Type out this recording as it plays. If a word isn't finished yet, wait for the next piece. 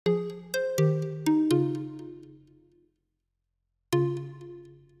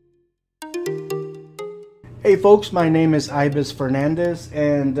Hey folks, my name is Ibis Fernandez,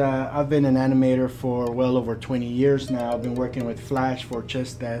 and I've been an animator for well over 20 years now. I've been working with Flash for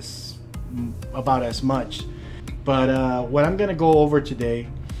just about as much. But what I'm going to go over today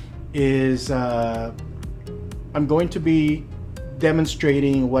is I'm going to be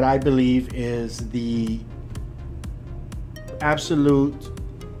demonstrating what I believe is the absolute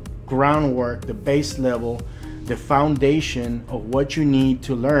groundwork, the base level, the foundation of what you need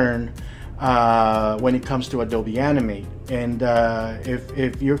to learn when it comes to Adobe Animate. And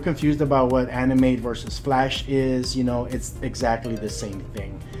if you're confused about what Animate versus Flash is, you know, it's exactly the same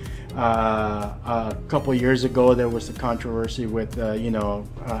thing. A couple years ago, there was a controversy with,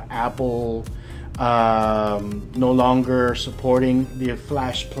 Apple no longer supporting the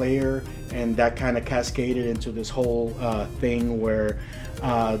Flash player, and that kind of cascaded into this whole thing where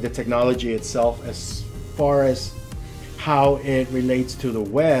the technology itself, as far as how it relates to the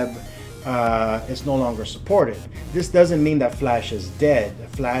web, is no longer supported. This doesn't mean that Flash is dead.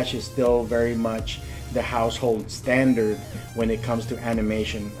 Flash is still very much the household standard when it comes to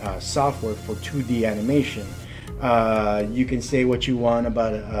animation software for 2D animation. You can say what you want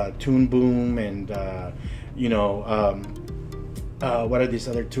about Toon Boom and what are these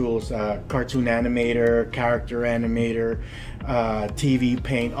other tools? Cartoon Animator, Character Animator, TV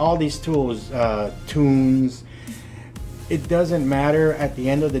Paint, all these tools, Toons. It doesn't matter. At the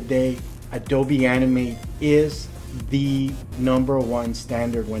end of the day, Adobe Animate is the #1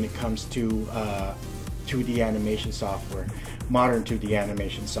 standard when it comes to 2D animation software, modern 2D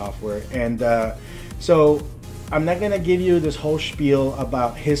animation software. And so I'm not gonna give you this whole spiel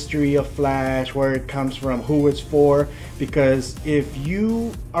about history of Flash, where it comes from, who it's for, because if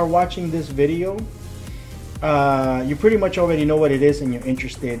you are watching this video, you pretty much already know what it is and you're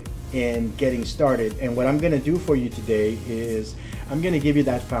interested in getting started. And what I'm gonna do for you today is I'm gonna give you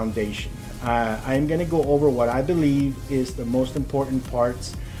that foundation. I'm gonna go over what I believe is the most important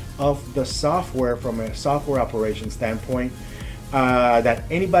parts of the software from a software operation standpoint that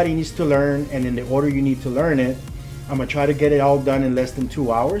anybody needs to learn, and in the order you need to learn it. I'm gonna try to get it all done in less than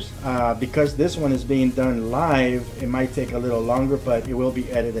 2 hours. Because this one is being done live, it might take a little longer, but it will be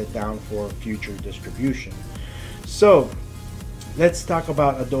edited down for future distribution. So let's talk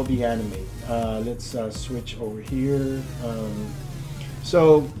about Adobe Animate. Let's switch over here.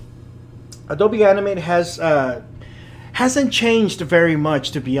 So Adobe Animate hasn't changed very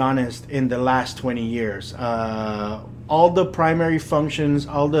much, to be honest, in the last 20 years. All the primary functions,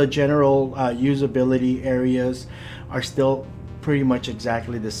 all the general usability areas are still pretty much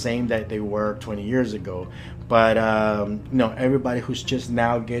exactly the same that they were 20 years ago. But everybody who's just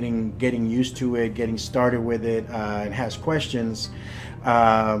now getting used to it, getting started with it, and has questions,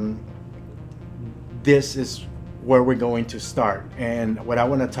 this is where we're going to start. And what I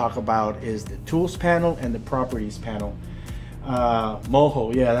want to talk about is the tools panel and the properties panel.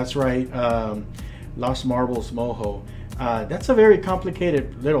 Moho, yeah, that's right. Lost Marbles Moho. That's a very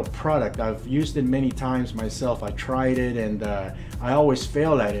complicated little product. I've used it many times myself. I tried it and I always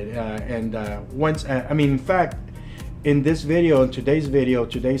fail at it. In fact, in this video, in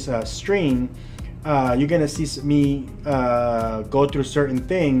today's stream, you're gonna see me go through certain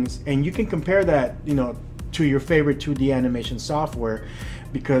things, and you can compare that, to your favorite 2D animation software,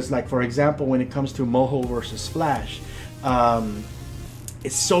 because, like, for example, when it comes to Moho versus Flash,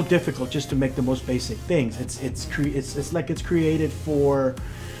 it's so difficult just to make the most basic things. It's like it's created for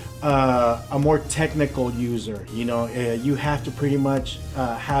a more technical user. You have to pretty much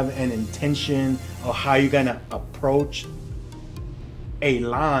have an intention of how you're gonna approach a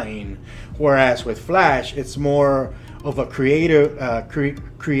line, whereas with Flash, it's more of a creative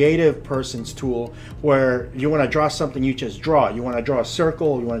person's tool, where you want to draw something, you just draw. You want to draw a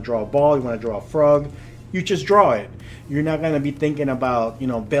circle, you want to draw a ball, you want to draw a frog, you just draw it. You're not going to be thinking about,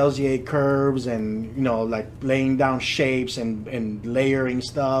 Bezier curves and, like laying down shapes and layering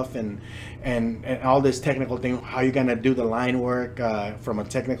stuff and all this technical thing, how you're going to do the line work from a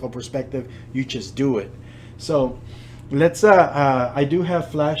technical perspective. You just do it. So let's I do have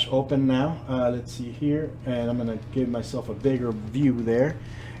Flash open now. Let's see here, and I'm gonna give myself a bigger view there,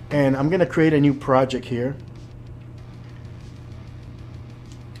 and I'm gonna create a new project here,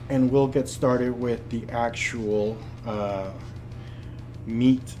 and we'll get started with the actual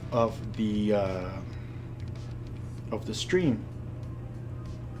meat of the stream.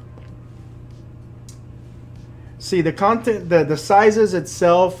 See, the content, the sizes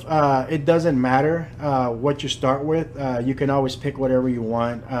itself, it doesn't matter what you start with. You can always pick whatever you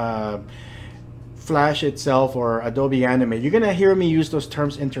want. Flash itself or Adobe Animate, you're gonna hear me use those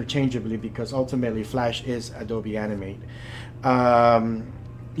terms interchangeably because ultimately Flash is Adobe Animate.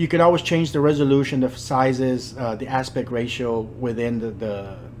 you can always change the resolution, the sizes, the aspect ratio within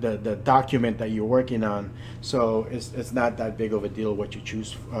the document that you're working on. So it's not that big of a deal what you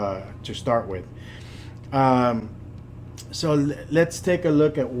choose to start with. So let's take a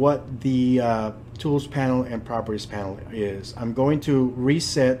look at what the Tools panel and Properties panel is. I'm going to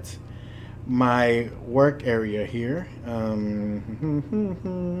reset my work area here.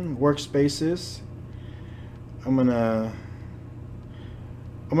 Workspaces. I'm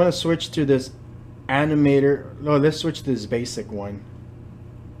gonna switch to this animator. No, let's switch to this basic one.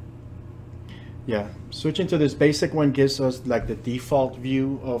 Yeah, switching to this basic one gives us like the default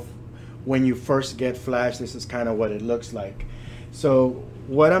view of when you first get Flash. This is kind of what it looks like. So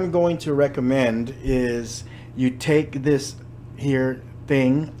what I'm going to recommend is you take this here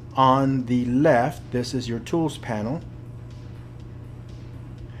thing on the left. This is your Tools panel,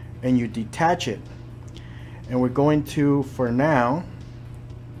 and you detach it. And we're going to, for now,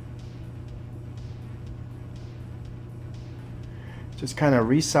 just kind of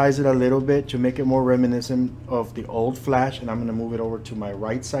resize it a little bit to make it more reminiscent of the old Flash. And I'm going to move it over to my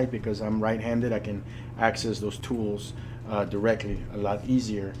right side because I'm right-handed. I can access those tools directly a lot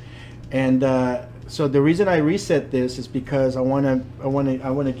easier. And so the reason I reset this is because I want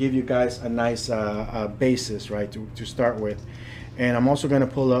to give you guys a nice basis, right, to start with. And I'm also going to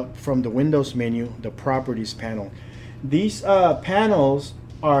pull up from the Windows menu the Properties panel. These panels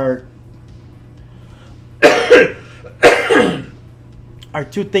are are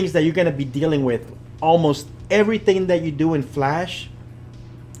two things that you're going to be dealing with. Almost everything that you do in Flash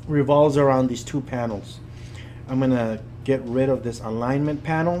revolves around these two panels. I'm going to get rid of this alignment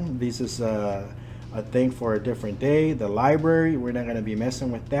panel. This is a thing for a different day. The library, we're not going to be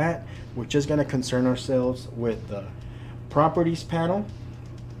messing with that. We're just going to concern ourselves with the Properties panel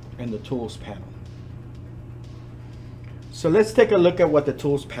and the Tools panel. So let's take a look at what the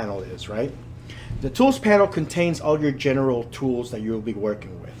Tools panel is, right? The Tools panel contains all your general tools that you'll be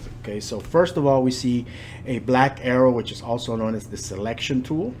working with. Okay, so first of all, we see a black arrow, which is also known as the selection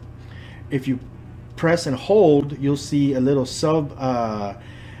tool. If you press and hold, you'll see a little sub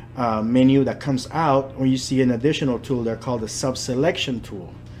menu that comes out where you see an additional tool there called the sub selection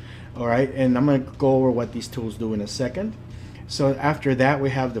tool. All right, and I'm going to go over what these tools do in a second. So after that, we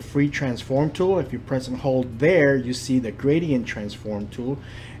have the free transform tool. If you press and hold there, you see the gradient transform tool,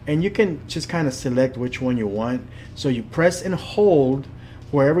 and you can just kind of select which one you want. So you press and hold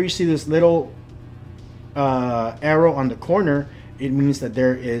wherever you see this little arrow on the corner, it means that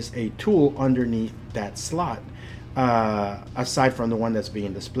there is a tool underneath that slot, aside from the one that's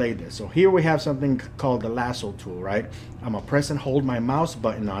being displayed there. So here we have something called the lasso tool, right? I'm gonna press and hold my mouse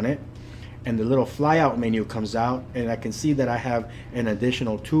button on it, and the little flyout menu comes out, and I can see that I have an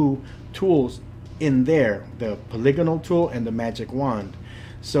additional two tools in there, the polygonal tool and the magic wand.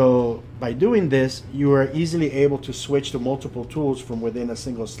 So by doing this, you are easily able to switch to multiple tools from within a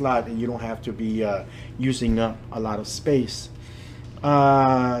single slot, and you don't have to be using up a lot of space.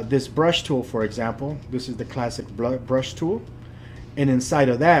 This brush tool, for example, this is the classic brush tool, and inside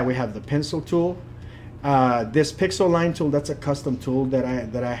of that we have the pencil tool. This pixel line tool, that's a custom tool that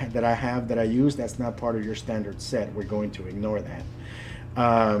I use. That's not part of your standard set. We're going to ignore that.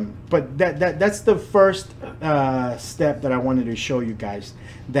 But that's the first step that I wanted to show you guys,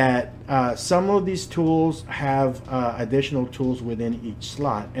 that some of these tools have additional tools within each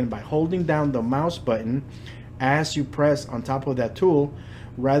slot, and by holding down the mouse button as you press on top of that tool,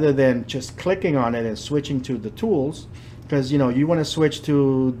 rather than just clicking on it and switching to the tools, because you want to switch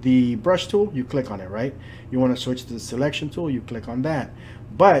to the brush tool, you click on it, right? You want to switch to the selection tool, you click on that.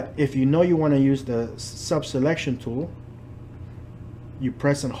 But if you want to use the sub selection tool, you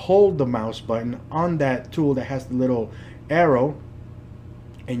press and hold the mouse button on that tool that has the little arrow,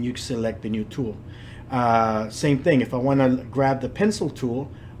 and you select the new tool. Same thing, if I want to grab the pencil tool,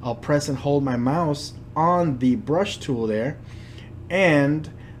 I'll press and hold my mouse on the brush tool there, and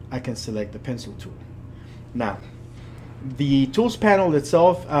I can select the pencil tool. Now, the tools panel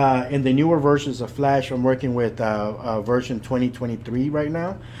itself, in the newer versions of Flash, I'm working with version 2023 right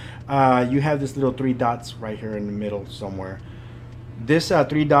now. You have this little three dots right here in the middle somewhere. This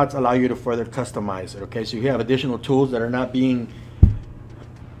three dots allow you to further customize it. Okay, so you have additional tools that are not being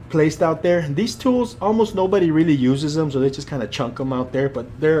placed out there. These tools, almost nobody really uses them, so they just kind of chunk them out there, but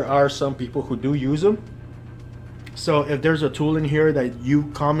there are some people who do use them. So if there's a tool in here that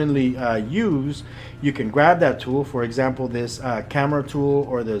you commonly use, you can grab that tool. For example, this camera tool,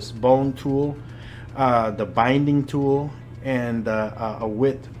 or this bone tool, the binding tool, and a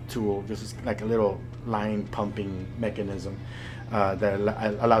width tool. This is like a little line pumping mechanism that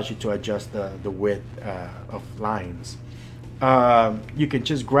allows you to adjust the width of lines. you can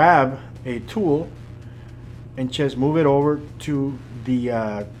just grab a tool and just move it over to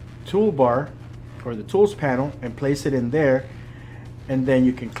the toolbar or the tools panel and place it in there, and then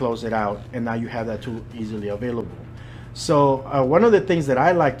you can close it out, and now you have that tool easily available. So one of the things that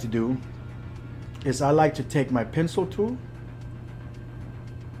I like to do is I like to take my pencil tool.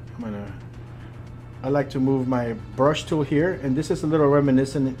 I like to move my brush tool here, and this is a little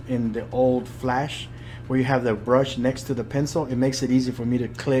reminiscent in the old Flash where you have the brush next to the pencil. It makes it easy for me to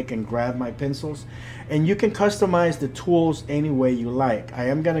click and grab my pencils, and you can customize the tools any way you like. I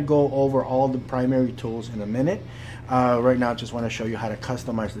am going to go over all the primary tools in a minute. Right now I just want to show you how to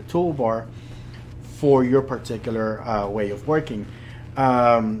customize the toolbar for your particular way of working.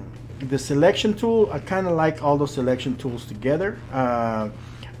 The selection tool, I kind of like all those selection tools together.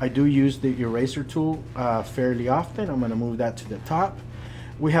 I do use the eraser tool fairly often. I'm going to move that to the top.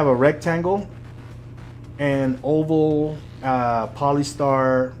 We have a rectangle and oval,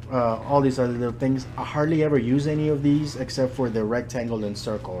 polystar, all these other little things. I hardly ever use any of these except for the rectangle and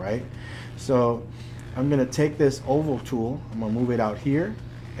circle, right? So I'm going to take this oval tool, I'm going to move it out here,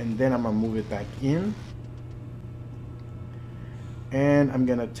 and then I'm going to move it back in. And I'm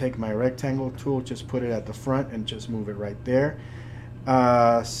going to take my rectangle tool, just put it at the front and just move it right there.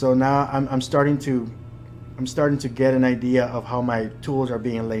 So now I'm starting to get an idea of how my tools are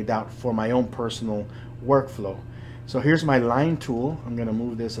being laid out for my own personal workflow. So here's my line tool. I'm going to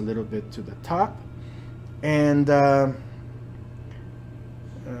move this a little bit to the top, and I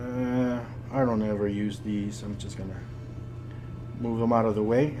don't ever use these. I'm just gonna move them out of the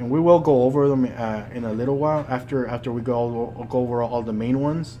way, and we will go over them in a little while after we go over all the main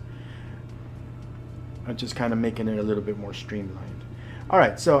ones. I'm just kind of making it a little bit more streamlined. All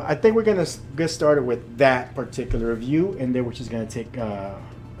right, so I think we're gonna get started with that particular view, and then we're just gonna take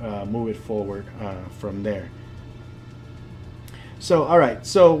move it forward from there. So all right,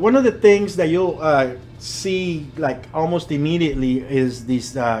 so one of the things that you'll see like almost immediately is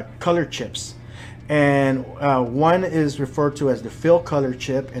these color chips, and one is referred to as the fill color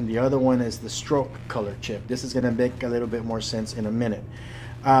chip, and the other one is the stroke color chip. This is going to make a little bit more sense in a minute.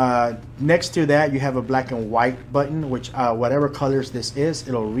 Next to that, you have a black and white button, which whatever colors this is,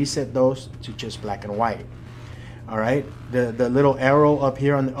 it'll reset those to just black and white. All right, the little arrow up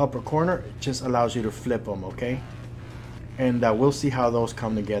here on the upper corner just allows you to flip them, okay? And we'll see how those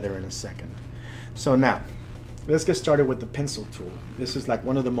come together in a second. So now, let's get started with the pencil tool. This is like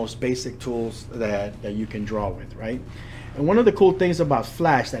one of the most basic tools that you can draw with, right? And one of the cool things about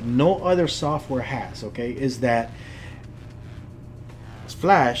Flash that no other software has, okay, is that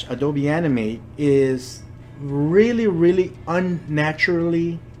Flash, Adobe Animate, is really, really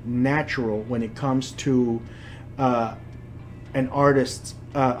unnaturally natural when it comes to an artist's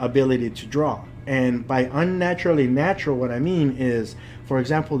ability to draw. And by unnaturally natural, what I mean is, for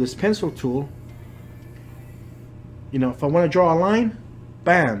example, this pencil tool, you know, if I want to draw a line,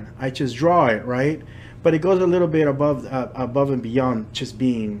 bam, I just draw it, right? But it goes a little bit above and beyond just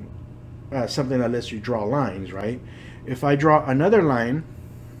being something that lets you draw lines, right? If I draw another line,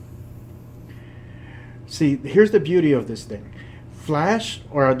 see, here's the beauty of this thing. Flash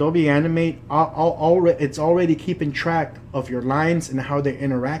or Adobe Animate, it's already keeping track of your lines and how they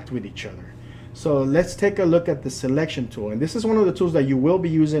interact with each other. So let's take a look at the selection tool. And this is one of the tools that you will be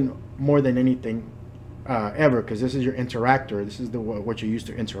using more than anything ever, because this is your interactor. This is what you use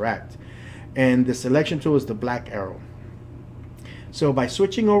to interact. And the selection tool is the black arrow. So by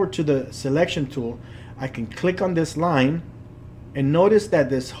switching over to the selection tool, I can click on this line and notice that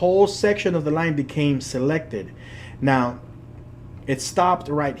this whole section of the line became selected. Now, it stopped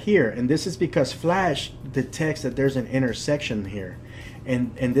right here, and this is because Flash detects that there's an intersection here.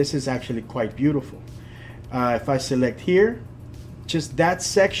 And this is actually quite beautiful. If I select here, just that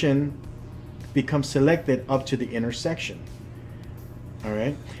section becomes selected up to the intersection. All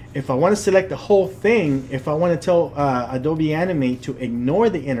right. If I want to select the whole thing, if I want to tell Adobe Animate to ignore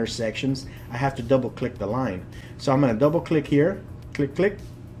the intersections, I have to double click the line. So I'm going to double click here, click, click,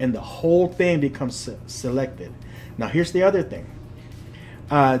 and the whole thing becomes selected. Now here's the other thing.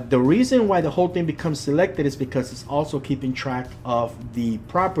 The reason why the whole thing becomes selected is because it's also keeping track of the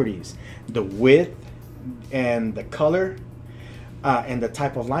properties, the width and the color and the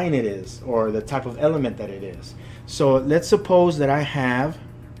type of line it is, or the type of element that it is. So let's suppose that I have,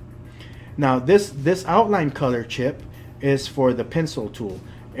 now this outline color chip is for the pencil tool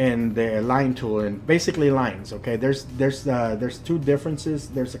and the line tool, and basically lines, okay? There's two differences.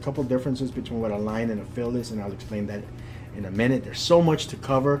 There's a couple differences between what a line and a fill is, and I'll explain that in a minute. There's so much to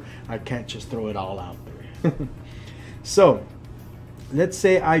cover, I can't just throw it all out there. So let's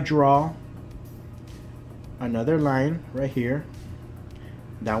say I draw another line right here.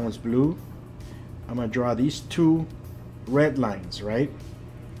 That one's blue. I'm gonna draw these two red lines, right?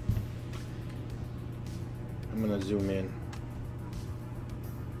 I'm gonna zoom in.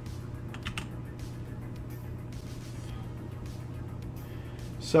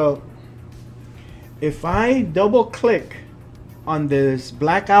 So if I double click on this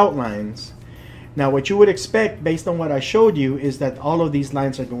black outlines, now what you would expect based on what I showed you is that all of these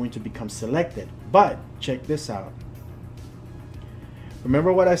lines are going to become selected. But check this out.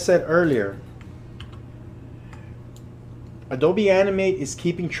 Remember what I said earlier. Adobe Animate is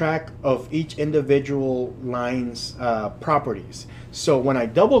keeping track of each individual line's properties. So when I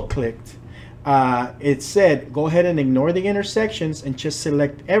double clicked, it said go ahead and ignore the intersections and just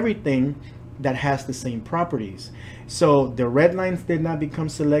select everything that has the same properties. So the red lines did not become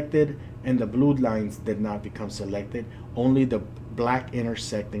selected and the blue lines did not become selected. Only the black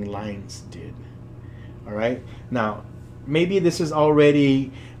intersecting lines did. All right. Now, maybe this is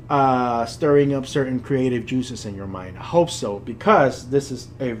already stirring up certain creative juices in your mind. I hope so, because this is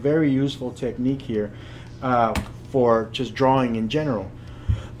a very useful technique here for just drawing in general.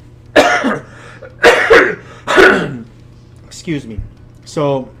 Excuse me.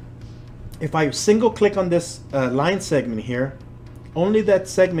 So if I single click on this line segment here, only that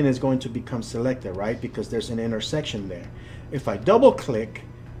segment is going to become selected, right? Because there's an intersection there. If I double click,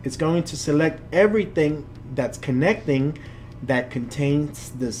 it's going to select everything that's connecting that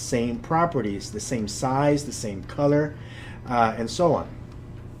contains the same properties, the same size, the same color, and so on.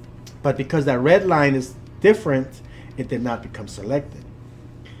 But because that red line is different, it did not become selected.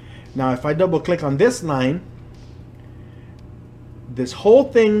 Now if I double click on this line, this whole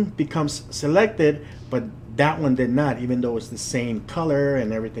thing becomes selected, but that one did not, even though it's the same color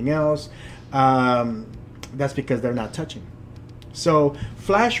and everything else. That's because they're not touching. So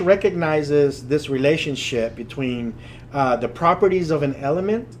Flash recognizes this relationship between the properties of an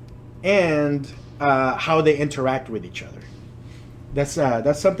element and how they interact with each other.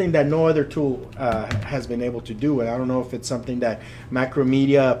 That's something that no other tool has been able to do, and I don't know if it's something that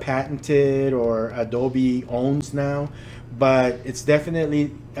Macromedia patented or Adobe owns now, but it's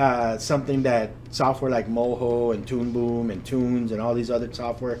definitely something that software like Moho and Toon Boom and Tunes and all these other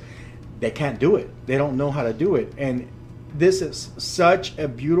software, they can't do it. They don't know how to do it, and this is such a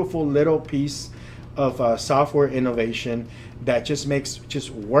beautiful little piece of software innovation that just makes just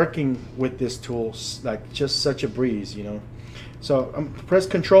working with this tool like just such a breeze, you know. So press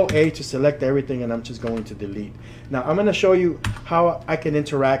Control A to select everything, and I'm just going to delete. Now I'm going to show you how I can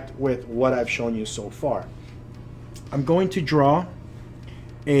interact with what I've shown you so far. I'm going to draw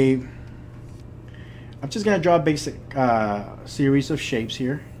I'm just going to draw a basic series of shapes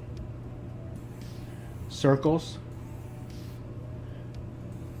here. Circles.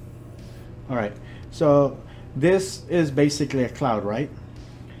 All right, so this is basically a cloud, right?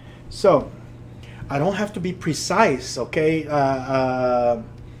 So I don't have to be precise, okay?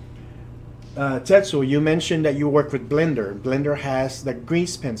 Tetsu, you mentioned that you work with Blender. Blender has the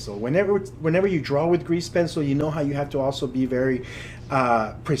grease pencil. Whenever you draw with grease pencil, you know how you have to also be very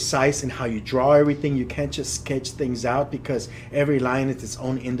precise in how you draw everything. You can't just sketch things out because every line is its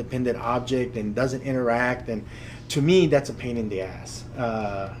own independent object and doesn't interact. And to me, that's a pain in the ass.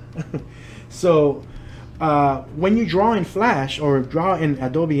 So when you draw in Flash or draw in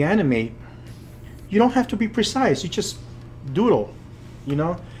Adobe Animate, you don't have to be precise. You just doodle, you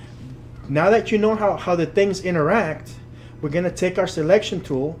know. Now that you know how the things interact, we're going to take our selection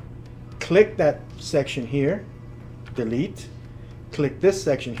tool, click that section here, delete, click this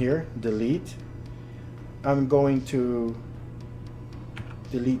section here, delete. I'm going to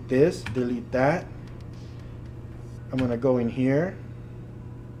delete this, delete that. I'm going to go in here,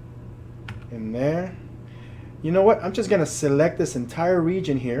 in there. You know what? I'm just going to select this entire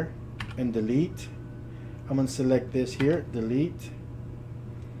region here and delete. I'm going to select this here, delete.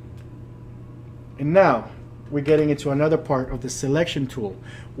 And now we're getting into another part of the selection tool.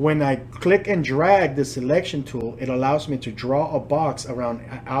 When I click and drag the selection tool, it allows me to draw a box around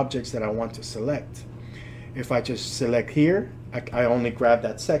objects that I want to select. If I just select here, I only grab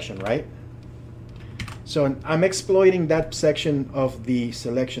that section, right? So I'm exploiting that section of the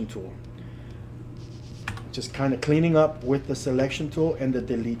selection tool. Just kind of cleaning up with the selection tool and the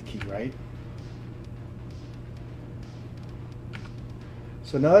delete key, right?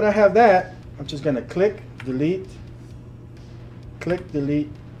 So now that I have that, I'm just going to click, delete, click, delete,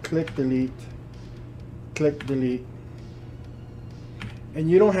 click, delete, click, delete.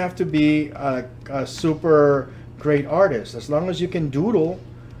 And you don't have to be a super great artist. As long as you can doodle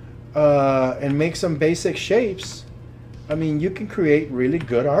and make some basic shapes, I mean, you can create really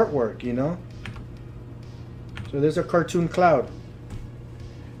good artwork, you know. So there's a cartoon cloud.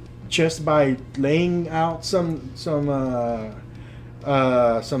 Just by laying out some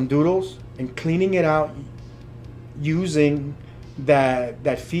doodles and cleaning it out using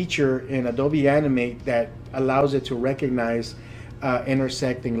that feature in Adobe Animate that allows it to recognize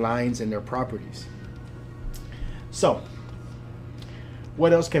intersecting lines and their properties. So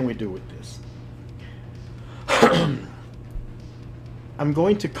what else can we do with this? I'm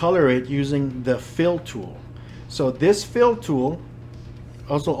going to color it using the fill tool. So this fill tool,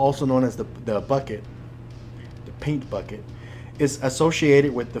 also known as the bucket, the paint bucket, is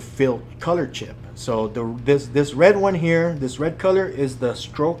associated with the fill color chip. So this red one here, this red color is the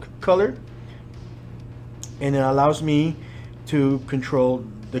stroke color, and it allows me to control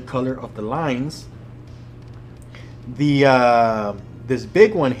the color of the lines. This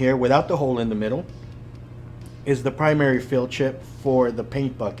big one here without the hole in the middle is the primary fill chip for the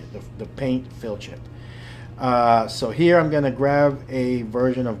paint bucket, the paint fill chip. So here I'm gonna grab a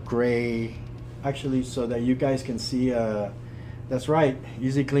version of gray, actually, so that you guys can see. That's right,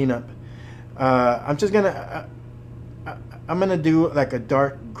 easy cleanup. I'm gonna do like a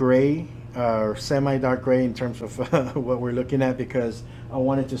dark gray or semi-dark gray in terms of what we're looking at, because I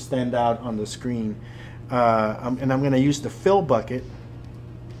want it to stand out on the screen. And I'm gonna use the fill bucket,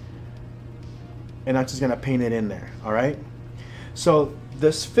 and I'm just gonna paint it in there. All right. So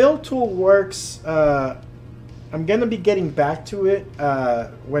this fill tool works. I'm gonna be getting back to it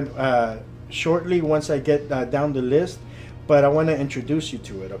shortly once I get down the list, but I want to introduce you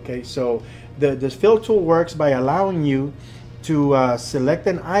to it. Okay, so this fill tool works by allowing you to select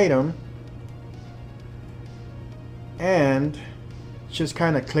an item and just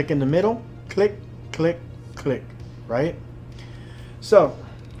kind of click in the middle, click, click, click, right? So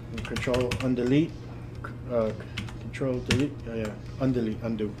control undelete, control delete, undelete,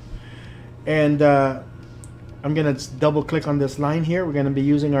 undo, and I'm gonna double click on this line here. We're gonna be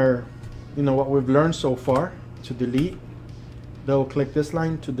using our, what we've learned so far to delete. Double click this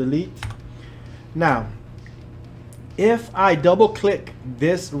line to delete. Now, if I double click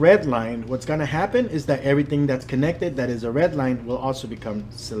this red line, what's gonna happen is that everything that's connected that is a red line will also become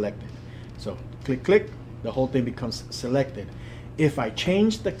selected. So click, click, the whole thing becomes selected. If I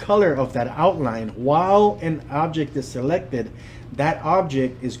change the color of that outline while an object is selected, that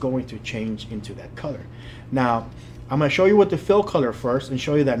object is going to change into that color. Now, I'm going to show you with the fill color first and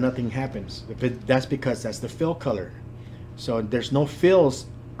show you that nothing happens. That's because that's the fill color. So there's no fills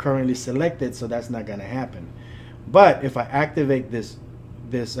currently selected, so that's not going to happen. But if I activate the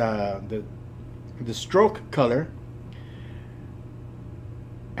stroke color,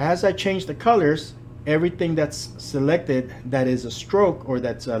 as I change the colors, everything that's selected that is a stroke or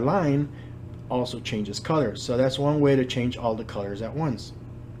that's a line also changes color. So that's one way to change all the colors at once.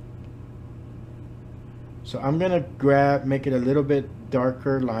 So I'm gonna make it a little bit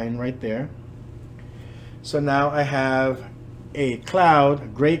darker line right there. So now I have a cloud, a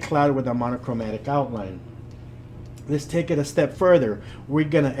gray cloud with a monochromatic outline. Let's take it a step further. We're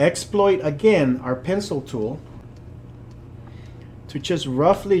gonna exploit again our pencil tool to just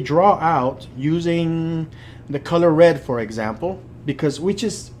roughly draw out using the color red, for example, because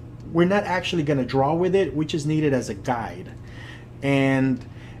we're not actually going to draw with it. We just need it as a guide. And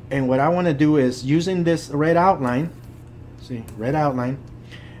what I want to do is, using this red outline, see, red outline,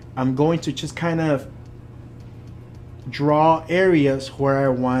 I'm going to just kind of draw areas where I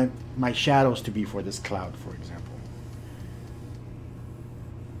want my shadows to be for this cloud, for example.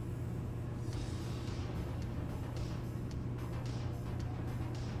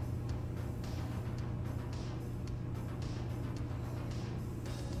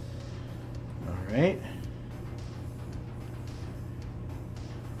 Right.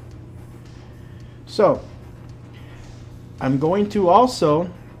 So I'm going to also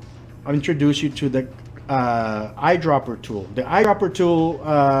introduce you to the eyedropper tool. The eyedropper tool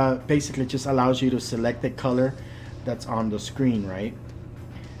basically just allows you to select the color that's on the screen, right?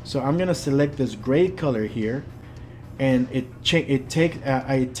 So I'm going to select this gray color here, and it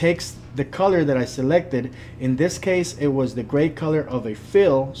takes the color that I selected. In this case, it was the gray color of a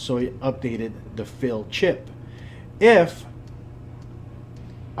fill, so it updated the fill chip. If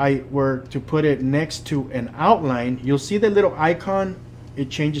I were to put it next to an outline, you'll see the little icon, it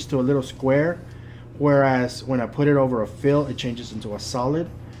changes to a little square, whereas when I put it over a fill, it changes into a solid.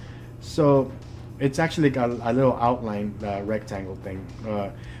 So it's actually got a little outline rectangle thing.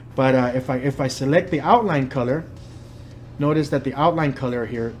 But if I select the outline color, notice that the outline color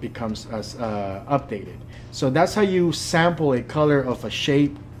here becomes updated. So that's how you sample a color of a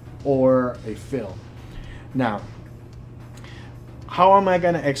shape or a fill. Now, how am I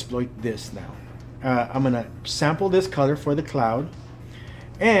going to exploit this now? I'm gonna sample this color for the cloud,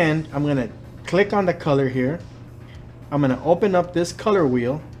 and I'm gonna click on the color here. I'm gonna open up this color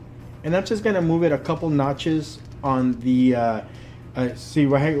wheel, and I'm just gonna move it a couple notches on the see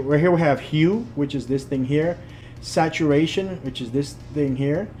right here we have hue, which is this thing here, saturation, which is this thing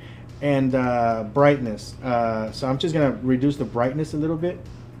here, and brightness. So I'm just gonna reduce the brightness a little bit.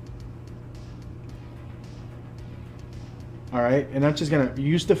 All right, and I'm just gonna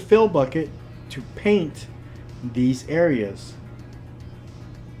use the fill bucket to paint these areas.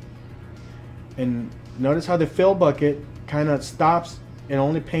 And notice how the fill bucket kind of stops and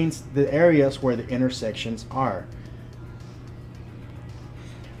only paints the areas where the intersections are.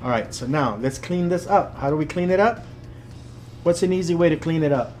 All right, so now let's clean this up. How do we clean it up? What's an easy way to clean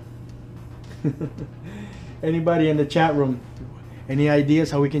it up? Anybody in the chat room, any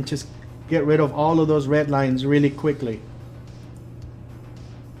ideas how we can just get rid of all of those red lines really quickly?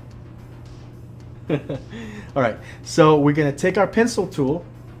 All right, so we're gonna take our pencil tool.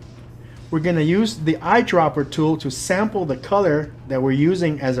 We're gonna use the eyedropper tool to sample the color that we're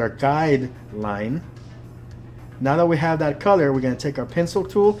using as our guideline. Now that we have that color, we're gonna take our pencil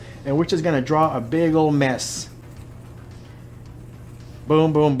tool and we're just gonna draw a big old mess.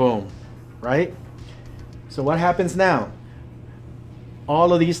 Boom, boom, boom, right? So what happens now?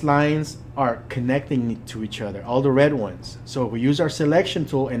 All of these lines are connecting to each other, all the red ones. So if we use our selection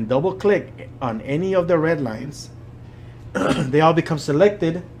tool and double click on any of the red lines, they all become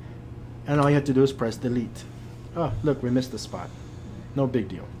selected, and all you have to do is press delete. Oh, look, we missed the spot. No big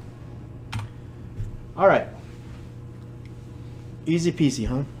deal. All right. Easy peasy,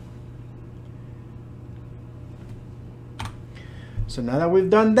 huh? So now that we've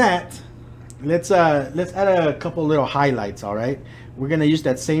done that, let's add a couple little highlights. All right, we're gonna use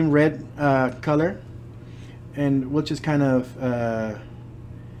that same red color, and we'll just kind of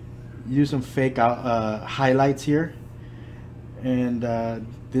use some fake highlights here. And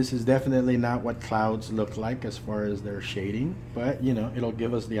this is definitely not what clouds look like as far as their shading, but you know, it'll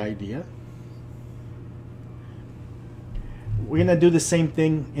give us the idea. We're gonna do the same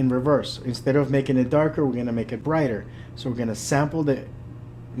thing in reverse. Instead of making it darker, we're gonna make it brighter. So we're gonna sample the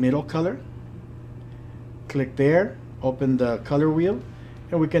middle color, click there, open the color wheel,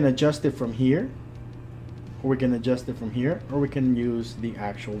 and we can adjust it from here, or we can adjust it from here, or we can use the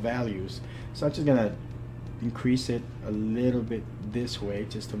actual values. So I'm just gonna increase it a little bit this way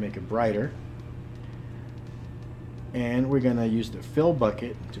just to make it brighter. And we're gonna use the fill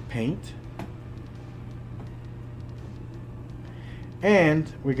bucket to paint.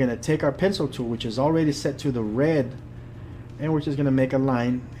 And we're gonna take our pencil tool, which is already set to the red, and we're just gonna make a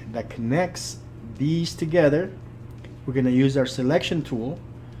line that connects these together. We're gonna use our selection tool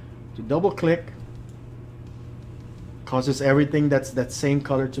to double click, causes everything that's that same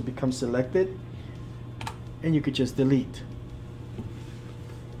color to become selected, and you could just delete.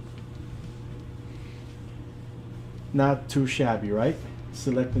 Not too shabby, right?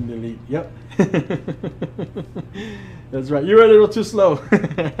 Select and delete. Yep. That's right. You're a little too slow.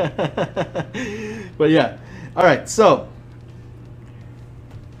 But yeah. All right. So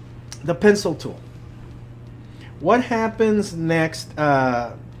the pencil tool. What happens next?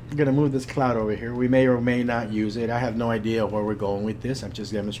 I'm gonna move this cloud over here. We may or may not use it. I have no idea where we're going with this. I'm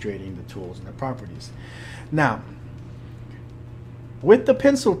just demonstrating the tools and the properties. Now, with the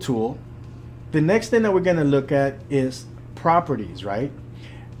pencil tool, the next thing that we're gonna look at is properties, right?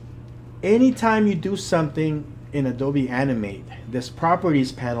 Anytime you do something in Adobe Animate, this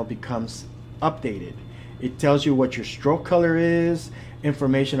properties panel becomes updated. It tells you what your stroke color is,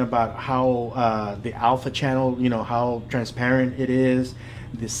 information about how the alpha channel, you know, how transparent it is,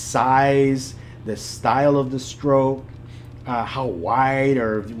 the size, the style of the stroke, how wide,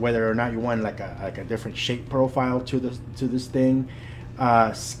 or whether or not you want like a different shape profile to this thing.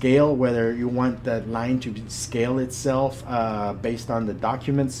 Scale, whether you want that line to scale itself based on the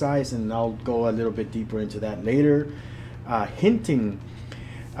document size, and I'll go a little bit deeper into that later. Hinting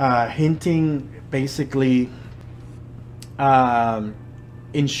basically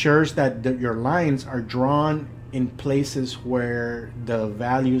ensures that your lines are drawn in places where the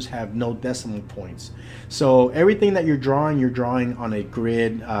values have no decimal points. So everything that you're drawing on a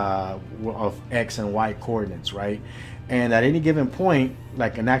grid of X and Y coordinates, right? And at any given point,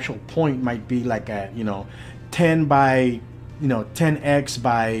 like an actual point might be like at, 10 by, 10x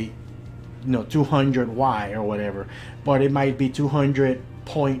by, 200y or whatever, but it might be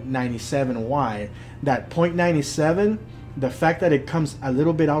 200.97y. That 0.97, the fact that it comes a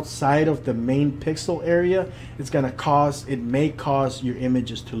little bit outside of the main pixel area, it may cause your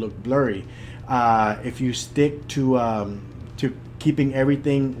images to look blurry. If you stick to keeping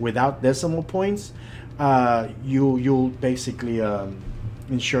everything without decimal points, you'll basically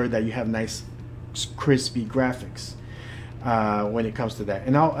ensure that you have nice crispy graphics when it comes to that.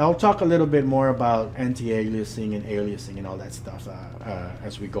 And I'll talk a little bit more about anti-aliasing and aliasing and all that stuff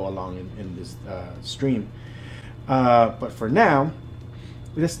as we go along in this stream. But for now,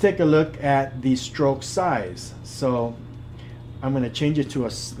 let's take a look at the stroke size. So I'm going to change it to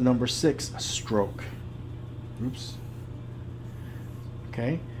a number 6 stroke. Oops.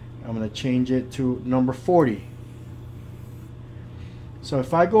 Okay. I'm going to change it to number 40. So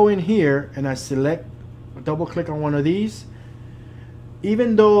if I go in here and I select, double click on one of these,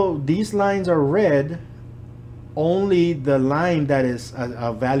 even though these lines are red, only the line that is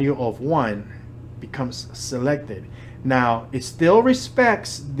a value of 1 becomes selected. Now it still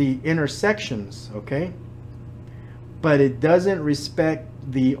respects the intersections, okay, but it doesn't respect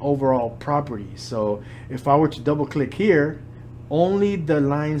the overall property. So if I were to double click here, only the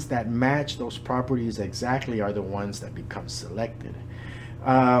lines that match those properties exactly are the ones that become selected.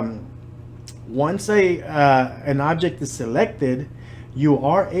 Once an object is selected, you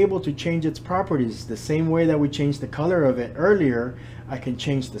are able to change its properties the same way that we changed the color of it earlier. I can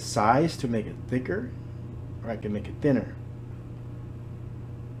change the size to make it thicker, or I can make it thinner.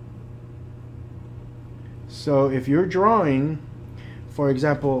 So if you're drawing, for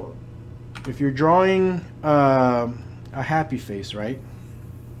example, if you're drawing a happy face, right?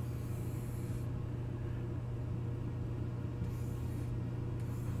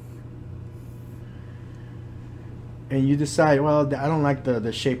 And you decide, well, I don't like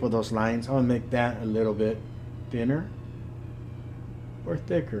the shape of those lines. I'll make that a little bit thinner or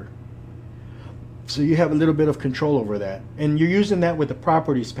thicker. So you have a little bit of control over that. And you're using that with the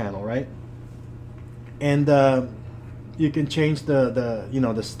properties panel, right? And you can change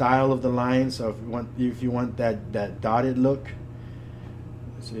the style of the line. So if you want that dotted look,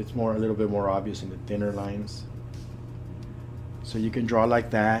 so it's a little bit more obvious in the thinner lines. So you can draw like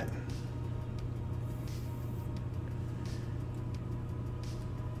that.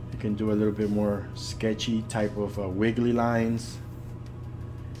 You can do a little bit more sketchy type of wiggly lines.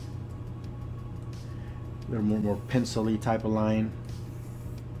 A little more pencil-y type of line.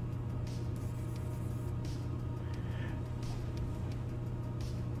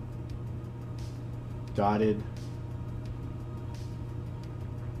 Dotted.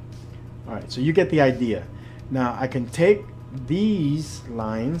 Alright, so you get the idea. Now I can take these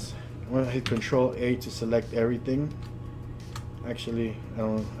lines. I'm going to hit Control A to select everything. Actually,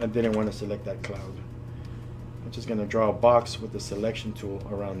 I didn't want to select that cloud. I'm just going to draw a box with the selection tool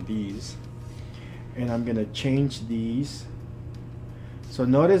around these. And I'm going to change these. So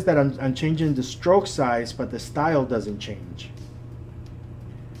notice that I'm changing the stroke size, but the style doesn't change.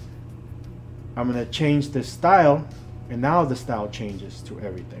 I'm going to change the style, and now the style changes to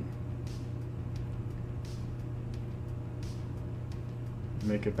everything.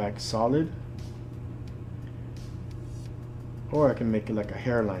 Make it back solid. Or I can make it like a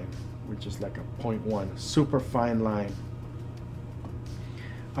hairline, which is like a 0.1, super fine line.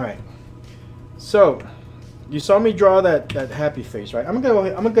 All right. So you saw me draw that happy face, right? I'm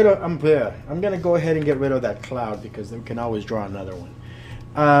gonna go ahead and get rid of that cloud because we can always draw another one.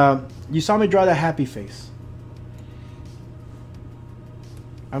 You saw me draw that happy face.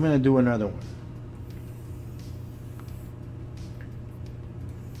 I'm gonna do another one.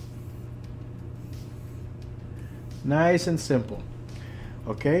 Nice and simple.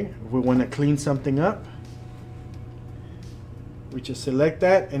 Okay, if we want to clean something up, we just select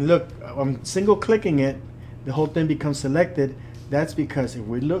that, and look, I'm single clicking it, the whole thing becomes selected. That's because if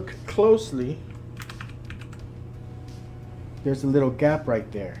we look closely, there's a little gap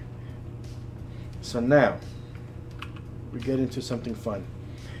right there. So now we get into something fun.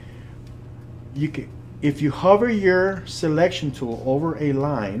 You can, if you hover your selection tool over a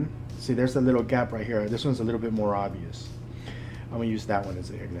line, see there's a little gap right here. This one's a little bit more obvious. I'm gonna use that one as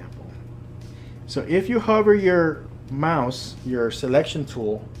an example. So if you hover your mouse, your selection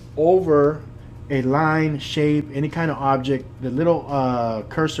tool, over a line, shape, any kind of object, the little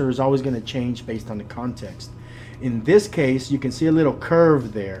cursor is always going to change based on the context. In this case, you can see a little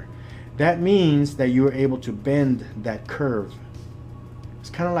curve there. That means that you are able to bend that curve. It's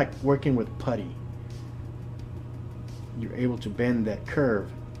kind of like working with putty. You're able to bend that curve,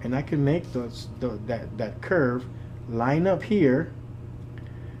 and I can make that curve line up here.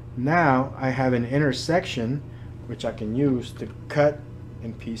 Now I have an intersection which I can use to cut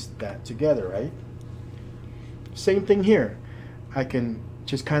and piece that together, right? Same thing here. I can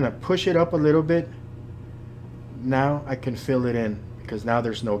just kind of push it up a little bit. Now I can fill it in because now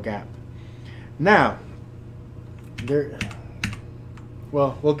there's no gap. Now,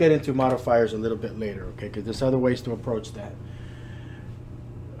 Well, we'll get into modifiers a little bit later, okay? Because there's other ways to approach that.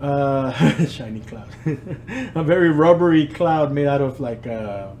 Shiny cloud. A very rubbery cloud made out of like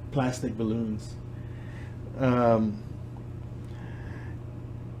plastic balloons.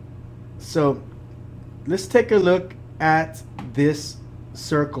 So let's take a look at this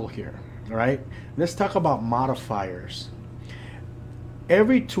circle here, all right? Let's talk about modifiers.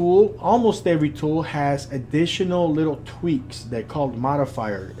 Every tool, almost every tool, has additional little tweaks they're called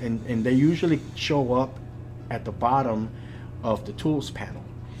modifier, and they usually show up at the bottom of the tools panel.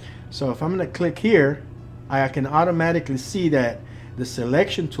 So if I'm going to click here, I can automatically see that the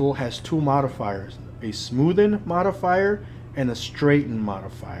selection tool has two modifiers, a smoothen modifier and a straighten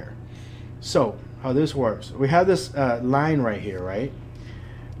modifier. So how this works, we have this line right here, right?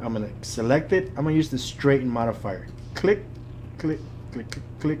 I'm going to select it. I'm going to use the straighten modifier. Click, click, click, click,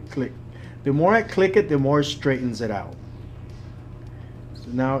 click, click. The more I click it, the more it straightens it out. So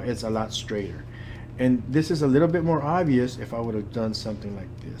now it's a lot straighter. And this is a little bit more obvious if I would have done something like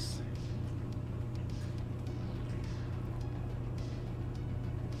this.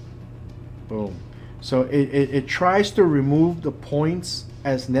 Boom. So it tries to remove the points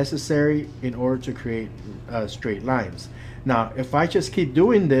as necessary in order to create straight lines. Now, if I just keep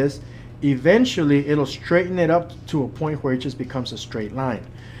doing this, eventually it'll straighten it up to a point where it just becomes a straight line.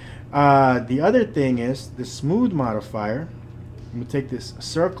 The other thing is the smooth modifier. I'm going to take this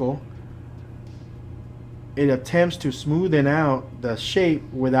circle. It attempts to smoothen out the shape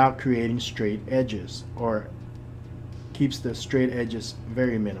without creating straight edges, or keeps the straight edges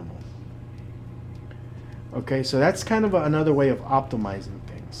very minimal. Okay, so that's kind of another way of optimizing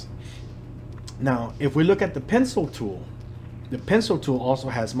things. Now, if we look at the pencil tool, the pencil tool also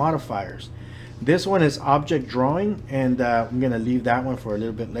has modifiers. This one is object drawing, and I'm going to leave that one for a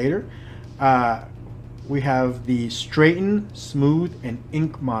little bit later. We have the straighten, smooth, and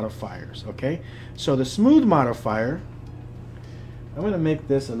ink modifiers. Okay, so the smooth modifier, I'm going to make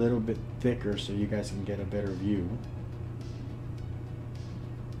this a little bit thicker so you guys can get a better view.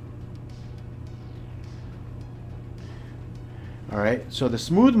 All right, so the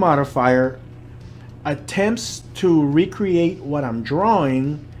smooth modifier attempts to recreate what I'm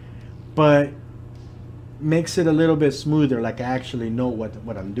drawing, but makes it a little bit smoother, like I actually know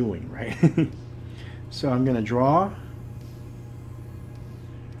what I'm doing, right? So I'm gonna draw,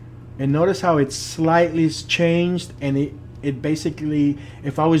 and notice how it's slightly changed, and it basically,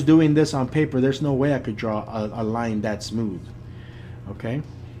 if I was doing this on paper, there's no way I could draw a line that smooth. Okay,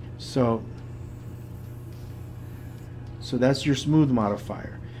 so that's your smooth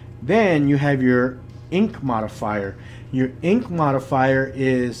modifier. Then you have your ink modifier. Your ink modifier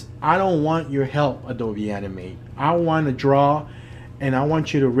is, I don't want your help, Adobe Animate. I want to draw, and I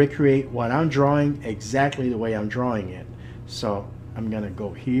want you to recreate what I'm drawing exactly the way I'm drawing it. So I'm gonna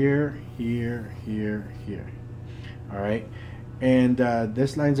go here, here, here, here. All right, and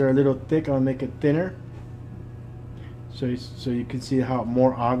these lines are a little thick. I'll make it thinner, so you can see how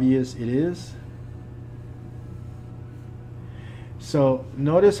more obvious it is. So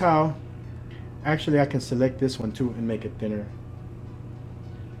notice how, actually I can select this one too and make it thinner.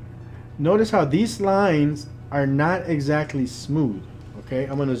 Notice how these lines are not exactly smooth. Okay,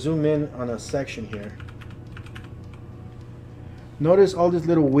 I'm going to zoom in on a section here. Notice all these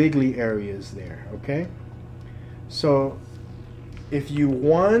little wiggly areas there. Okay, so if you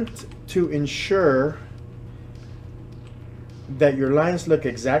want to ensure that your lines look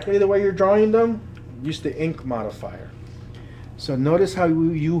exactly the way you're drawing them, use the ink modifier. So notice how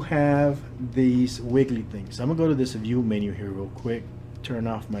you have these wiggly things. I'm gonna go to this view menu here real quick, turn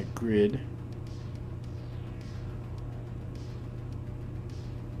off my grid.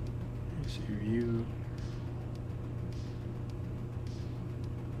 Let's see, view.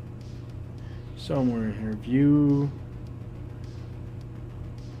 Somewhere in here, view.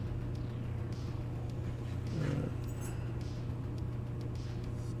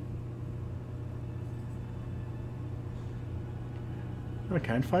 I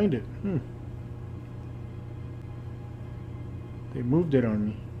can't find it. They moved it on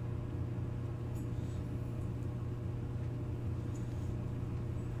me.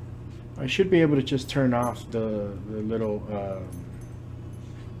 I should be able to just turn off the little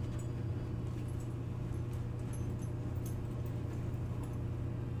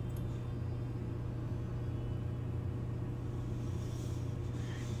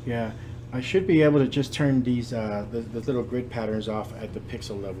yeah, I should be able to just turn these the little grid patterns off at the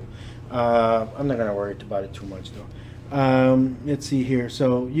pixel level. I'm not gonna worry about it too much though. Let's see here.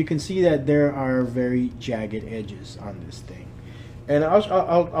 So you can see that there are very jagged edges on this thing, and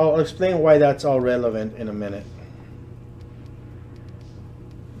I'll explain why that's all relevant in a minute.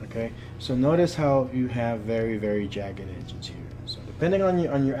 Okay, so notice how you have very, very jagged edges here. So depending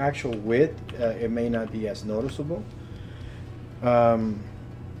on your actual width, it may not be as noticeable.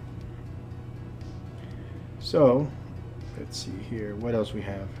 So let's see here, what else we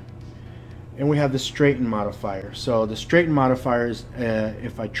have? And we have the straighten modifier. So the straighten modifier is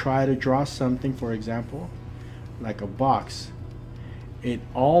if I try to draw something, for example, like a box, it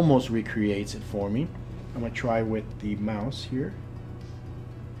almost recreates it for me. I'm gonna try with the mouse here.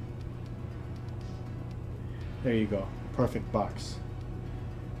 There you go, perfect box.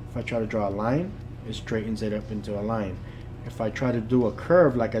 If I try to draw a line, it straightens it up into a line. If I try to do a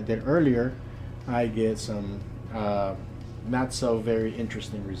curve like I did earlier, I get some not so very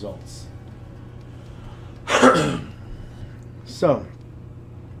interesting results. So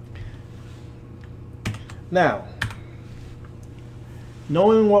now,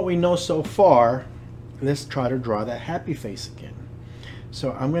 knowing what we know so far, let's try to draw that happy face again.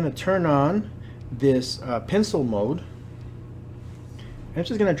 So I'm going to turn on this pencil mode. I'm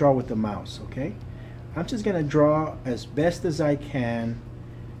just going to draw with the mouse, okay? I'm just going to draw as best as I can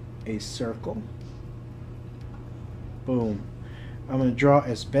a circle. Boom. I'm going to draw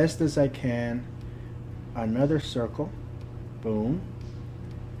as best as I can another circle. Boom.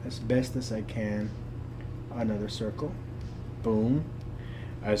 As best as I can another circle. Boom.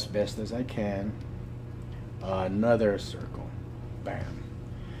 As best as I can another circle. Bam.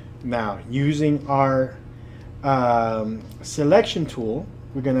 Now, using our selection tool,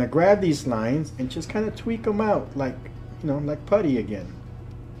 we're going to grab these lines and just kind of tweak them out like, you know, like putty again.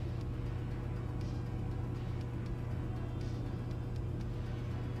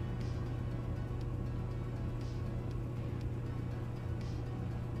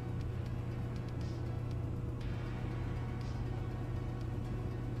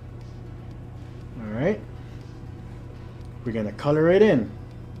 All right. We're going to color it in.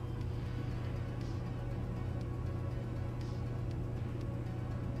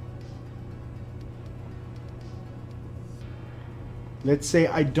 Let's say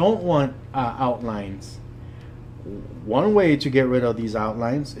I don't want outlines. One way to get rid of these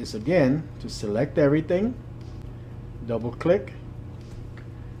outlines is, again, to select everything, double click,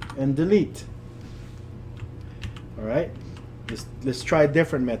 and delete. All right, let's try a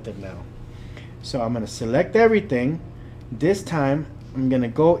different method now. So I'm going to select everything. This time I'm going to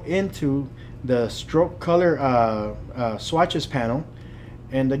go into the stroke color swatches panel,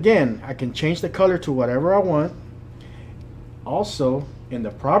 and again, I can change the color to whatever I want. Also, in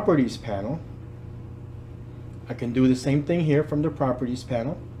the properties panel, I can do the same thing here from the properties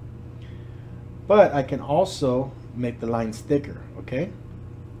panel, but I can also make the lines thicker. Okay,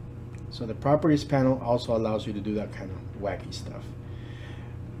 so the properties panel also allows you to do that kind of wacky stuff.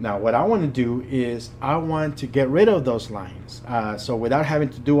 Now what I want to do is I want to get rid of those lines, so without having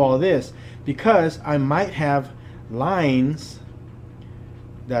to do all this, because I might have lines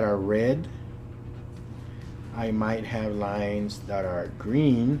that are red, I might have lines that are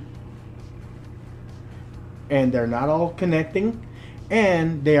green, and they're not all connecting,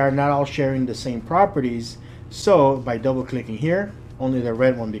 and they are not all sharing the same properties. So by double clicking here, only the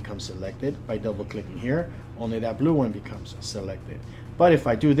red one becomes selected. By double clicking here, only that blue one becomes selected. But if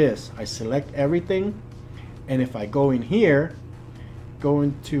I do this, I select everything, and if I go in here, go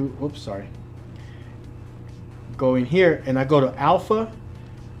in here and I go to alpha,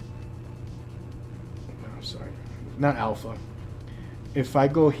 not alpha. If I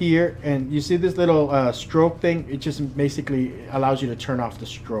go here and you see this little stroke thing, it just basically allows you to turn off the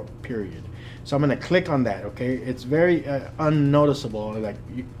stroke, period. So I'm going to click on that. Okay, it's very unnoticeable, like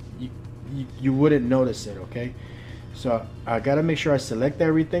you wouldn't notice it. Okay, so I got to make sure I select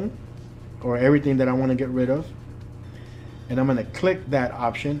everything, or everything that I want to get rid of, and I'm going to click that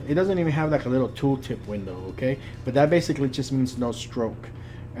option. It doesn't even have like a little tooltip window, okay, but that basically just means no stroke.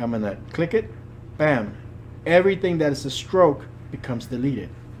 I'm going to click it, bam. Everything that is a stroke becomes deleted.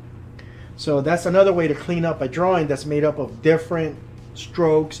 So that's another way to clean up a drawing that's made up of different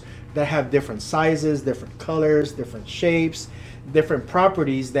strokes that have different sizes, different colors, different shapes, different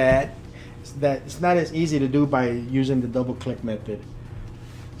properties that it's not as easy to do by using the double click method.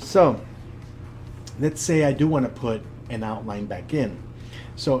 So let's say I do want to put an outline back in.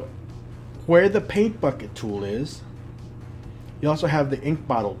 So where the paint bucket tool is, you also have the ink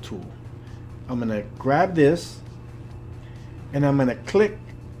bottle tool. I'm going to grab this and I'm going to click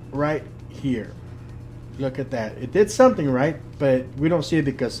right here. Look at that. It did something right, but we don't see it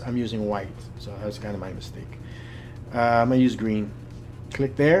because I'm using white. So that's kind of my mistake. I'm going to use green.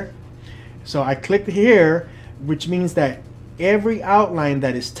 Click there. So I clicked here, which means that every outline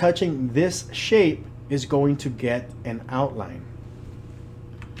that is touching this shape is going to get an outline.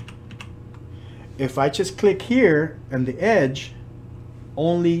 If I just click here and the edge,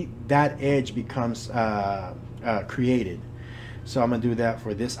 only that edge becomes created. So I'm gonna do that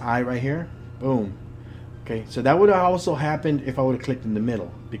for this eye right here. Boom. Okay, so that would have also happened if I would have clicked in the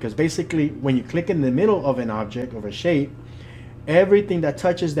middle, because basically when you click in the middle of an object, of a shape, everything that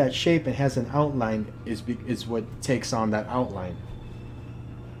touches that shape and has an outline is what takes on that outline.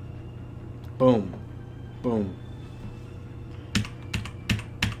 Boom, boom.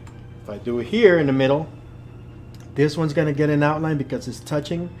 If I do it here in the middle, this one's gonna get an outline because it's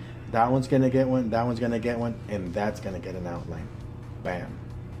touching. That one's gonna get one, that one's gonna get one, and that's gonna get an outline. Bam.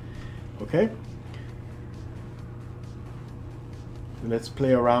 Okay? Let's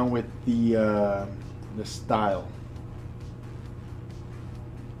play around with the style.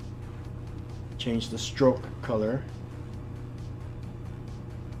 Change the stroke color.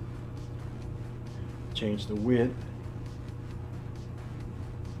 Change the width.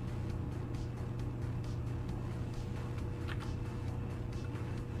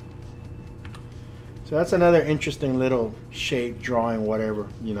 So that's another interesting little shape, drawing, whatever,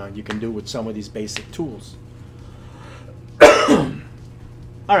 you know, you can do with some of these basic tools.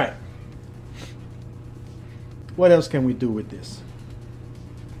 All right. What else can we do with this?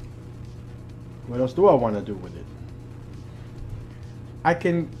 What else do I want to do with it? I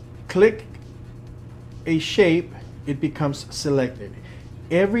can click a shape, it becomes selected.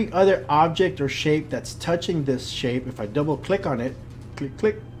 Every other object or shape that's touching this shape, if I double click on it, click,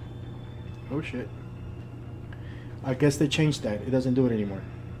 click. Oh shit. I guess they changed that. It doesn't do it anymore.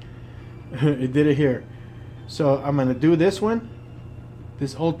 It did it here. So I'm going to do this one.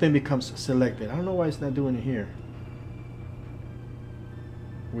 This whole thing becomes selected. I don't know why it's not doing it here.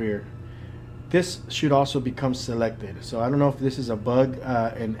 Weird. This should also become selected. So I don't know if this is a bug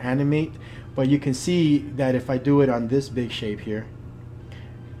in Animate, but you can see that if I do it on this big shape here,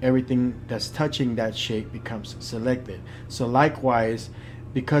 everything that's touching that shape becomes selected. So likewise,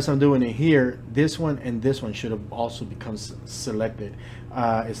 because I'm doing it here, this one and this one should have also become selected.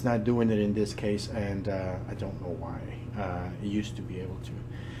 It's not doing it in this case, and I don't know why. It used to be able to,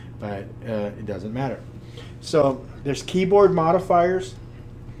 but it doesn't matter. So there's keyboard modifiers,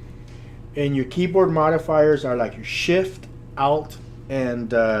 and your keyboard modifiers are like your Shift, Alt, and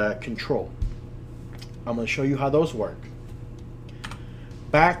Control. I'm going to show you how those work.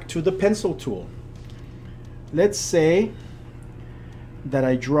 Back to the pencil tool. Let's say that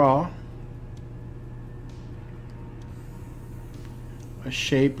I draw a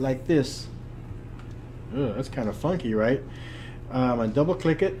shape like this. Ugh, that's kind of funky, right? I'm going to double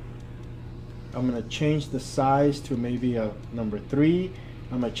click it. I'm going to change the size to maybe a number 3.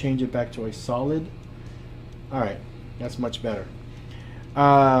 I'm going to change it back to a solid. All right, that's much better.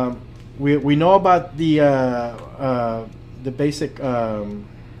 We know about the basic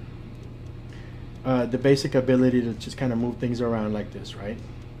ability to just kind of move things around like this, right?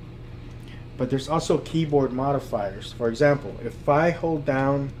 But there's also keyboard modifiers. For example, if I hold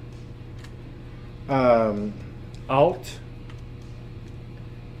down Alt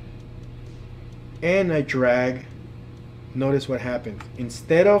and I drag, notice what happens.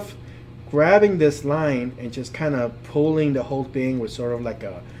 Instead of grabbing this line and just kind of pulling the whole thing with sort of like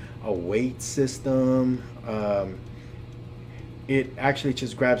a weight system, it actually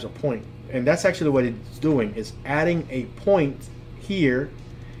just grabs a point. And that's actually what it's doing, is adding a point here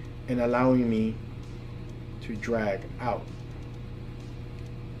and allowing me to drag out.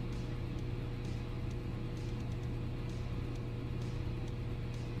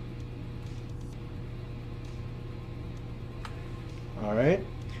 All right,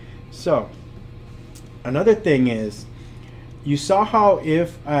 so another thing is, you saw how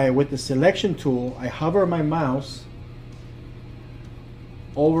if I, with the selection tool, I hover my mouse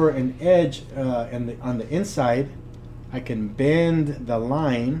over an edge on the inside, I can bend the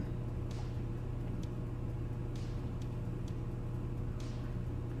line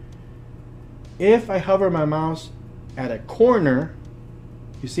if I hover my mouse at a corner.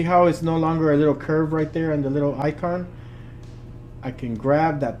 You see how it's no longer a little curve right there on the little icon? I can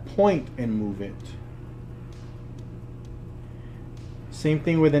grab that point and move it. Same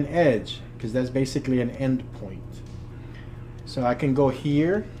thing with an edge, because that's basically an end point. So I can go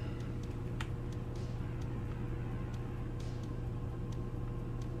here,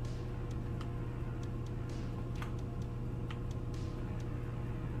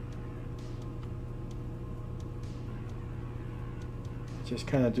 just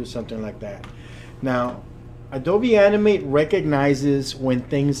kind of do something like that. Now, Adobe Animate recognizes when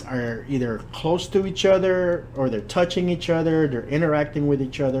things are either close to each other, or they're touching each other, they're interacting with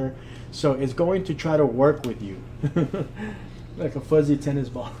each other. So it's going to try to work with you like a fuzzy tennis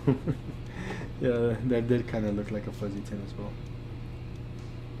ball. Yeah, that did kind of look like a fuzzy tennis ball.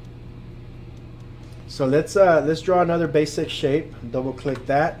 So let's draw another basic shape. Double click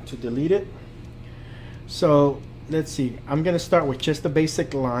that to delete it. So let's see, I'm gonna start with just the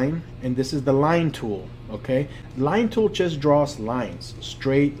basic line, and this is the line tool. Okay, line tool just draws lines,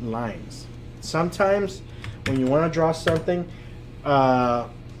 straight lines. Sometimes when you want to draw something,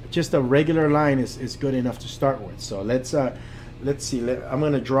 just a regular line is good enough to start with. So let's see, I'm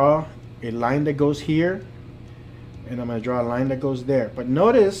gonna draw a line that goes here, and I'm gonna draw a line that goes there. But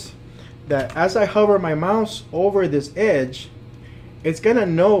notice that as I hover my mouse over this edge, it's gonna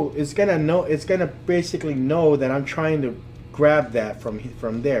basically know that I'm trying to grab that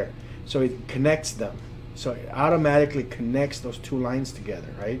from there. So it connects them. So it automatically connects those two lines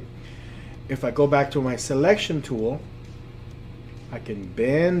together, right? If I go back to my selection tool, I can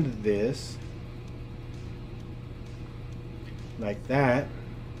bend this like that.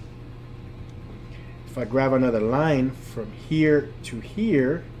 If I grab another line from here to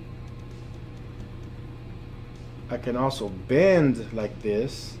here, I can also bend like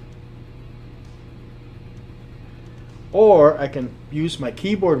this, or I can use my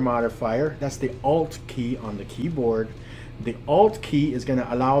keyboard modifier. That's the Alt key on the keyboard. The Alt key is going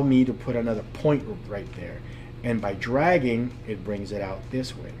to allow me to put another point right there, and by dragging it brings it out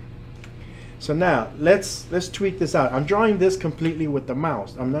this way. So now let's tweak this out. I'm drawing this completely with the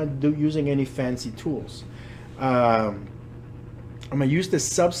mouse. I'm not using any fancy tools. I'm going to use the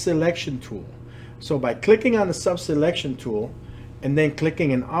sub-selection tool. So by clicking on the sub-selection tool and then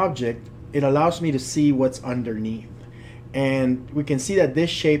clicking an object, it allows me to see what's underneath. And we can see that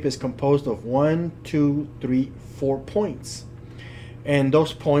this shape is composed of 1, 2, 3, 4 points. And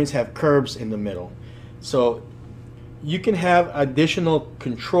those points have curves in the middle. So you can have additional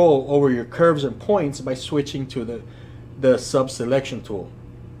control over your curves and points by switching to the sub-selection tool.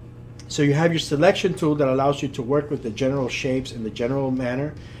 So you have your selection tool that allows you to work with the general shapes in the general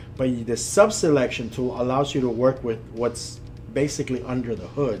manner, but the sub-selection tool allows you to work with what's basically under the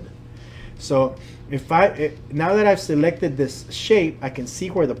hood. So now that I've selected this shape, I can see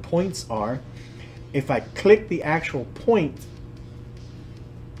where the points are. If I click the actual point,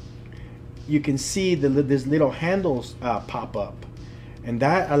 you can see these little handles pop up, and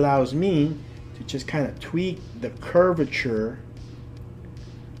that allows me to just kind of tweak the curvature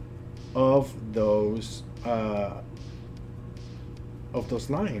of those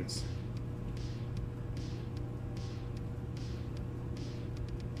lines.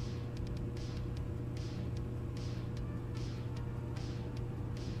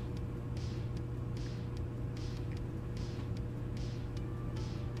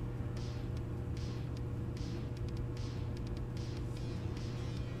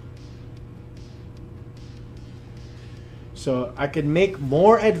 So I can make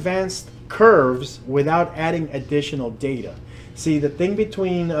more advanced curves without adding additional data. See, the thing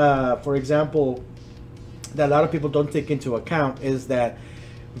between, for example, that a lot of people don't take into account is that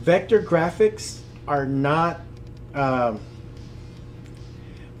vector graphics are not, for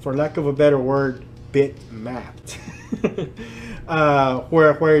lack of a better word, bit mapped.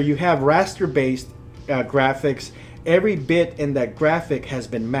 Where you have raster-based graphics, every bit in that graphic has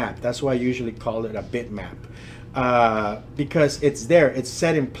been mapped. That's why I usually call it a bitmap. Because it's there, it's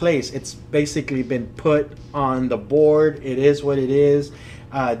set in place, it's basically been put on the board. It is what it is.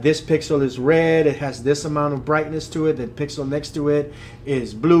 This pixel is red, it has this amount of brightness to it. The pixel next to it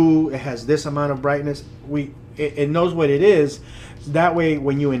is blue, it has this amount of brightness. It knows what it is. That way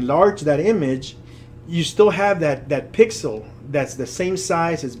when you enlarge that image, you still have that pixel that's the same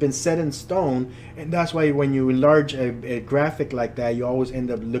size, it's been set in stone. And that's why when you enlarge a graphic like that, you always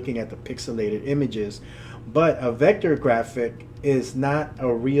end up looking at the pixelated images. But a vector graphic is not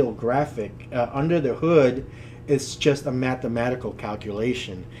a real graphic. Under the hood, it's just a mathematical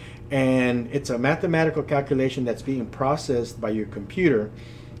calculation. And it's a mathematical calculation that's being processed by your computer.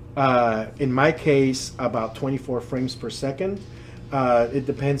 In my case, about 24 frames per second. It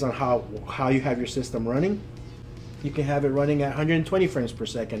depends on how you have your system running. You can have it running at 120 frames per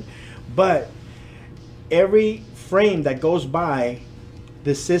second. But every frame that goes by,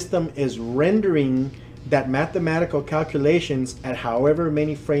 the system is rendering that mathematical calculations at however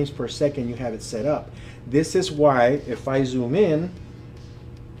many frames per second you have it set up. This is why if I zoom in,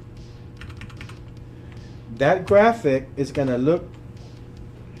 that graphic is going to look,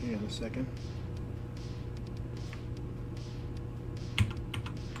 hang on a second.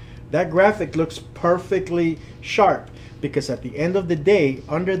 That graphic looks perfectly sharp because at the end of the day,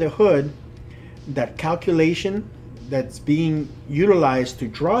 under the hood, that calculation that's being utilized to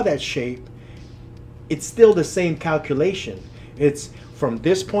draw that shape, it's still the same calculation. It's from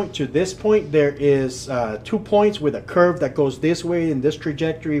this point to this point, there is 2 points with a curve that goes this way in this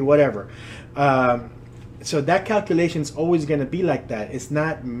trajectory, whatever. So that calculation is always going to be like that. It's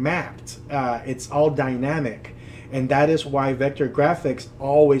not mapped. It's all dynamic. And that is why vector graphics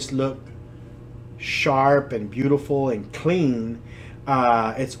always look sharp and beautiful and clean.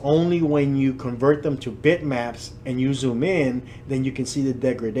 It's only when you convert them to bitmaps and you zoom in, then you can see the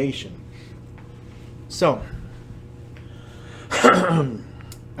degradation. So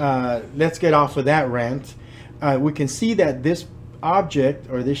let's get off of that rant. We can see that this object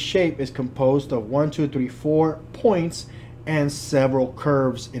or this shape is composed of 1, 2, 3, 4 points and several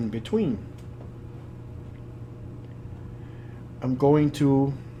curves in between. I'm going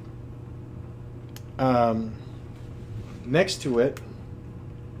to next to it,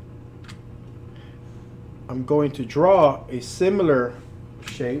 I'm going to draw a similar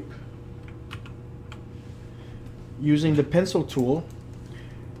shape using the pencil tool.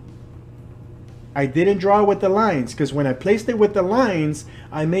 I didn't draw with the lines because when I placed it with the lines,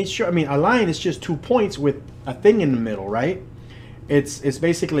 I made sure, I mean, a line is just 2 points with a thing in the middle, right? It's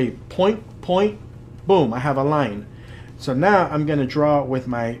basically point, point, boom, I have a line. So now I'm going to draw with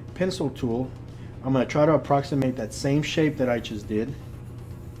my pencil tool. I'm going to try to approximate that same shape that I just did.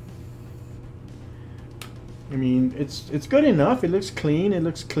 I mean, it's good enough. It looks clean. It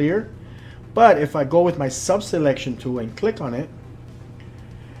looks clear. But if I go with my sub-selection tool and click on it,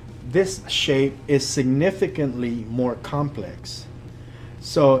 this shape is significantly more complex.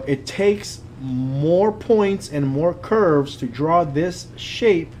 So it takes more points and more curves to draw this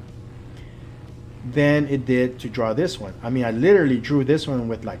shape than it did to draw this one. I mean, I literally drew this one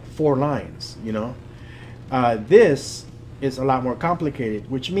with like 4 lines, you know. This is a lot more complicated,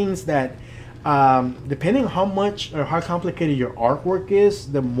 which means that depending on how much or how complicated your artwork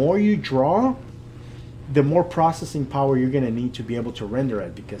is, the more you draw, the more processing power you're going to need to be able to render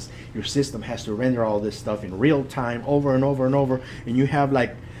it, because your system has to render all this stuff in real time over and over and over, and you have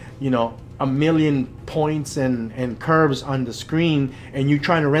like, you know, a million points and curves on the screen, and you're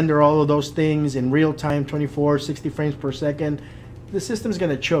trying to render all of those things in real time, 24, 60 frames per second. The system's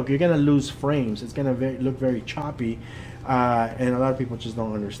going to choke. You're going to lose frames. It's going to look very choppy, and a lot of people just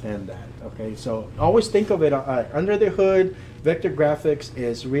don't understand that. Okay, so always think of it under the hood. Vector graphics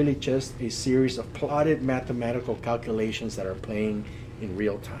is really just a series of plotted mathematical calculations that are playing in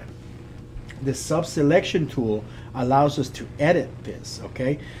real time. The sub-selection tool allows us to edit this,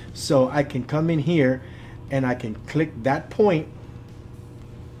 okay? So I can come in here and I can click that point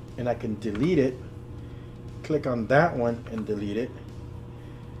and I can delete it, click on that one and delete it.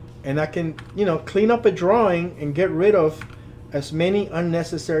 And I can, you know, clean up a drawing and get rid of as many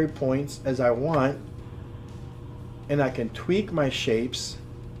unnecessary points as I want. And I can tweak my shapes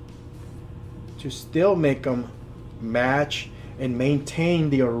to still make them match and maintain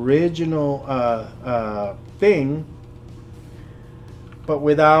the original thing, but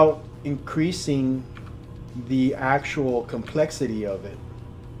without increasing the actual complexity of it.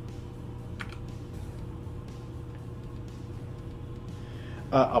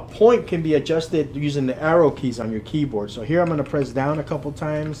 A point can be adjusted using the arrow keys on your keyboard. So here I'm going to press down a couple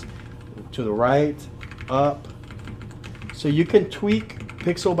times, to the right, up. So you can tweak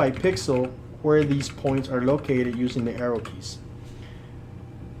pixel by pixel where these points are located using the arrow keys.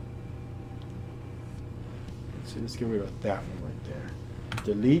 So let's get rid of that one right there.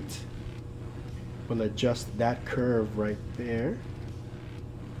 Delete will adjust that curve right there.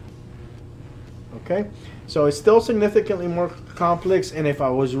 Okay, so it's still significantly more complex, and if I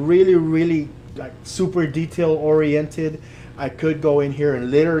was really like super detail oriented, I could go in here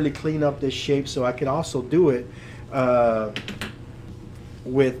and literally clean up this shape. So I could also do it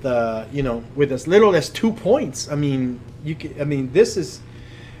with you know, with as little as 2 points. I mean, you can, I mean, this is,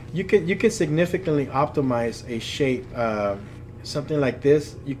 you can significantly optimize a shape. Something like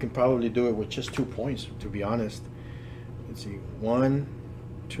this, you can probably do it with just 2 points, to be honest. Let's see, 1,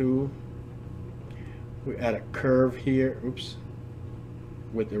 2. We add a curve here. Oops.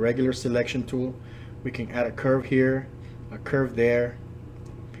 With the regular selection tool, we can add a curve here, a curve there.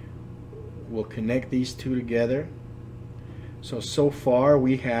 We'll connect these two together. So far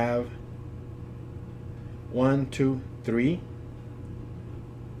we have 1, 2, 3.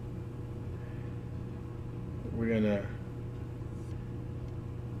 We're gonna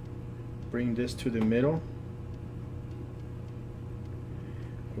bring this to the middle.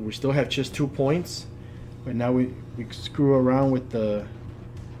 We still have just 2 points, but now we screw around with the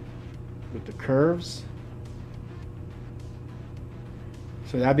curves.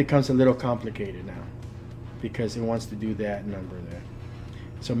 So that becomes a little complicated now, because it wants to do that number there.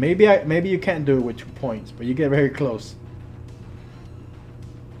 So maybe you can't do it with 2 points, but you get very close.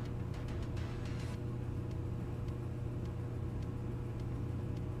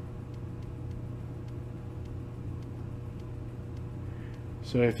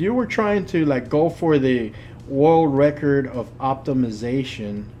 So if you were trying to like go for the world record of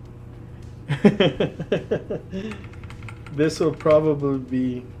optimization, this will probably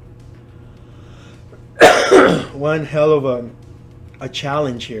be one hell of a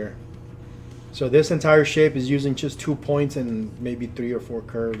challenge here. So this entire shape is using just 2 points and maybe 3 or 4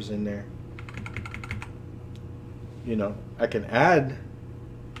 curves in there. You know, I can add,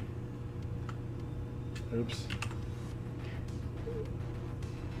 oops,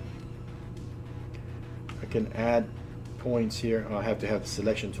 I can add points here. I have to have the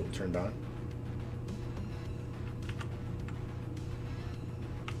selection tool turned on.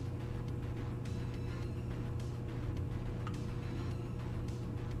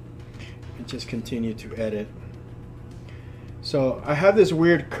 And just continue to edit. So I have this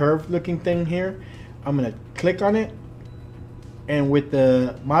weird curved looking thing here. I'm going to click on it, and with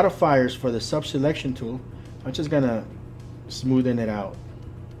the modifiers for the sub-selection tool, I'm just going to smoothen it out.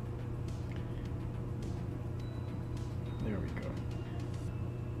 There we go.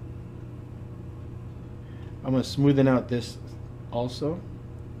 I'm going to smoothen out this also.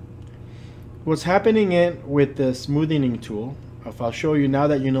 What's happening with the smoothing tool, if I'll show you now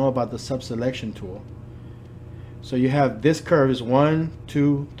that you know about the sub-selection tool. So you have this curve is 1,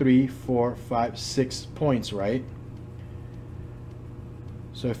 2, 3, 4, 5, 6 points, right?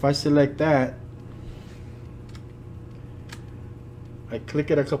 So if I select that, I click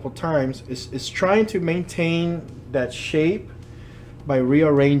it a couple times, it's trying to maintain that shape by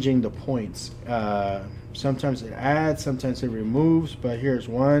rearranging the points. Sometimes it adds, sometimes it removes, but here's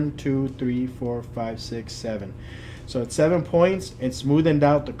 1, 2, 3, 4, 5, 6, 7. So it's 7 points. It's smoothened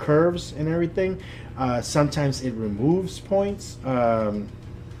out the curves and everything. Sometimes it removes points. I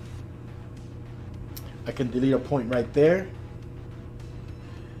can delete a point right there,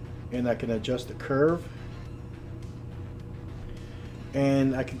 and I can adjust the curve,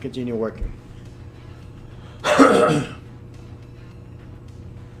 and I can continue working.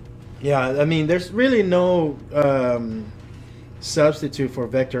 Yeah, I mean, there's really no substitute for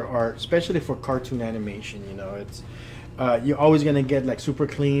vector art, especially for cartoon animation. You know, it's you're always gonna get like super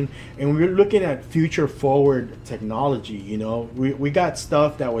clean, and we're looking at future forward technology. You know, we got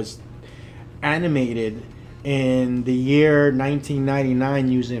stuff that was animated in the year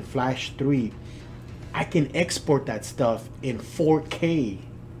 1999 using Flash 3. I can export that stuff in 4K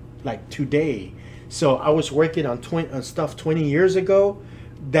like today. So I was working on stuff 20 years ago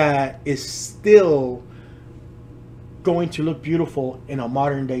that is still going to look beautiful in a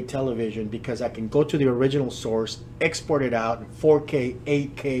modern day television, because I can go to the original source, export it out in 4K,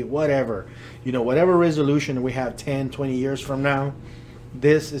 8K, whatever, you know, whatever resolution we have 10, 20 years from now.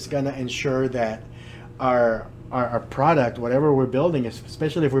 This is going to ensure that our product, whatever we're building,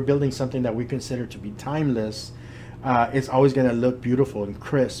 especially if we're building something that we consider to be timeless, it's always going to look beautiful and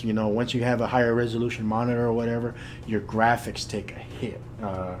crisp. You know, once you have a higher resolution monitor or whatever, your graphics take a hit.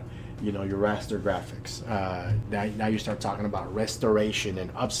 You know, your raster graphics. Now you start talking about restoration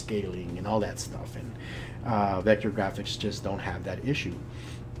and upscaling and all that stuff, and vector graphics just don't have that issue.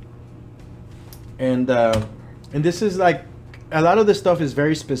 And this is like, a lot of this stuff is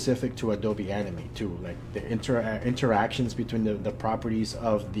very specific to Adobe Animate too, like the interactions between the properties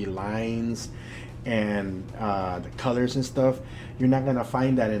of the lines and the colors and stuff. You're not gonna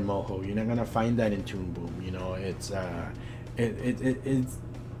find that in Moho. You're not gonna find that in Toon Boom. You know, it's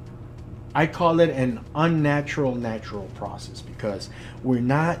I call it an unnatural natural process, because we're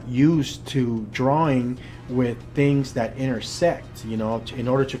not used to drawing with things that intersect, you know, in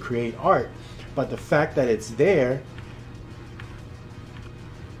order to create art. But the fact that it's there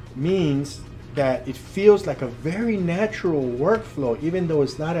means that it feels like a very natural workflow, even though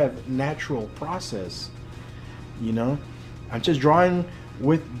it's not a natural process. You know, I'm just drawing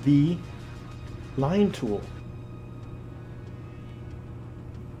with the line tool.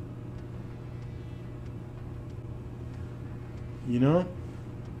 You know,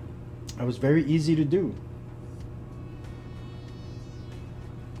 it was very easy to do.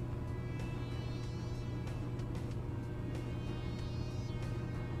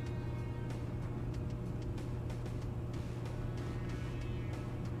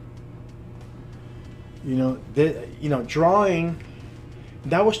 You know, drawing,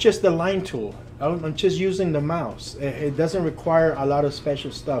 that was just the line tool. I'm just using the mouse. It doesn't require a lot of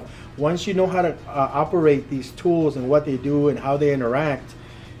special stuff. Once you know how to operate these tools and what they do and how they interact,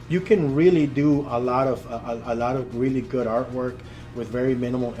 you can really do a lot of really good artwork with very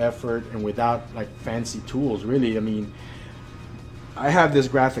minimal effort and without like fancy tools. Really, I mean, I have this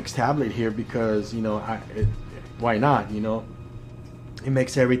graphics tablet here because, you know, why not? You know, it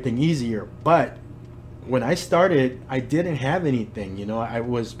makes everything easier. But when I started, I didn't have anything. You know, I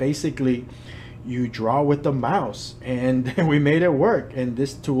was basically, you draw with the mouse, and we made it work. And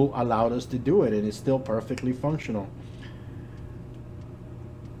this tool allowed us to do it, and it's still perfectly functional.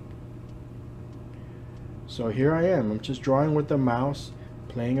 So here I am. I'm just drawing with the mouse,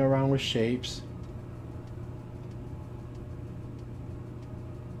 playing around with shapes.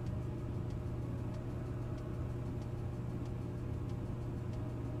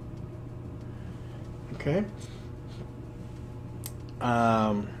 Okay.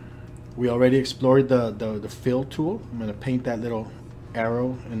 We already explored the fill tool. I'm going to paint that little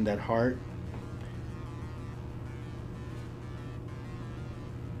arrow and that heart.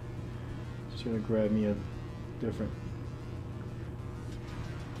 Just going to grab me a different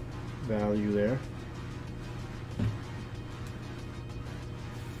value there.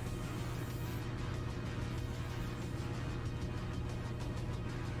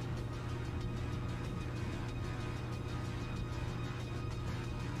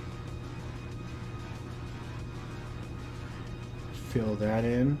 Fill that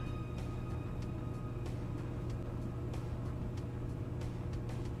in.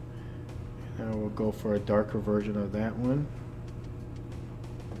 Now we'll go for a darker version of that one.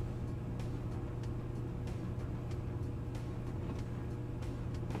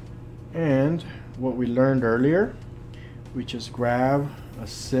 And what we learned earlier, we just grab a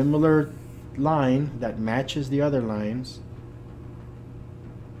similar line that matches the other lines,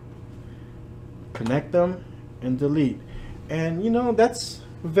 connect them, and delete. And you know, that's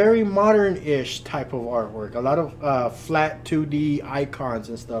very modern-ish type of artwork. A lot of flat 2D icons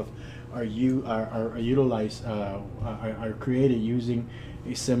and stuff are utilized, are created using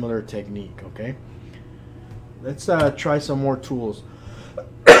a similar technique. Okay, let's try some more tools.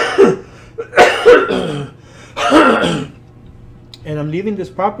 And I'm leaving this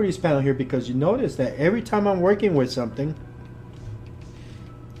properties panel here because you notice that every time I'm working with something,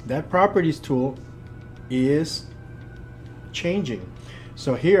 that properties tool is changing.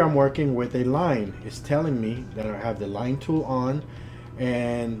 So here I'm working with a line. It's telling me that I have the line tool on,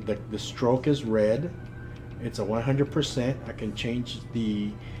 and the stroke is red. It's a 100%. I can change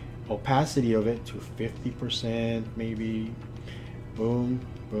the opacity of it to 50% maybe. Boom,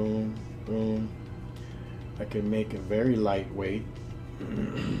 boom, boom. I can make it very lightweight.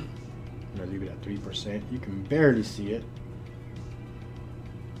 I'm gonna leave it at 3%. You can barely see it.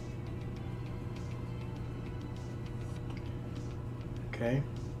 Okay.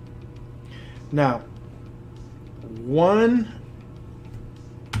 Now,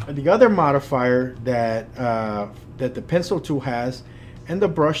 the other modifier that that the pencil tool has, and the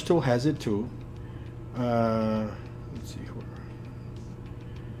brush tool has it too. Let's see here.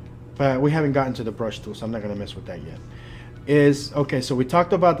 But we haven't gotten to the brush tool, so I'm not going to mess with that yet. Okay, so we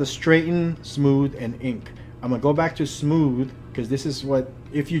talked about the straighten, smooth, and ink. I'm going to go back to smooth, because this is what,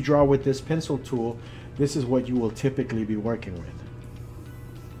 if you draw with this pencil tool, this is what you will typically be working with.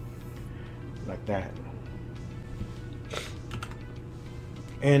 Like that.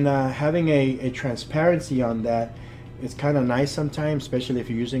 And having a transparency on that is kind of nice sometimes, especially if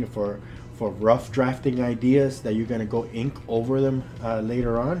you're using it for rough drafting ideas that you're going to go ink over them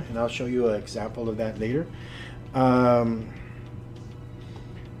later on, and I'll show you an example of that later. Oh,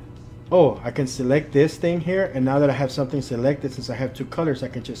 I can select this thing here, and now that I have something selected, since I have two colors, I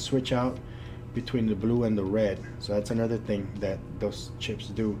can just switch out between the blue and the red. So that's another thing that those chips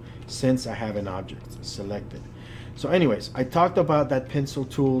do, since I have an object selected. So anyways, I talked about that pencil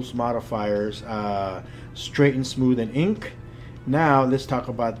tools, modifiers, straighten, smooth, and ink. Now let's talk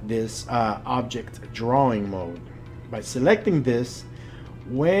about this object drawing mode. By selecting this,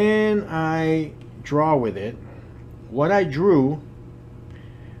 when I draw with it, what I drew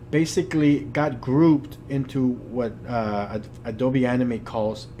basically got grouped into what Adobe Animate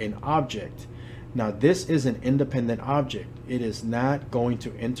calls an object. Now this is an independent object. It is not going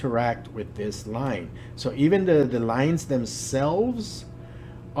to interact with this line. So even the lines themselves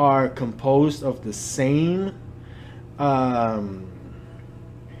are composed of the same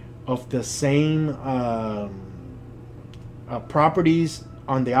properties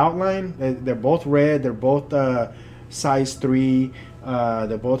on the outline. They're both red, they're both size 3,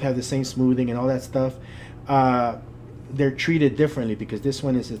 they both have the same smoothing and all that stuff. They're treated differently because this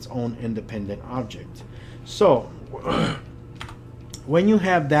one is its own independent object. So when you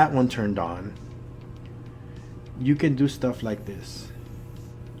have that one turned on, you can do stuff like this.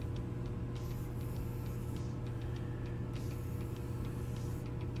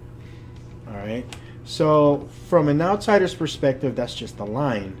 Alright, so from an outsider's perspective, that's just a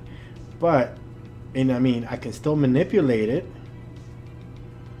line, but I mean, I can still manipulate it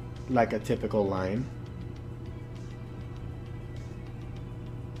like a typical line.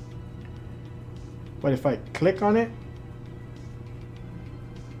 But if I click on it,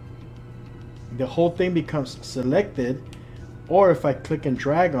 the whole thing becomes selected. Or if I click and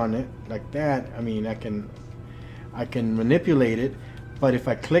drag on it like that, I mean, I can manipulate it. But if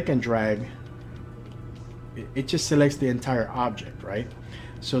I click and drag, it just selects the entire object, right?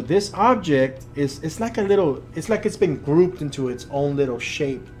 So this object it's like a little, it's like it's been grouped into its own little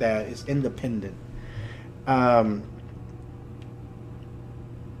shape that is independent.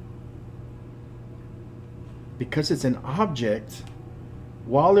 Because it's an object,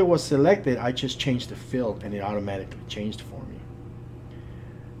 while it was selected, I just changed the fill and it automatically changed for me.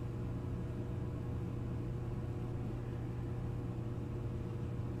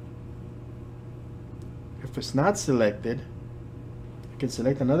 If it's not selected, I can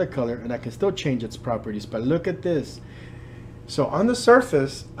select another color and I can still change its properties. But look at this. So on the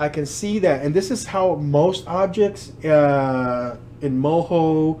surface, I can see that, and this is how most objects in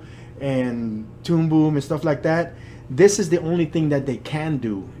Moho and Toon Boom and stuff like that, this is the only thing that they can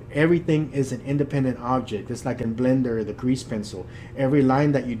do. Everything is an independent object. It's like in Blender, the grease pencil. Every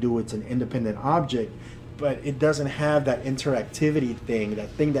line that you do, it's an independent object, but it doesn't have that interactivity thing, that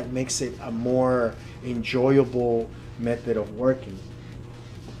thing that makes it a more enjoyable method of working.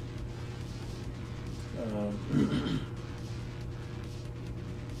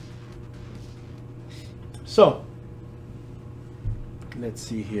 So let's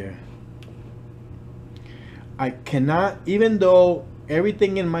see here. I cannot, even though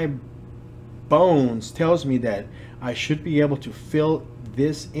everything in my bones tells me that I should be able to fill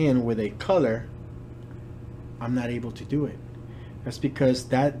this in with a color, I'm not able to do it. That's because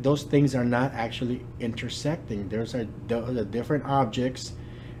those things are not actually intersecting. Those are different objects,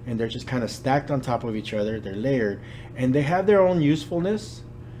 and they're just kind of stacked on top of each other. They're layered, and they have their own usefulness.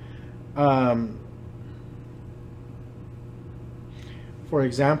 For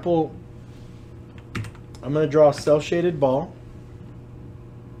example, I'm going to draw a cel-shaded ball.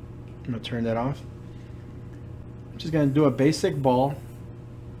 I'm going to turn that off. I'm just going to do a basic ball.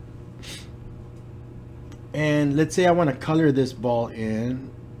 And let's say I want to color this ball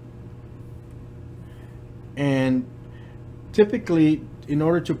in. And typically, in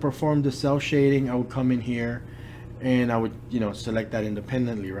order to perform the cel shading, I would come in here and I would, select that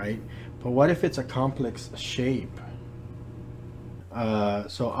independently, right? But what if it's a complex shape?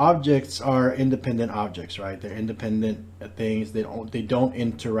 So objects are independent objects, right? They're independent things. They don't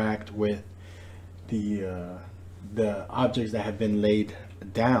interact with the objects that have been laid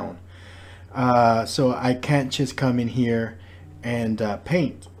down. So I can't just come in here and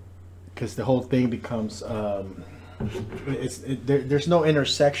paint, because the whole thing becomes there's no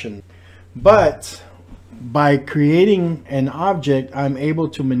intersection. But by creating an object, I'm able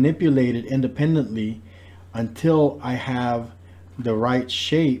to manipulate it independently until I have the right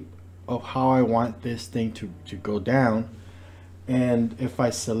shape of how I want this thing to go down. And if I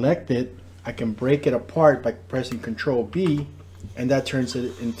select it, I can break it apart by pressing Control B, and that turns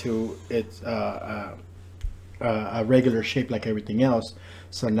it into a regular shape like everything else.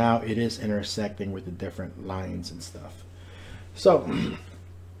 So now it is intersecting with the different lines and stuff. So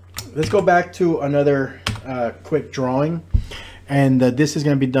let's go back to another quick drawing. And this is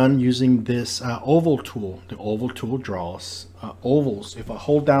going to be done using this oval tool. The oval tool draws ovals. If I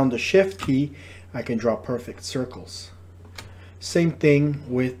hold down the Shift key, I can draw perfect circles. Same thing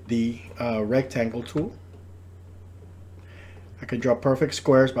with the rectangle tool. I could draw perfect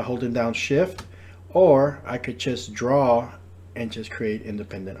squares by holding down Shift, or I could just draw and just create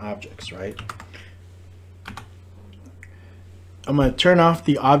independent objects, right? I'm going to turn off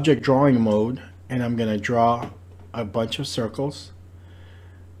the object drawing mode, and I'm going to draw a bunch of circles.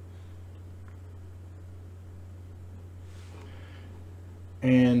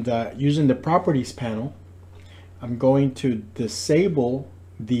 And using the properties panel, I'm going to disable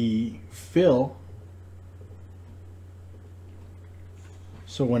the fill.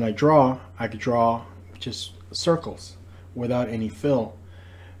 So when I could draw just circles without any fill.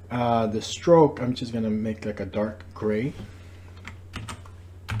 The stroke, I'm just going to make like a dark gray.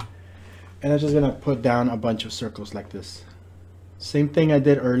 And I'm just going to put down a bunch of circles like this. Same thing I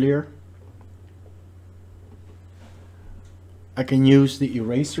did earlier. I can use the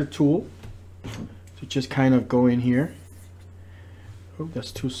eraser tool to just kind of go in here. Oh,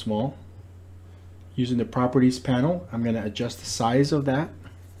 that's too small. Using the properties panel, I'm going to adjust the size of that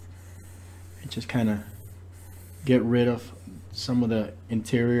and just kind of get rid of some of the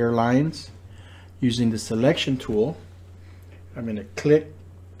interior lines. Using the selection tool, I'm going to click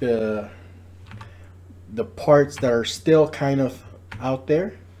the parts that are still kind of out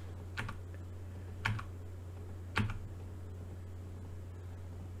there,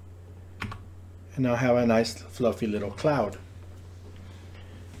 and And now I have a nice fluffy little cloud.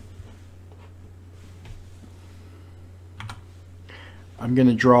 I'm going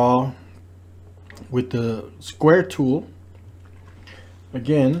to draw with the square tool.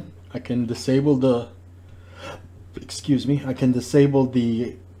 Again, I can disable the, I can disable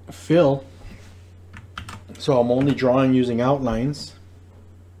the fill. So I'm only drawing using outlines.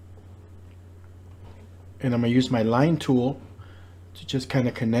 And I'm going to use my line tool to just kind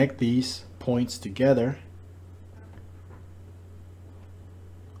of connect these points together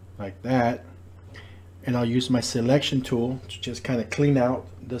like that. And I'll use my selection tool to just kind of clean out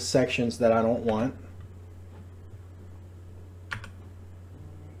the sections that I don't want. I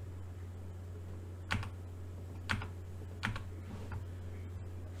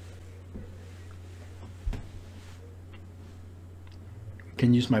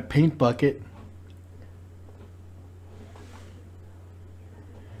can use my paint bucket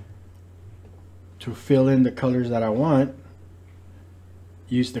to fill in the colors that I want.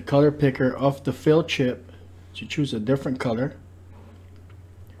 Use the color picker of the fill chip to choose a different color.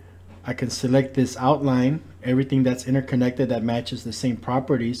 I can select this outline, everything that's interconnected that matches the same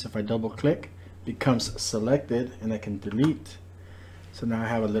properties. If I double click, becomes selected, and I can delete. So now I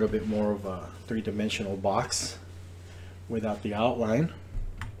have a little bit more of a three-dimensional box without the outline.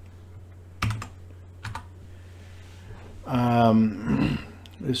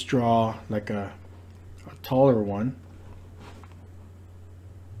 Let's draw like a taller one.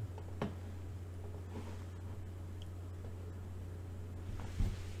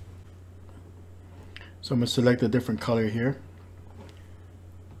 So I'm going to select a different color here.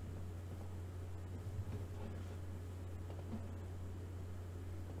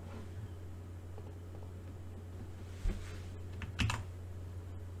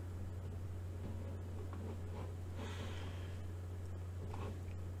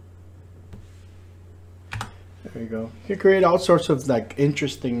 There you go. You can create all sorts of like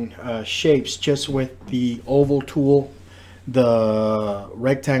interesting shapes just with the oval tool, the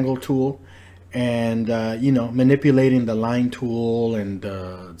rectangle tool, and you know, manipulating the line tool and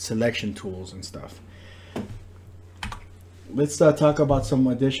the selection tools and stuff. Let's talk about some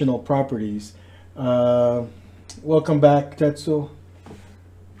additional properties. Welcome back, Tetsu.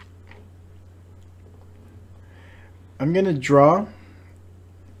 I'm gonna draw.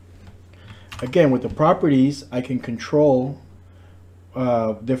 Again, with the properties, I can control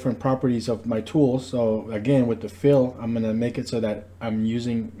different properties of my tool. So again, with the fill, I'm gonna make it so that I'm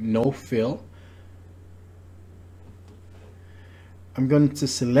using no fill. I'm going to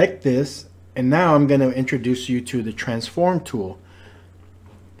select this, and now I'm going to introduce you to the transform tool.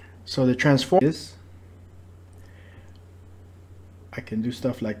 So the transform is, I can do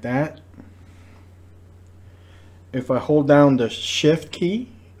stuff like that. If I hold down the shift key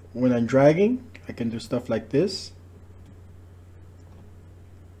when I'm dragging, I can do stuff like this.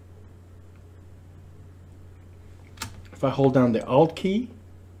 If I hold down the alt key,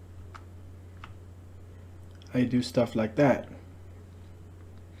 I do stuff like that.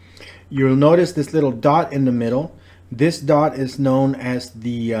 You'll notice this little dot in the middle. This dot is known as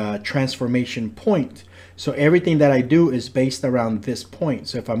the transformation point. So everything that I do is based around this point.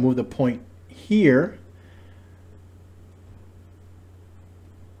 So if I move the point here,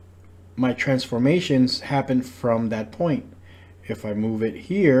 my transformations happen from that point. If I move it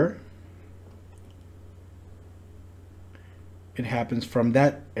here, it happens from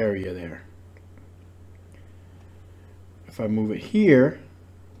that area there. If I move it here,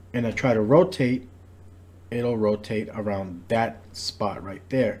 and I try to rotate, it'll rotate around that spot right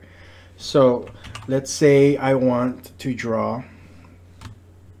there. So let's say I want to draw,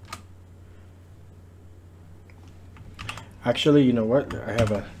 actually, you know what, I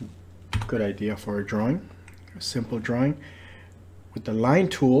have a good idea for a drawing, a simple drawing. With the line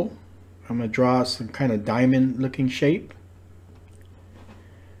tool, I'm going to draw some kind of diamond looking shape,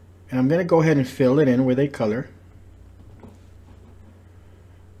 and I'm going to go ahead and fill it in with a color.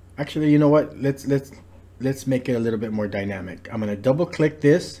 Actually, you know what? Let's make it a little bit more dynamic. I'm going to double click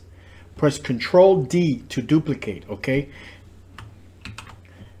this, press Control D to duplicate, okay?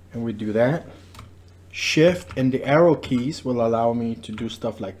 And we do that. Shift and the arrow keys will allow me to do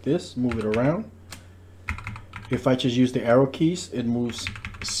stuff like this, move it around. If I just use the arrow keys, it moves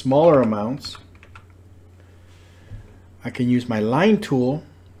smaller amounts. I can use my line tool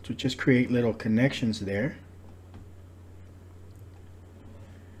to just create little connections there.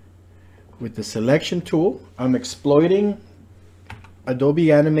 With the selection tool, I'm exploiting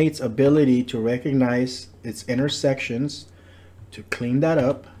Adobe Animate's ability to recognize its intersections to clean that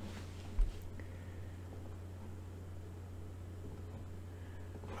up.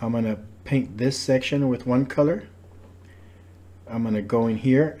 I'm going to paint this section with one color. I'm going to go in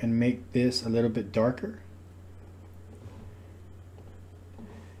here and make this a little bit darker.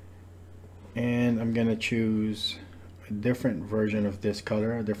 And I'm going to choose a different version of this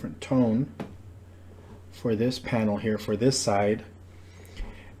color, a different tone for this panel here, for this side.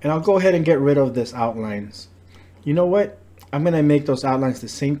 And I'll go ahead and get rid of this outlines. You know what? I'm going to make those outlines the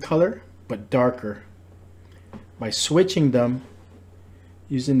same color but darker by switching them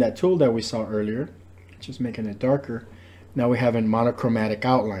using that tool that we saw earlier, just making it darker. Now we have a monochromatic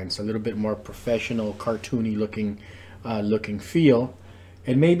outlines, a little bit more professional, cartoony looking feel,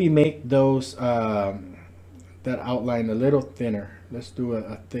 and maybe make those that outline a little thinner. Let's do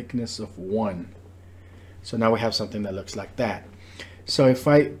a thickness of 1. So now we have something that looks like that. So if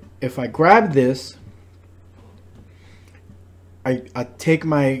I grab this, I take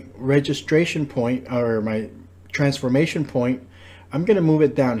my registration point or my transformation point, I'm going to move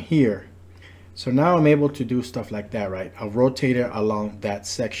it down here. So now I'm able to do stuff like that, right? I'll rotate it along that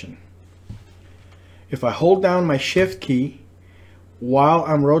section. If I hold down my shift key while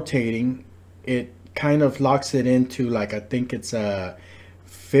I'm rotating, it kind of locks it into, like, I think it's a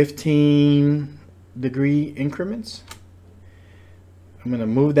 15-degree increments. I'm going to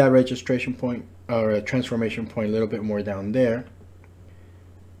move that registration point or a transformation point a little bit more down there.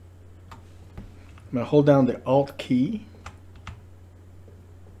 I'm going to hold down the Alt key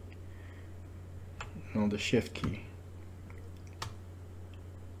on the shift key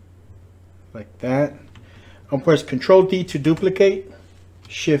like that. I'll press Control D to duplicate,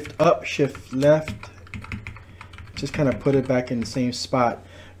 Shift up, Shift left, just kind of put it back in the same spot.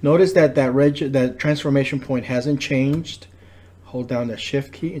 Notice that that transformation point hasn't changed. Hold down the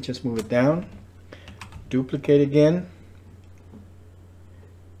shift key and just move it down, duplicate again,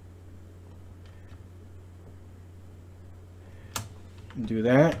 and do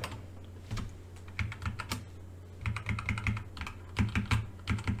that.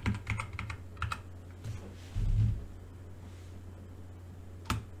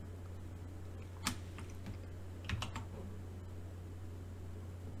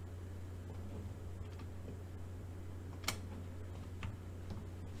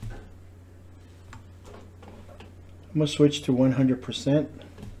 I'm going to switch to 100%.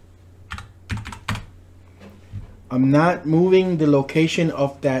 I'm not moving the location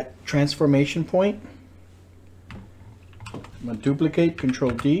of that transformation point. I'm going to duplicate,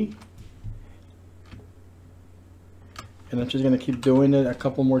 Control D. And I'm just going to keep doing it a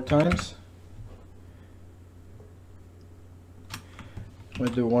couple more times. I'm going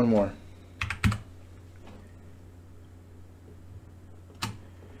to do one more.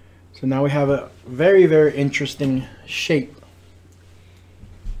 So now we have a very, very interesting shape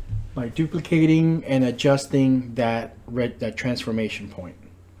by duplicating and adjusting that transformation point.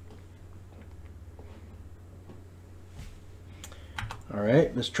 All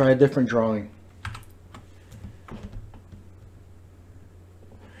right, let's try a different drawing.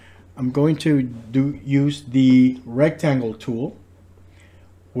 I'm going to use the rectangle tool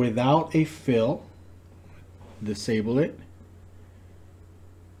without a fill. Disable it.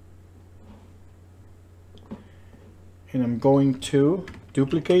 And I'm going to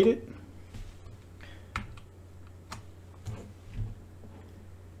duplicate it.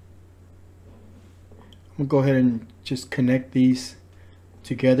 I'm going to go ahead and just connect these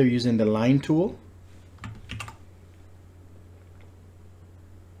together using the line tool.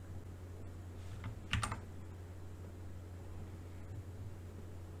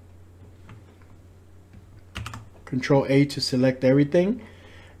 Control A to select everything.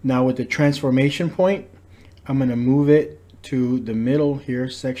 Now with the transformation point, I'm going to move it to the middle here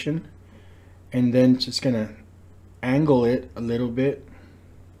section and then just going to angle it a little bit.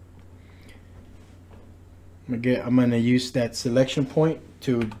 I'm going to use that selection point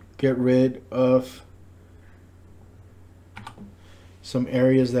to get rid of some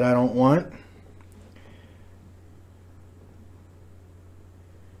areas that I don't want.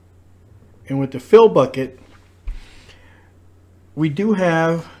 And with the fill bucket, we do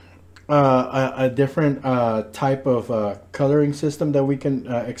have a different type of coloring system that we can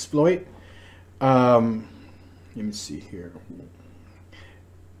exploit. Let me see here.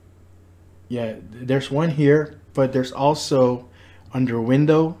 Yeah, there's one here, but there's also under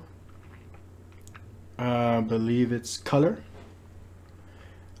window, I believe it's color.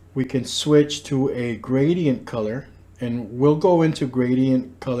 We can switch to a gradient color, and we'll go into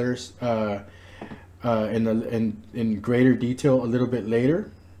gradient colors in greater detail a little bit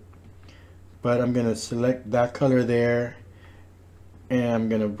later. But I'm going to select that color there, and I'm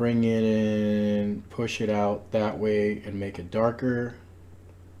going to bring it in, push it out that way and make it darker.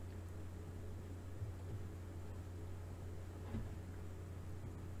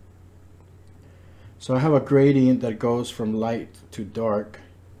 So I have a gradient that goes from light to dark.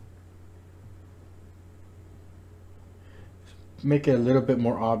 Make it a little bit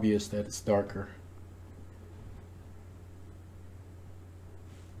more obvious that it's darker.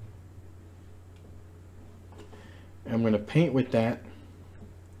 I'm going to paint with that,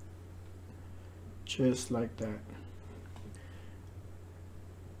 just like that.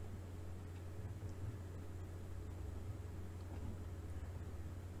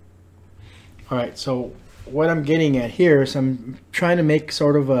 All right, so what I'm getting at here is I'm trying to make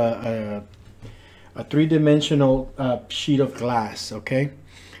sort of a three-dimensional sheet of glass, okay?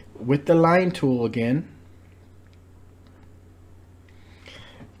 With the line tool again.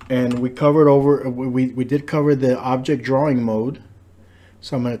 And we covered over, we did cover the object drawing mode.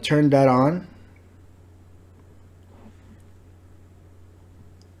 So I'm going to turn that on.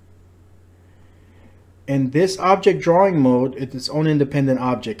 And this object drawing mode is its own independent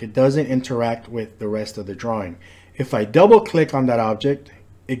object. It doesn't interact with the rest of the drawing. If I double click on that object,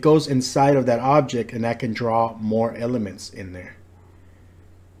 it goes inside of that object and I can draw more elements in there.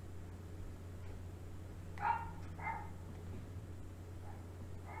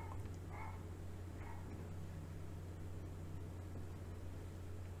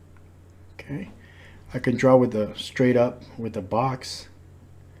 Okay, I can draw with the straight up with the box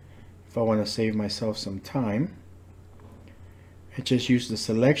if I want to save myself some time. I just use the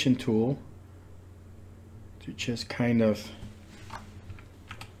selection tool to just kind of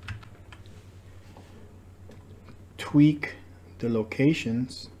tweak the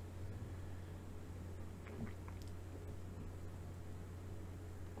locations.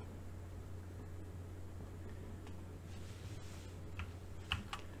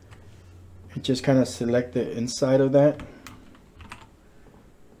 And just kind of select the inside of that.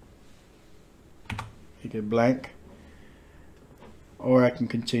 Make it blank. Or I can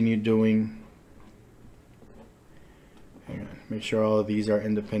continue doing, hang on, make sure all of these are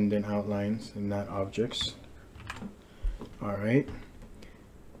independent outlines and not objects. All right.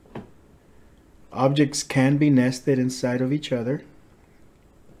 Objects can be nested inside of each other.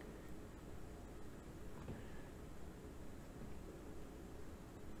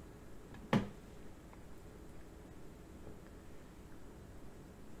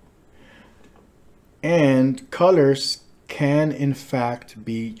 And colors can in fact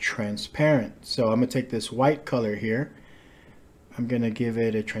be transparent. So I'm going to take this white color here. I'm going to give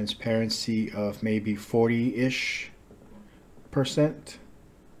it a transparency of maybe 40-ish%.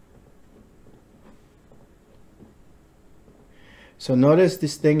 So notice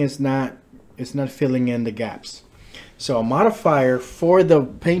this thing is not, it's not filling in the gaps. So a modifier for the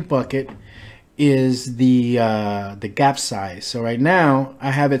paint bucket is the gap size. So right now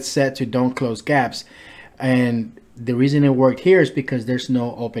I have it set to don't close gaps, and the reason it worked here is because there's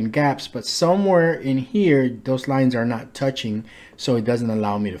no open gaps, but somewhere in here those lines are not touching, so it doesn't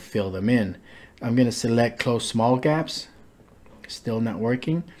allow me to fill them in. I'm going to select close small gaps. Still not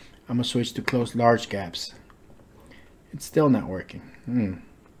working. I'm going to switch to close large gaps. It's still not working.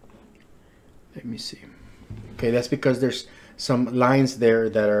 Let me see. Okay, that's because there's some lines there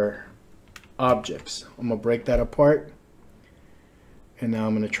that are objects. I'm going to break that apart, and now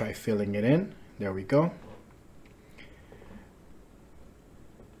I'm going to try filling it in. There we go.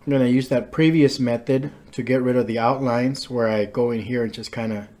 I'm going to use that previous method to get rid of the outlines, where I go in here and just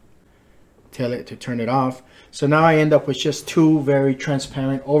kind of tell it to turn it off. So now I end up with just two very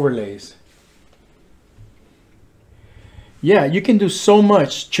transparent overlays. Yeah, you can do so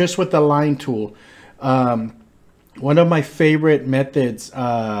much just with the line tool. One of my favorite methods to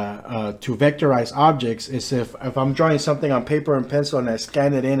vectorize objects is if I'm drawing something on paper and pencil and I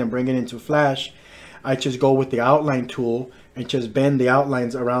scan it in and bring it into Flash, I just go with the outline tool and just bend the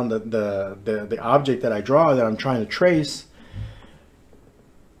outlines around the object that I draw, that I'm trying to trace.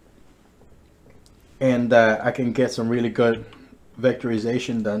 And I can get some really good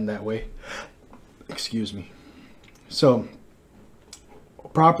vectorization done that way. Excuse me. So,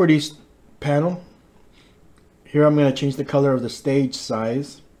 properties panel. Here I'm going to change the color of the stage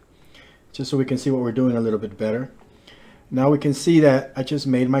size, just so we can see what we're doing a little bit better. Now we can see that I just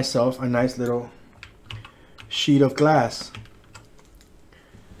made myself a nice little sheet of glass.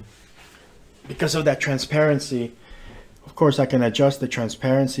 Because of that transparency, of course I can adjust the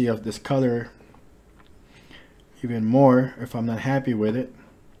transparency of this color even more if I'm not happy with it.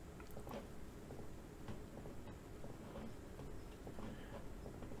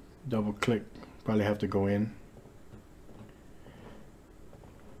 Double click, probably have to go in.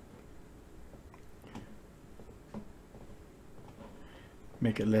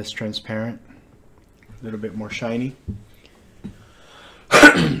 Make it less transparent, a little bit more shiny.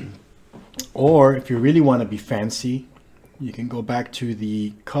 Or if you really want to be fancy, you can go back to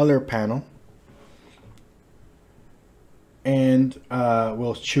the color panel and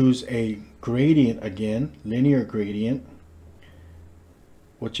we'll choose a gradient again, linear gradient.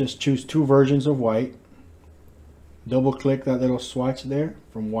 We'll just choose 2 versions of white. Double click that little swatch there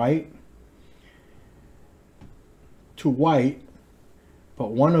from white to white, but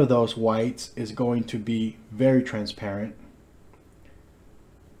one of those whites is going to be very transparent.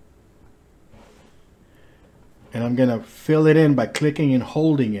 And I'm going to fill it in by clicking and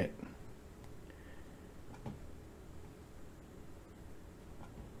holding it.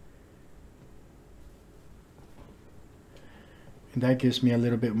 And that gives me a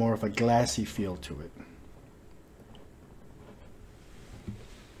little bit more of a glassy feel to it.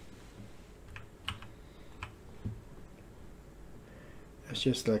 It's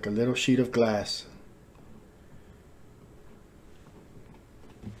just like a little sheet of glass.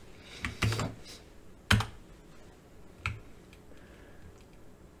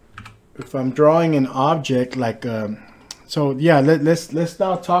 If I'm drawing an object like so yeah, let's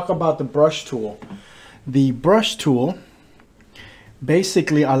now talk about the brush tool. The brush tool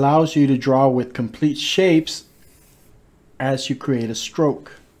basically allows you to draw with complete shapes as you create a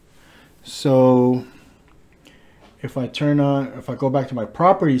stroke. So if I go back to my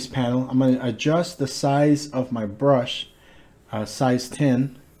properties panel, I'm going to adjust the size of my brush, size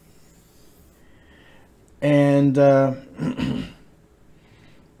 10, and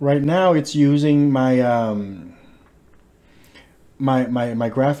right now it's using my my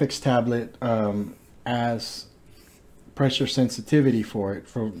graphics tablet as pressure sensitivity for it.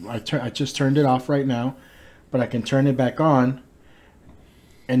 I just turned it off right now, but I can turn it back on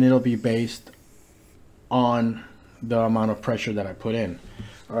and it'll be based on the amount of pressure that I put in.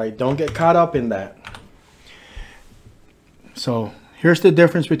 All right, don't get caught up in that. So here's the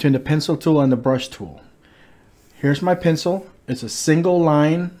difference between the pencil tool and the brush tool. Here's my pencil. It's a single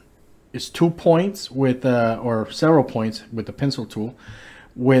line. It's 2 points with or several points with the pencil tool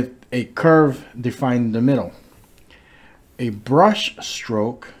with a curve defined in the middle. A brush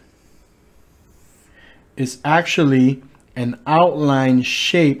stroke is actually an outline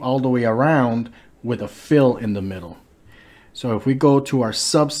shape all the way around with a fill in the middle. So if we go to our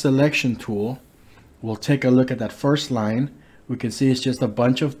sub selection tool, we'll take a look at that first line. We can see it's just a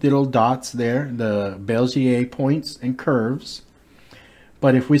bunch of little dots there, the Bezier points and curves.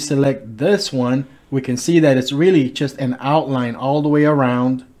 But if we select this one, we can see that it's really just an outline all the way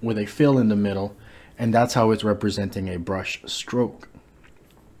around with a fill in the middle, and that's how it's representing a brush stroke.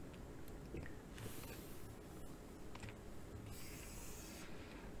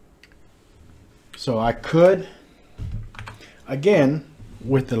 So I could, again,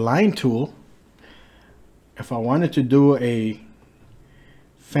 with the line tool, if I wanted to do a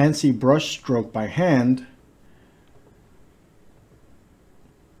fancy brush stroke by hand,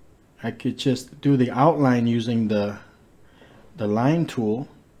 I could just do the outline using the line tool,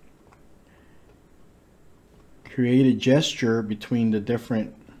 create a gesture between the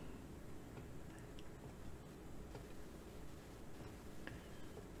different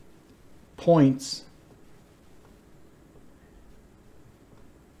points,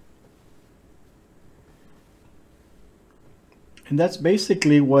 and that's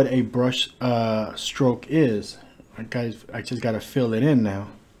basically what a brush stroke is. Guys, I just got to fill it in now.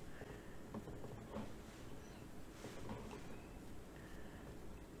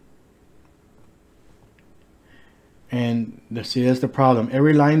 And see, that's the problem.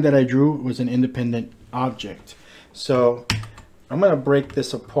 Every line that I drew was an independent object. So I'm going to break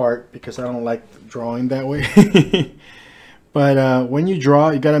this apart because I don't like drawing that way. But when you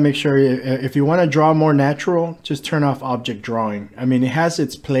draw, you got to make sure, if you want to draw more natural, just turn off object drawing. I mean, it has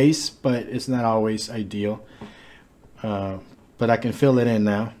its place, but it's not always ideal. But I can fill it in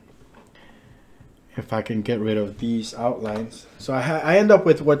now if I can get rid of these outlines. So I end up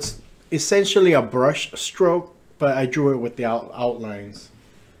with what's essentially a brush stroke, but I drew it with the outlines.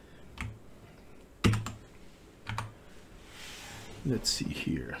 Let's see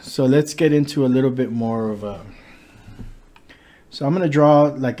here. So let's get into a little bit more of a... So I'm going to draw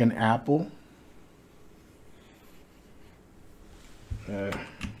like an apple. I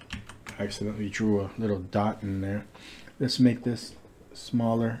accidentally drew a little dot in there. Let's make this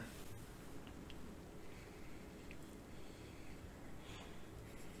smaller.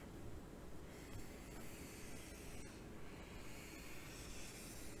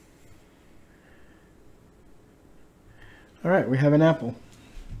 All right, we have an apple.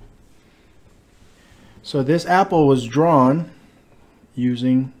 So this apple was drawn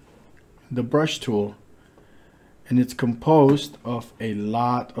using the brush tool. and it's composed of a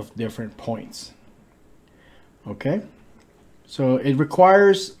lot of different points. Okay, so it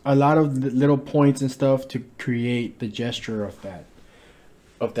requires a lot of little points and stuff to create the gesture of that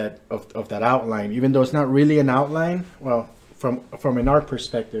outline, even though it's not really an outline. Well, from an art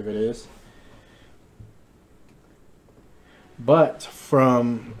perspective it is, but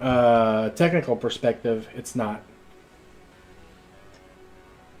from a technical perspective it's not.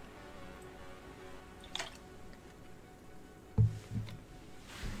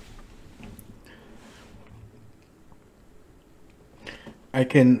 I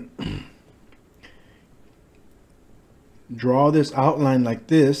can draw this outline like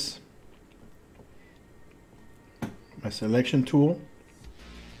this, my selection tool,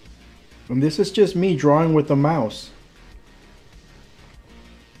 and this is just me drawing with the mouse.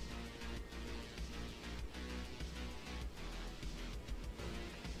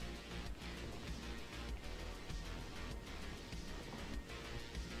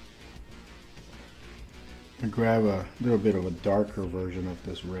 Grab a little bit of a darker version of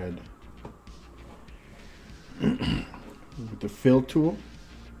this red with the fill tool,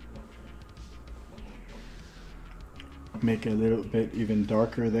 make it a little bit even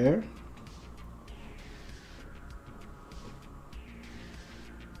darker there,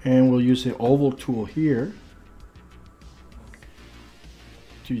 and we'll use the oval tool here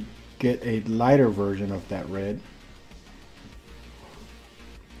to get a lighter version of that red.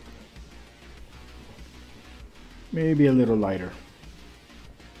 Maybe a little lighter.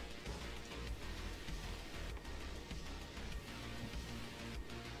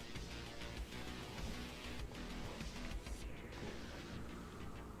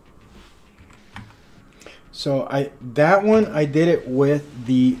 So that one I did it with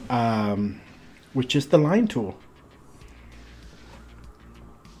the with just the line tool.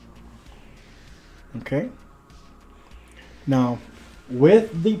 Okay. Now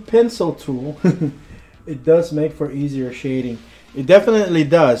with the pencil tool it does make for easier shading. It definitely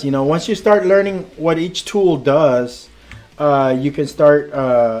does. You know, once you start learning what each tool does, you can start,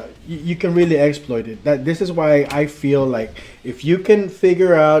 you can really exploit it. This is why I feel like if you can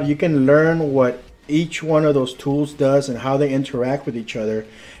figure out, you can learn what each one of those tools does and how they interact with each other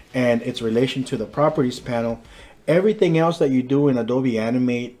and its relation to the properties panel, everything else that you do in Adobe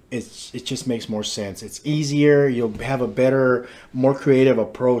Animate, it just makes more sense. It's easier. You'll have a better, more creative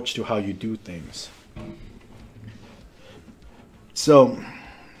approach to how you do things. So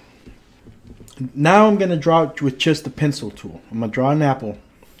now I'm going to draw with just the pencil tool. I'm going to draw an apple,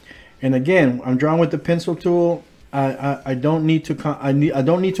 and again, I'm drawing with the pencil tool. I don't need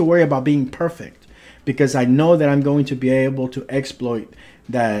to worry about being perfect, because I know that I'm going to be able to exploit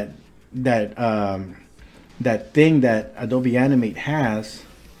that thing that Adobe Animate has,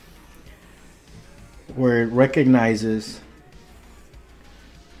 where it recognizes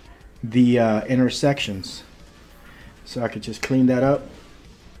the intersections. So I could just clean that up.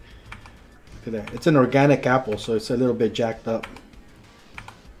 Look at that. It's an organic apple, so it's a little bit jacked up.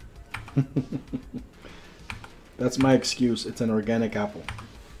 That's my excuse. It's an organic apple.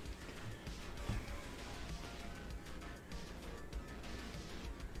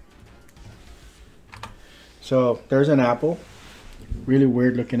 So there's an apple. Really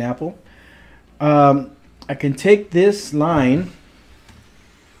weird looking apple. I can take this line,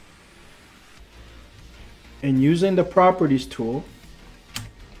 and using the properties tool,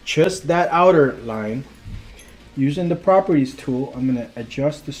 just that outer line, using the properties tool, I'm going to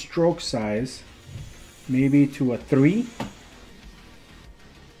adjust the stroke size maybe to a 3.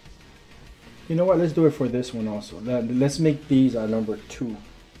 You know what, let's do it for this one also. Let's make these a number 2.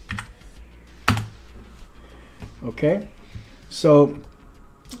 Okay, so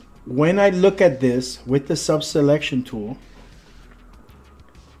when I look at this with the sub-selection tool,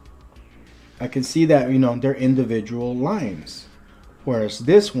 I can see that, you know, they're individual lines, whereas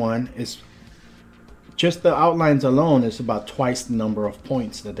this one is just the outlines alone is about twice the number of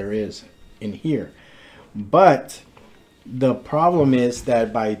points that there is in here. But the problem is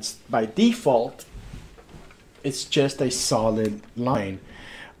that by default it's just a solid line.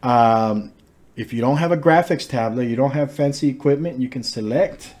 If you don't have a graphics tablet, you don't have fancy equipment, you can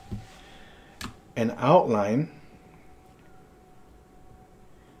select an outline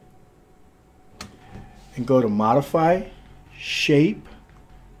and go to modify, shape,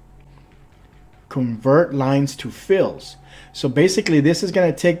 convert lines to fills. So basically this is going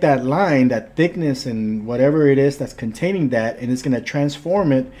to take that line, that thickness and whatever it is that's containing that, and it's going to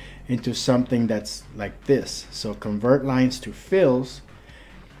transform it into something that's like this. So convert lines to fills.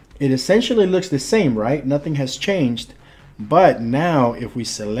 It essentially looks the same, right? Nothing has changed. But now if we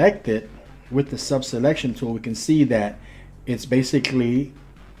select it with the sub-selection tool, we can see that it's basically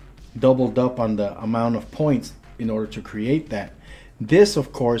doubled up on the amount of points in order to create that. This,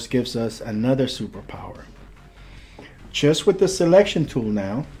 of course, gives us another superpower. Just with the selection tool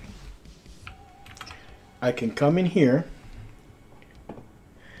now, I can come in here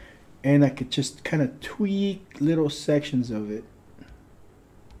and I could just kind of tweak little sections of it.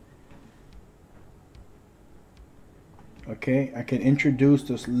 Okay, I can introduce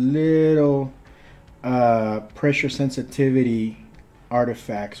those little pressure sensitivity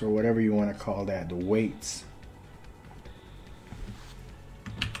artifacts, or whatever you want to call that, the weights.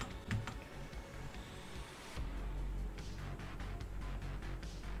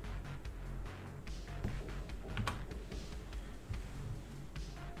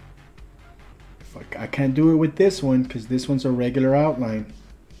 I can't do it with this one because this one's a regular outline,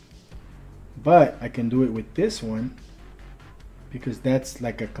 but I can do it with this one because that's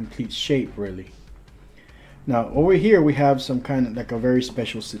like a complete shape, really. Now over here we have some kind of like a very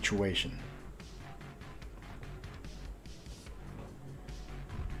special situation.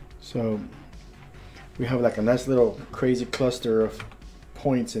 So we have like a nice little crazy cluster of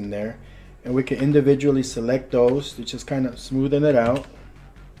points in there, and we can individually select those to just kind of smoothen it out.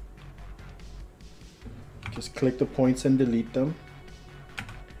 Just click the points and delete them.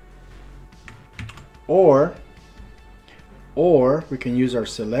 Or we can use our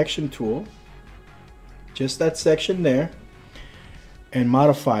selection tool, just that section there, and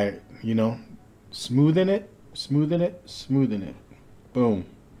modify it, you know, smoothen it, smoothen it, smoothen it. Boom.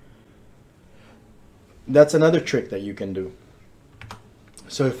 That's another trick that you can do.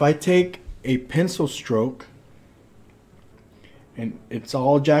 So if I take a pencil stroke and it's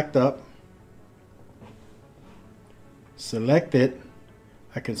all jacked up, select it,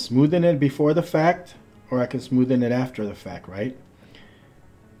 I can smoothen it before the fact, or I can smoothen it after the fact, right?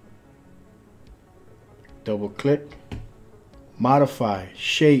 Double click, modify,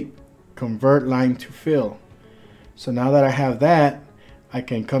 shape, convert line to fill. So now that I have that, I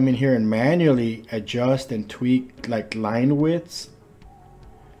can come in here and manually adjust and tweak like line widths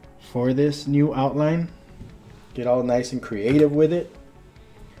for this new outline. Get all nice and creative with it.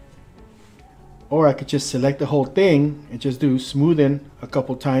 Or I could just select the whole thing and just do smoothen a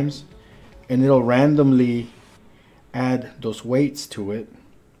couple times, and it'll randomly add those weights to it.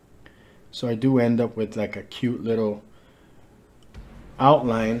 So I do end up with like a cute little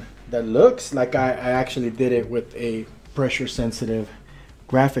outline that looks like I actually did it with a pressure sensitive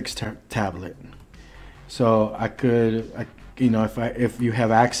graphics tablet. So I could, you know, if you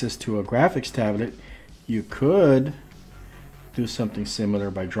have access to a graphics tablet, you could do something similar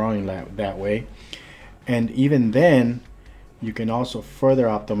by drawing that way. And even then, you can also further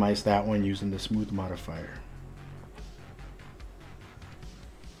optimize that one using the smooth modifier.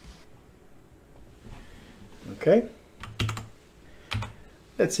 Okay,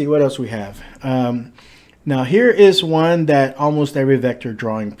 let's see what else we have. Now here is one that almost every vector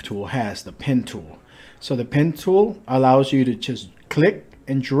drawing tool has, the pen tool. So the pen tool allows you to just click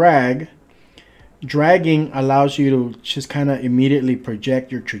and drag. Dragging allows you to just kind of immediately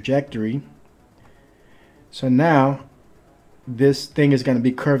project your trajectory. So now this thing is going to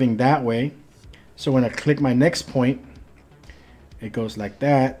be curving that way. So when I click my next point, it goes like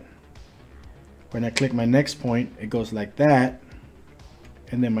that. When I click my next point, it goes like that.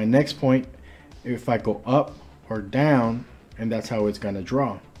 And then my next point, if I go up or down, and that's how it's going to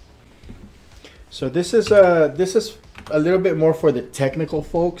draw. So this is a little bit more for the technical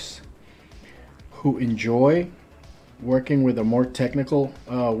folks who enjoy working with a more technical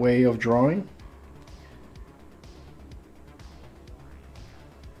way of drawing.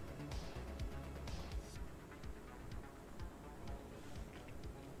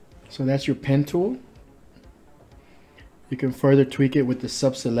 So that's your pen tool. You can further tweak it with the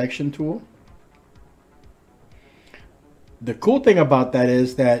sub-selection tool. The cool thing about that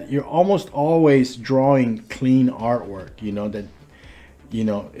is that you're almost always drawing clean artwork, you know, that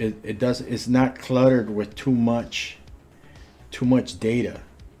it's not cluttered with too much data.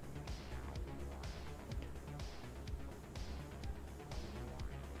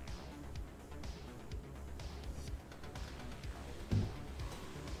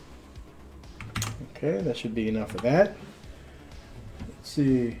 Okay, that should be enough of that. Let's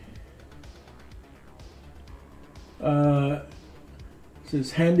see. It's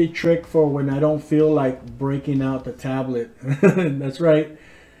this handy trick for when I don't feel like breaking out the tablet. That's right.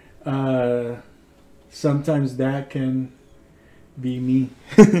 Sometimes that can be me.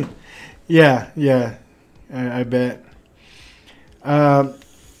 Yeah, I bet.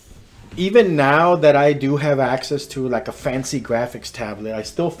 even now that I do have access to like a fancy graphics tablet, I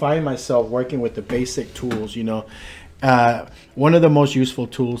still find myself working with the basic tools, you know. One of the most useful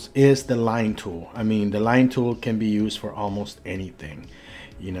tools is the line tool. I mean, the line tool can be used for almost anything,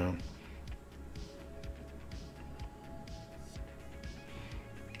 you know.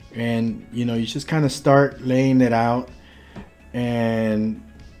 And, you know, you just kind of start laying it out, and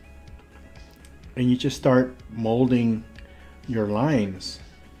you just start molding your lines.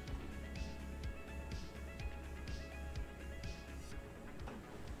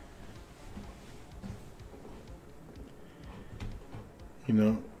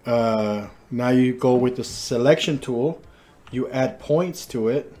 You know, now you go with the selection tool, you add points to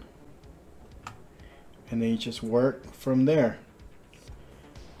it, and then you just work from there.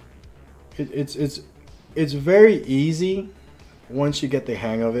 It's very easy once you get the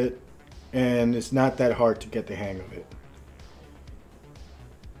hang of it, and it's not that hard to get the hang of it.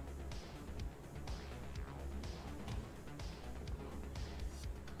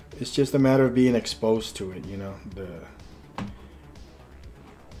 It's just a matter of being exposed to it, you know, the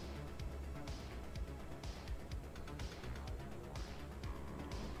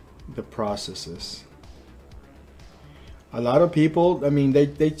processes. A lot of people, I mean, they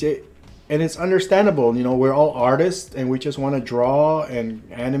and it's understandable, you know, we're all artists and we just want to draw and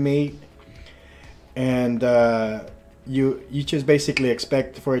animate, and you just basically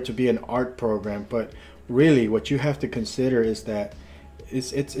expect for it to be an art program, but really what you have to consider is that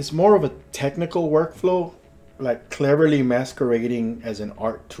it's more of a technical workflow, like cleverly masquerading as an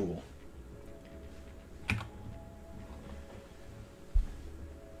art tool.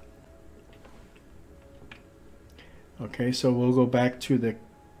 Okay, so we'll go back to the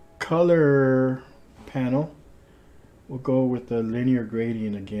color panel. We'll go with the linear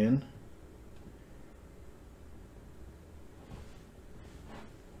gradient again.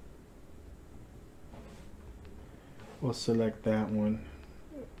 We'll select that one,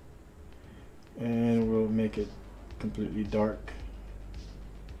 and we'll make it completely dark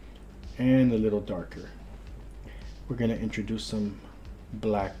and a little darker. We're going to introduce some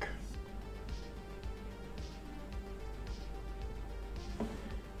black.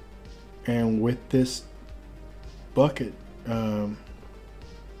 And with this bucket, with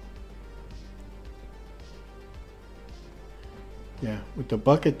the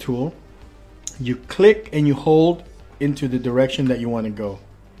bucket tool, you click and you hold into the direction that you want to go.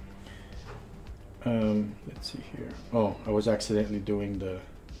 Let's see here. Oh, I was accidentally doing the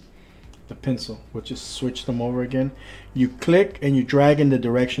pencil. We'll just switch them over again. You click and you drag in the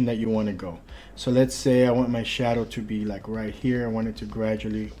direction that you want to go. So let's say I want my shadow to be like right here. I want it to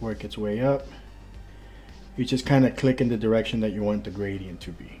gradually work its way up. You just kind of click in the direction that you want the gradient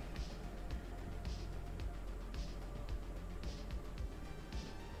to be.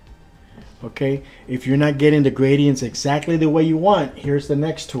 Okay, if you're not getting the gradients exactly the way you want, here's the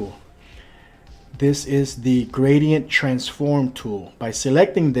next tool. This is the gradient transform tool. By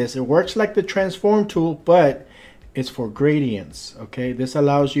selecting this, it works like the transform tool, but it's for gradients. Okay, this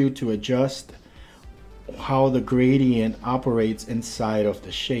allows you to adjust how the gradient operates inside of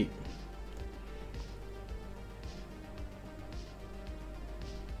the shape.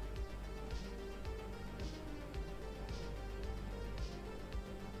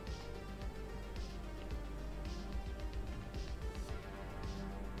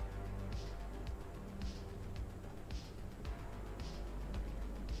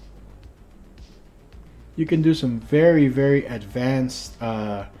 You can do some very, very advanced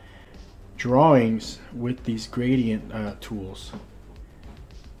drawings with these gradient tools,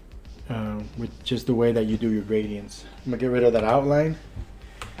 with just the way that you do your gradients. I'm gonna get rid of that outline,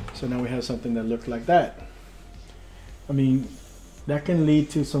 so now we have something that looks like that. I mean, that can lead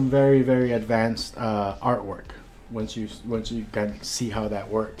to some very, very advanced artwork once you can see how that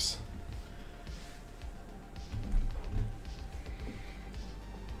works.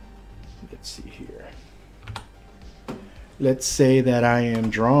 Let's see here. Let's say that I am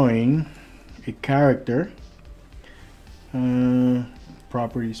drawing a character.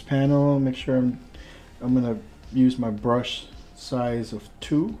 Properties panel. Make sure I'm gonna use my brush size of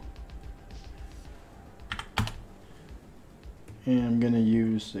 2, and I'm gonna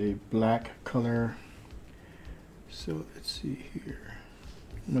use a black color. So let's see here.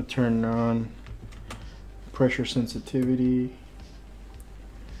 I'm gonna turn on pressure sensitivity.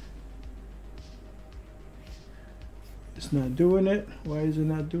 It's not doing it. Why is it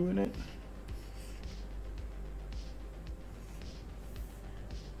not doing it?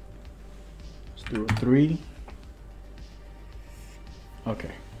 Let's do a 3.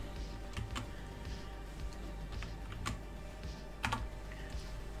 Okay.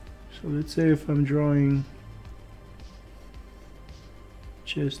 So let's say if I'm drawing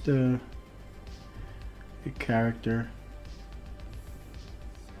just a character.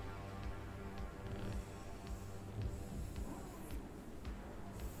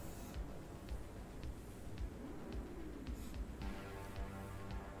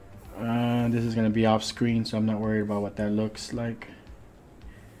 This is going to be off screen, so I'm not worried about what that looks like.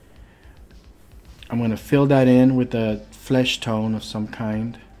 I'm going to fill that in with a flesh tone of some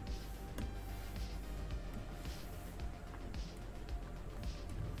kind.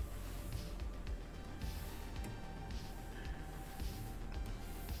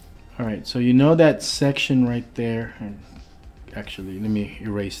 Alright, so you know that section right there. Actually, let me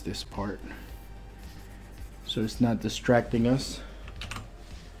erase this part so it's not distracting us.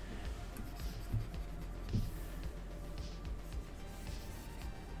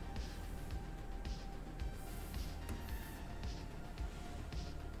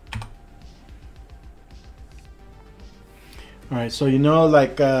 Alright, so you know,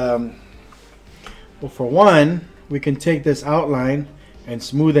 like, well, for one, we can take this outline and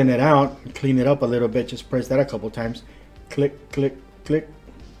smoothen it out and clean it up a little bit. Just press that a couple times. Click, click, click.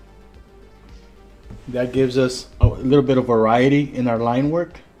 That gives us a little bit of variety in our line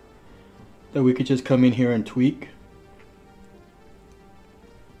work that we could just come in here and tweak.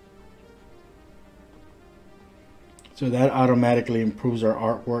 So that automatically improves our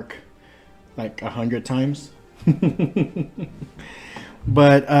artwork like 100 times.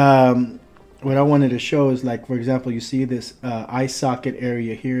 But what I wanted to show is, like, for example, you see this eye socket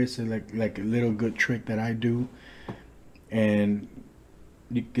area here. It's like a little good trick that I do, and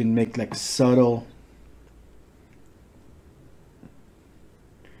you can make like subtle.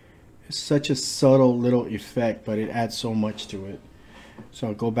 It's such a subtle little effect, but it adds so much to it. So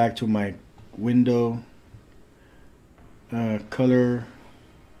I'll go back to my window, color.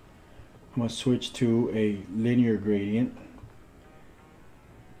 I'm going to switch to a linear gradient.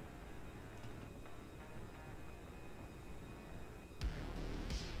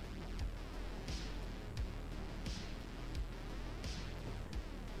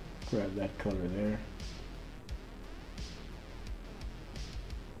 Grab that color there.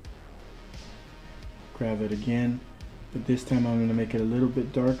 Grab it again, but this time I'm going to make it a little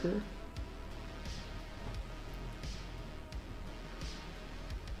bit darker.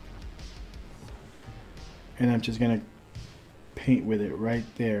 And I'm just going to paint with it right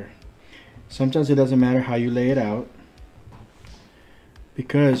there. Sometimes it doesn't matter how you lay it out,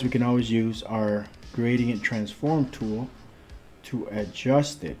 because we can always use our gradient transform tool to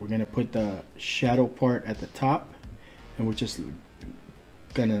adjust it. We're going to put the shadow part at the top, and we're just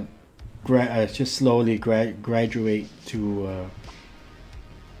going to just slowly graduate to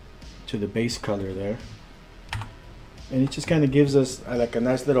the base color there. And it just kind of gives us like a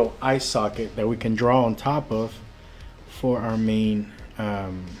nice little eye socket that we can draw on top of for our main eye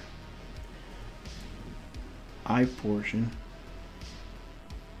portion.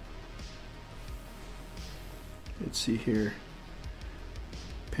 Let's see here.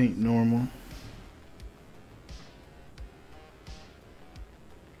 Paint normal.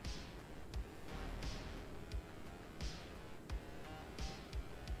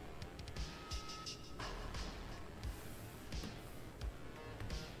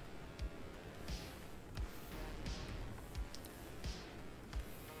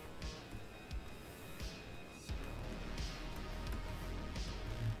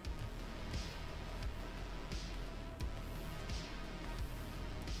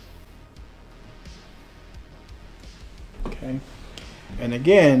 Okay. And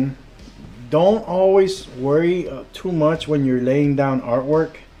again, don't always worry too much when you're laying down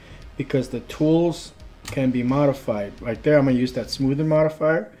artwork, because the tools can be modified. Right there, I'm going to use that smoothen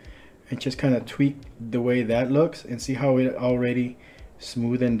modifier and just kind of tweak the way that looks, and see how it already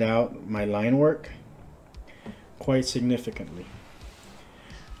smoothened out my line work quite significantly.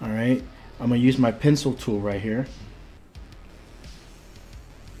 All right, I'm going to use my pencil tool right here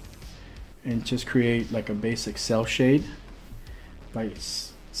and just create like a basic cell shade by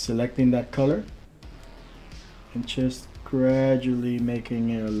selecting that color and just gradually making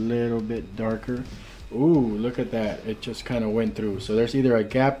it a little bit darker. Ooh, look at that. It just kind of went through. So there's either a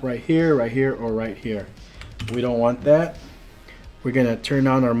gap right here, or right here. We don't want that. We're going to turn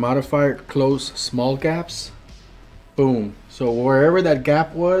on our modifier, close small gaps. Boom. So wherever that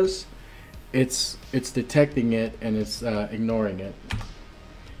gap was, it's detecting it, and it's ignoring it.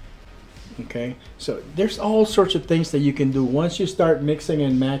 Okay, so there's all sorts of things that you can do once you start mixing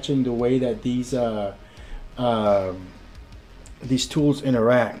and matching the way that these these tools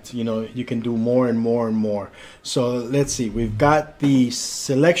interact. You know, you can do more and more and more. So let's see, we've got the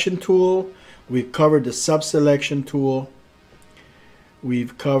selection tool, we've covered the sub-selection tool,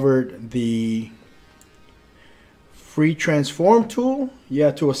 we've covered the free transform tool,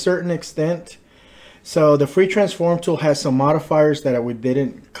 yeah, to a certain extent. So the free transform tool has some modifiers that we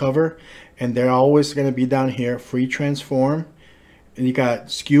didn't cover, and they're always going to be down here. Free transform, and you got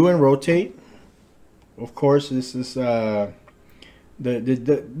skew and rotate. Of course, this is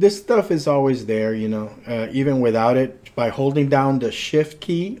this stuff is always there, you know, even without it. By holding down the shift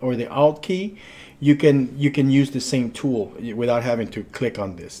key or the alt key, you can use the same tool without having to click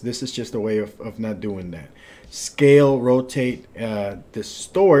on this. This is just a way of not doing that. Scale, rotate,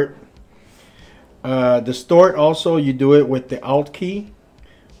 distort. Distort also, you do it with the alt key,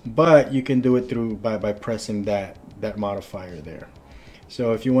 but you can do it through by pressing that modifier there.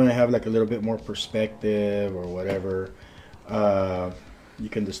 So if you want to have like a little bit more perspective or whatever, you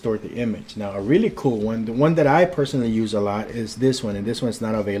can distort the image. Now, a really cool one, the one that I personally use a lot, is this one, and this one's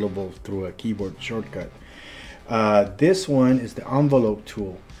not available through a keyboard shortcut. This one is the envelope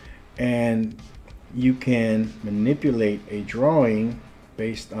tool, and you can manipulate a drawing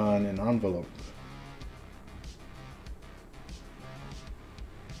based on an envelope.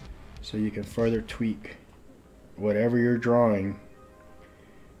 So you can further tweak whatever you're drawing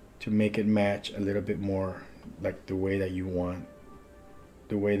to make it match a little bit more like the way that you want,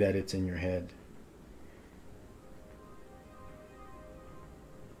 the way that it's in your head.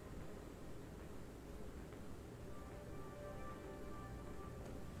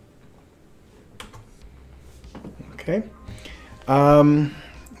 Okay.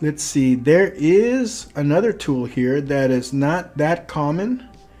 Let's see, there is another tool here that is not that common.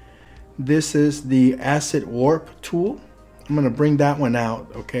 This is the Acid Warp tool. I'm going to bring that one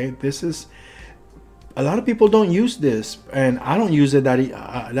out. Okay, this is, a lot of people don't use this, and I don't use it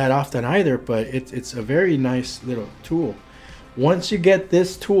that often either, but it's a very nice little tool. Once you get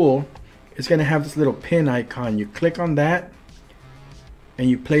this tool, it's going to have this little pin icon. You click on that and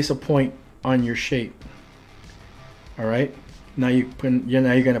you place a point on your shape. All right, now you're going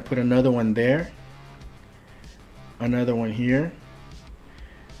to put another one there, another one here,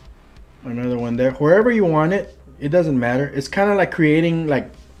 another one there, wherever you want it. It doesn't matter. It's kind of like creating, like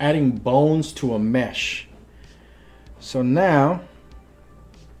adding bones to a mesh. So now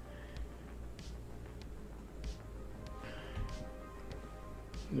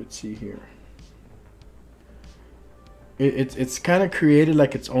let's see here. It's kind of created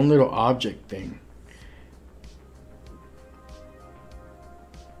like its own little object thing.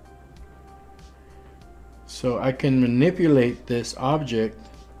 So I can manipulate this object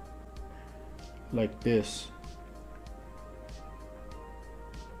like this.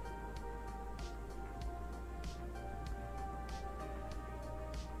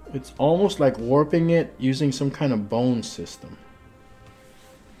 It's almost like warping it using some kind of bone system.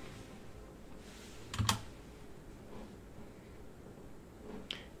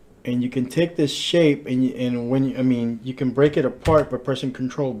 And you can take this shape and when you, I mean, you can break it apart by pressing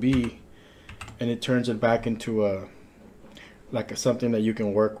Control B, and it turns it back into a something that you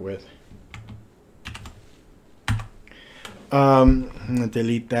can work with. I'm gonna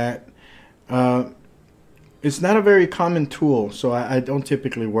delete that. It's not a very common tool, so I don't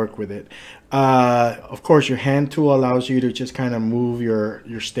typically work with it. Of course, your hand tool allows you to just kind of move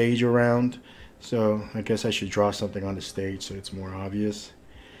your stage around. So I guess I should draw something on the stage so it's more obvious.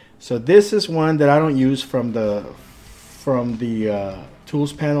 So this is one that I don't use from the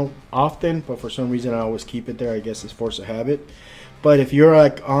tools panel often, but for some reason I always keep it there. I guess it's force of habit. But if you're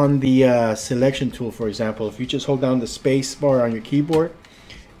like on the selection tool, for example, if you just hold down the space bar on your keyboard,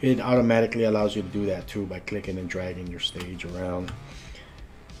 it automatically allows you to do that too by clicking and dragging your stage around.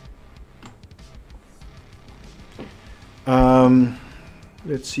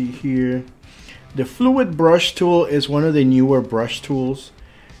 Let's see here. The fluid brush tool is one of the newer brush tools,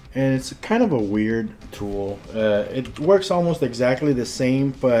 and it's kind of a weird tool. It works almost exactly the same,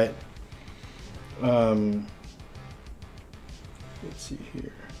 but let's see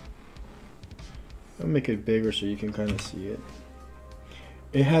here. I'll make it bigger so you can kind of see it.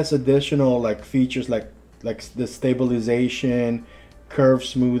 It has additional like features like the stabilization, curve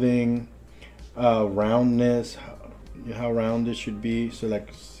smoothing, roundness, how round it should be. So like,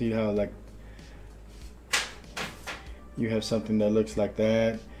 see how like you have something that looks like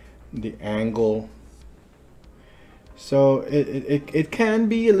that, the angle. So it can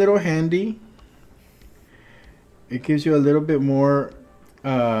be a little handy. It gives you a little bit more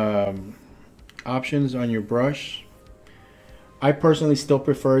options on your brush. I personally still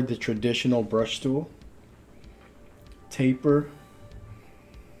prefer the traditional brush tool. taper.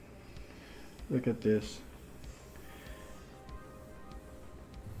 Look at this.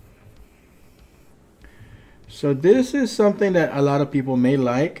 So this is something that a lot of people may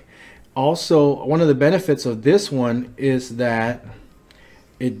like. Also, one of the benefits of this one is that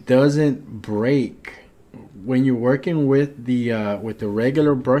it doesn't break when you're working with the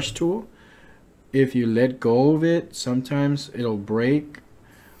regular brush tool. If you let go of it, sometimes it'll break,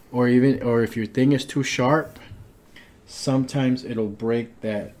 or if your thing is too sharp, sometimes it'll break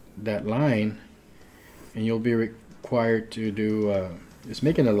that line, and you'll be required to do. It's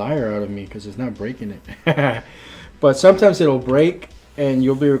making a liar out of me because it's not breaking it. But sometimes it'll break, and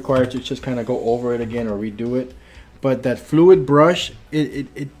you'll be required to just kind of go over it again or redo it. But that fluid brush,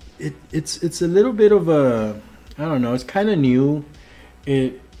 it's a little bit of a, I don't know, it's kind of new.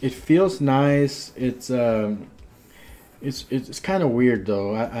 It feels nice. It's kind of weird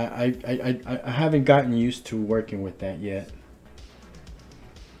though. I haven't gotten used to working with that yet.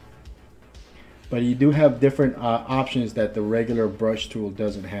 But you do have different options that the regular brush tool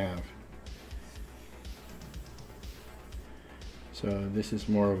doesn't have. So this is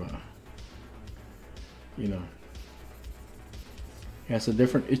more of a, you know, it has a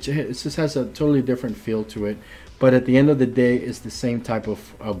different, it just has a totally different feel to it. But at the end of the day, it's the same type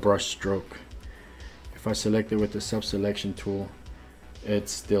of brush stroke. If I select it with the sub-selection tool, it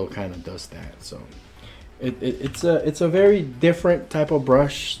still kind of does that. So it's a very different type of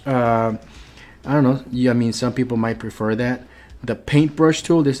brush. I don't know. Yeah, I mean, some people might prefer that. The paintbrush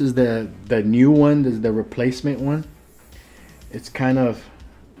tool, this is the new one. This is the replacement one. It's kind of,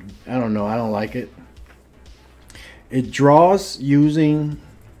 I don't know. I don't like it. It draws using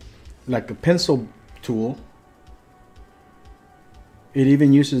like a pencil tool. It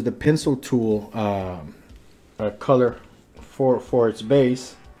even uses the pencil tool color for its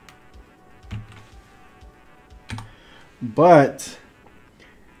base. But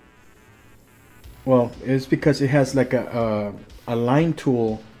well, it's because it has like a line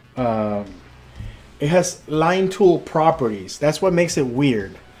tool. It has line tool properties. That's what makes it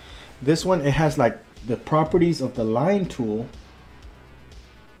weird. This one, it has like the properties of the line tool.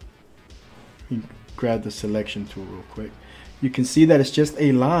 Let me grab the selection tool real quick. You can see that it's just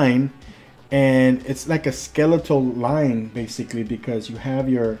a line, and it's like a skeletal line basically, because you have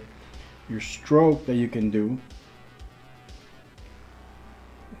your stroke that you can do.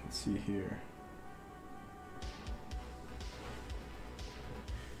 Let's see here.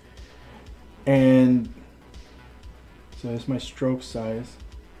 And so it's my stroke size,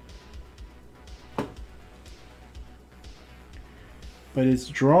 but it's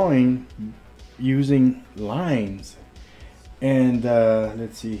drawing using lines. And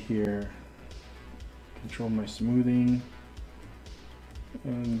let's see here, control my smoothing,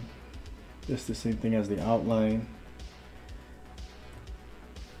 and just the same thing as the outline.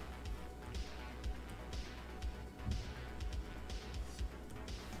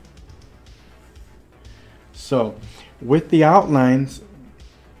 So with the outlines,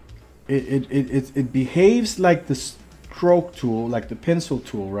 it behaves like the stroke tool, like the pencil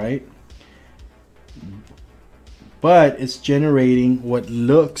tool, right? But it's generating what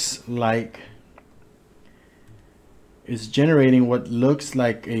looks like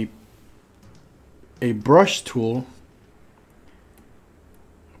a brush tool,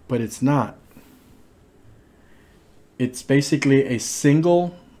 but it's not. It's basically a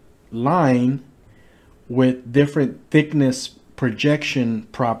single line with different thickness projection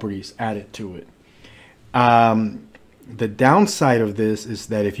properties added to it. The downside of this is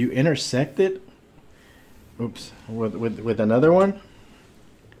that if you intersect it, oops, with another one,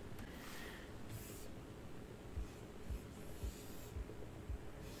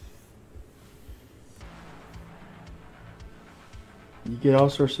 you get all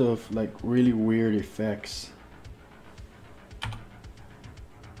sorts of like really weird effects.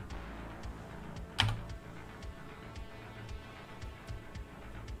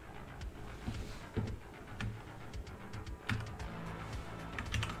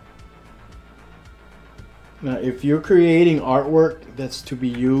 Now, if you're creating artwork that's to be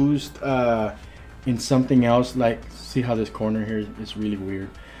used in something else, like, see how this corner here is really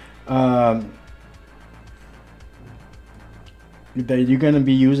weird, that you're going to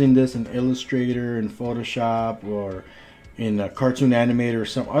be using this in Illustrator and Photoshop or in a Cartoon Animator or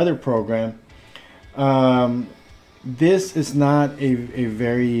some other program, this is not a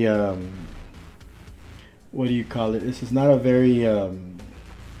very, what do you call it? This is not a very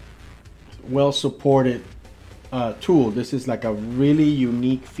well supported tool. This is like a really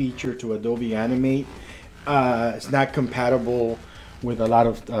unique feature to Adobe Animate. It's not compatible with a lot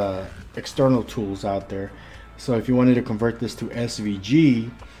of external tools out there. So if you wanted to convert this to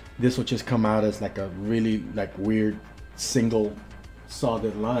SVG, this will just come out as like a really like weird single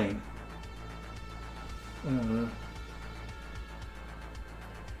solid line.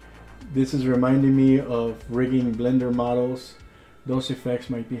 This is reminding me of rigging Blender models. Those effects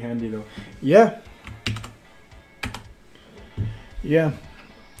might be handy though. Yeah. Yeah.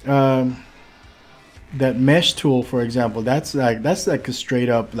 That mesh tool, for example, that's like a straight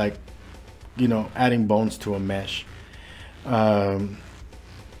up like, you know, adding bones to a mesh. You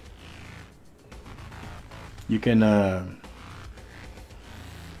can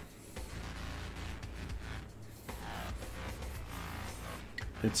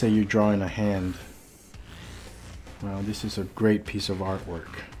let's say you're drawing a hand. Well, this is a great piece of artwork.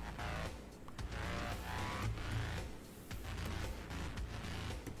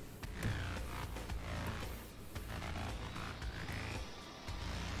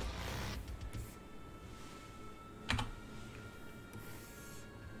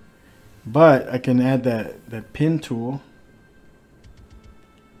 But I can add that pin tool.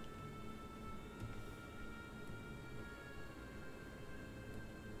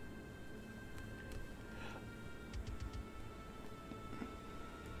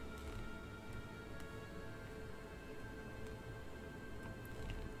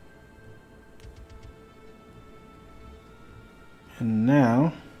 And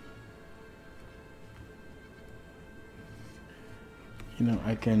now, you know,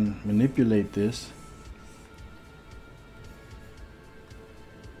 I can manipulate this.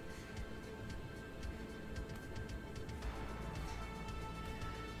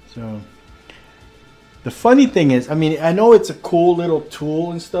 So the funny thing is, I mean, I know it's a cool little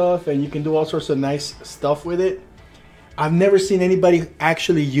tool and stuff, and you can do all sorts of nice stuff with it. I've never seen anybody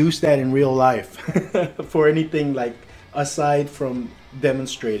actually use that in real life for anything like aside from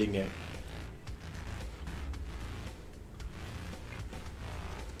demonstrating it.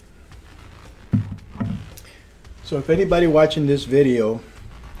 So if anybody watching this video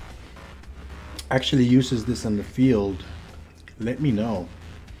actually uses this in the field, let me know,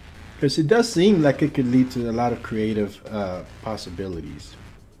 because it does seem like it could lead to a lot of creative possibilities.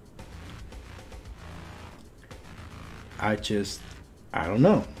 I don't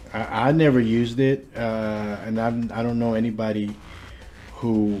know. I never used it, and I don't know anybody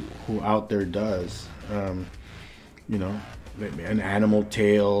who out there does. You know, an animal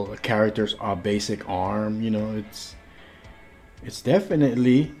tail, a character's basic arm. You know, it's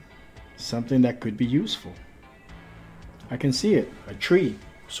definitely something that could be useful. I can see it. A tree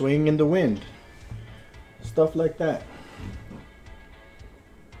swinging in the wind, stuff like that.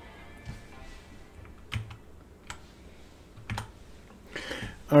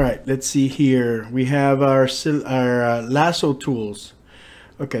 All right, let's see here. We have our lasso tools.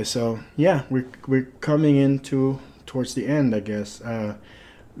 Okay, so yeah, we're coming into towards the end, I guess.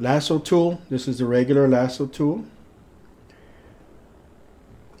 Lasso tool. This is the regular lasso tool.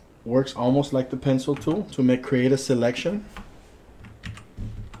 Works almost like the pencil tool to create a selection.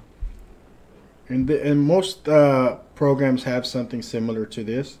 And most programs have something similar to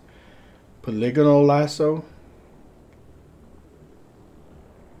this. Polygonal lasso.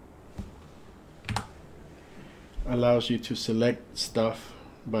 Allows you to select stuff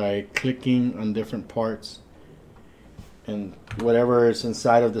by clicking on different parts, and whatever is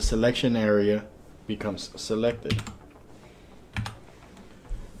inside of the selection area becomes selected.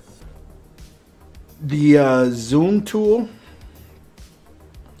 The zoom tool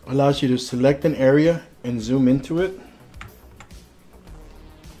allows you to select an area and zoom into it.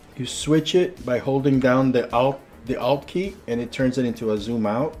 You switch it by holding down the alt key, and it turns it into a zoom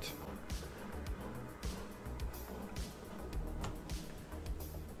out.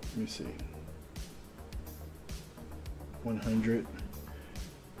 Let me see. 100.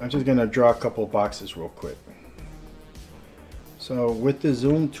 I'm just gonna draw a couple boxes real quick. So with the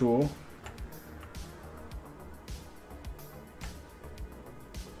zoom tool,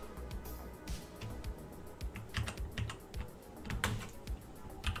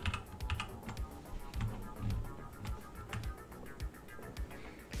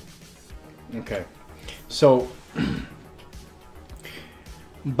 okay, so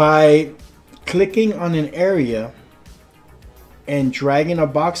by clicking on an area and dragging a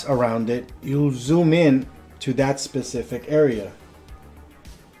box around it, you'll zoom in to that specific area.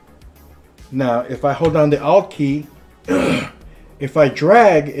 Now, if I hold down the Alt key, if I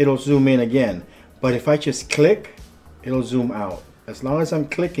drag, it'll zoom in again. But if I just click, it'll zoom out. As long as I'm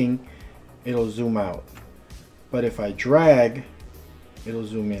clicking, it'll zoom out. But if I drag, it'll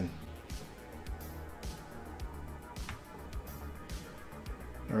zoom in.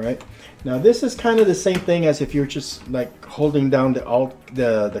 All right. Now this is kind of the same thing as if you're just like holding down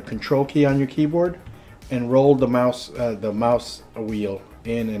the control key on your keyboard and roll the mouse wheel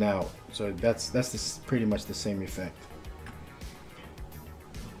in and out. So that's pretty much the same effect.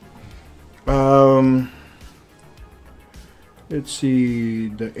 Let's see,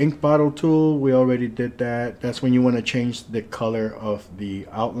 the ink bottle tool, we already did that. That's when you want to change the color of the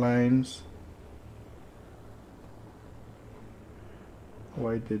outlines.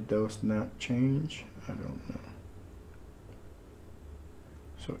 Why did those not change? I don't know.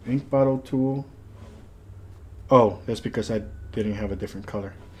 So ink bottle tool. Oh, that's because I didn't have a different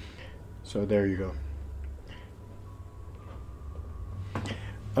color. So there you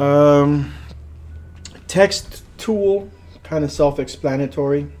go. Text tool, kind of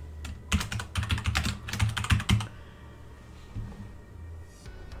self-explanatory.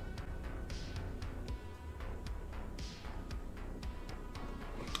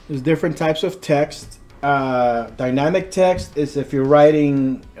 There's different types of text. Dynamic text is if you're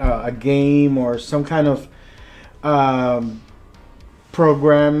writing a game or some kind of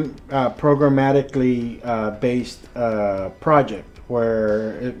programmatically based project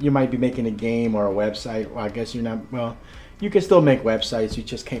where you might be making a game or a website. Well, I guess you're not, well, you can still make websites, you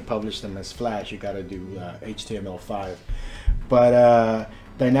just can't publish them as Flash. You got to do HTML5. But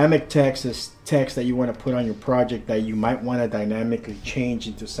dynamic text is text that you want to put on your project that you might want to dynamically change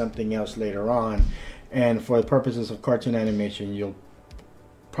into something else later on. And for the purposes of cartoon animation, you'll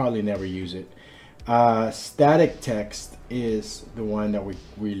probably never use it. Static text is the one that we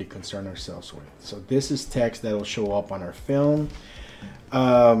really concern ourselves with. So this is text that will show up on our film.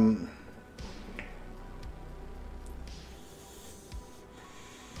 There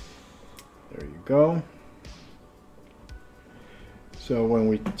you go. So when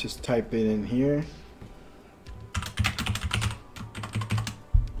we just type it in here,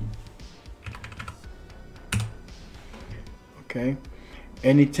 okay,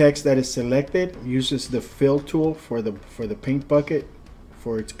 any text that is selected uses the fill tool for the paint bucket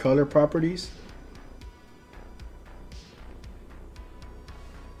for its color properties.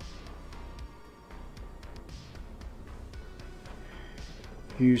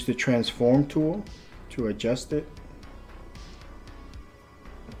 Use the transform tool to adjust it.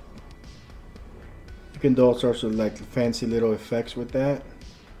 You can do all sorts of like fancy little effects with that.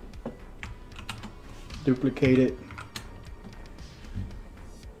 Duplicate it.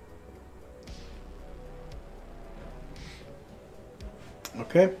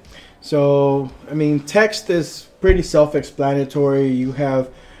 Okay, so I mean, text is pretty self-explanatory. You have,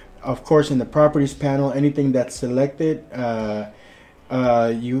 of course, in the properties panel, anything that's selected,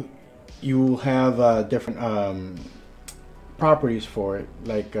 you have different properties for it,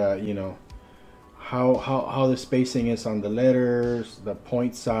 like you know, how the spacing is on the letters, the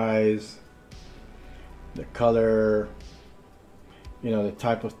point size, the color, you know, the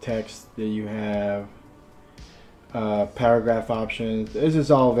type of text that you have. Paragraph options. This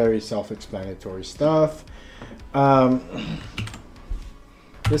is all very self-explanatory stuff. Let's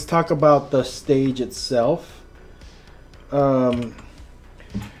talk about the stage itself. The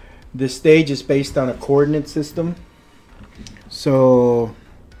stage is based on a coordinate system. So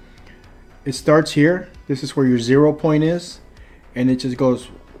it starts here. This is where your 0 point is, and it just goes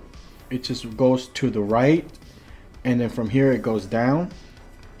to the right, and then from here it goes down.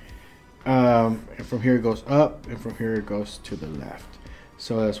 And from here it goes up, and from here it goes to the left.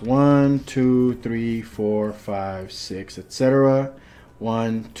 So that's 1, 2, 3, 4, 5, 6, etc.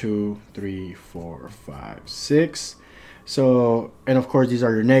 1, 2, 3, 4, 5, 6. So, and of course these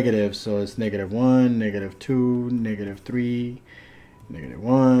are your negatives. So it's -1, -2, -3,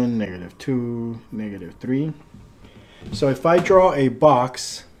 -1, -2, -3. So if I draw a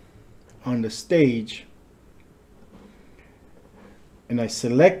box on the stage and I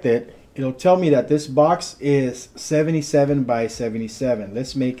select it, it'll tell me that this box is 77 by 77.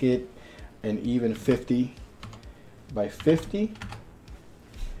 Let's make it an even 50 by 50.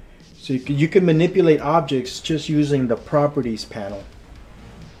 So you can manipulate objects just using the properties panel.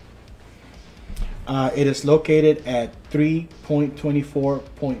 It is located at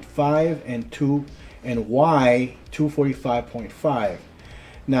 3.24.5 and 2 and Y 245.5.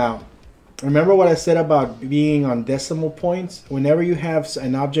 Now, remember what I said about being on decimal points? Whenever you have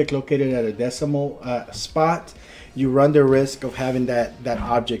an object located at a decimal spot, you run the risk of having that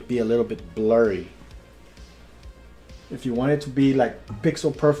object be a little bit blurry. If you want it to be like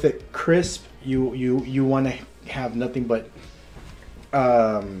pixel perfect crisp, you want to have nothing but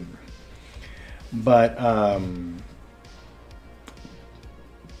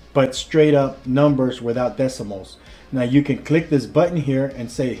straight up numbers without decimals. Now you can click this button here and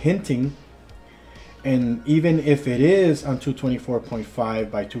say hinting, and even if it is on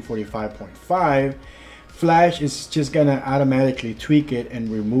 224.5 by 245.5, Flash is just gonna automatically tweak it and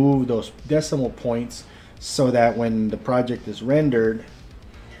remove those decimal points so that when the project is rendered,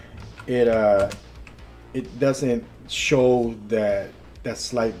 it doesn't show that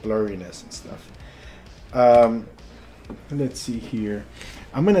slight blurriness and stuff. Let's see here.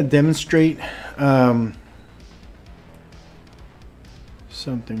 I'm gonna demonstrate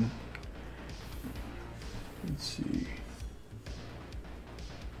something. Let's see.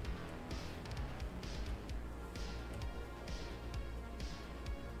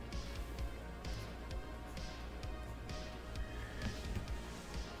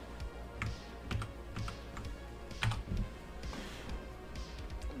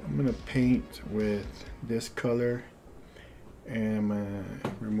 I'm gonna paint with this color, and I'm gonna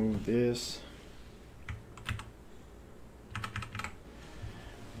remove this.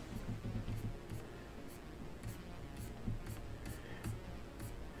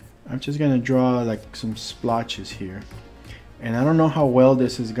 I'm just gonna draw like some splotches here, and I don't know how well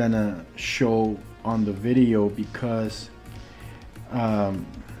this is gonna show on the video because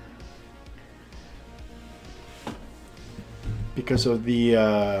of the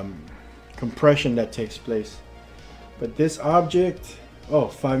compression that takes place. But this object,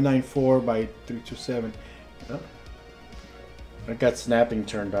 594 by 327, I got snapping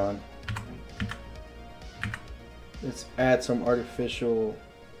turned on. Let's add some artificial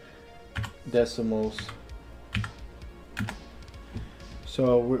decimals.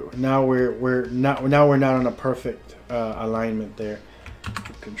 So now we're not on a perfect alignment there.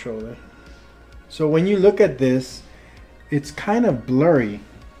 Control it. So when you look at this, it's kind of blurry.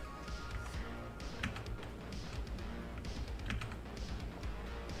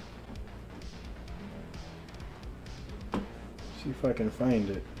 See if I can find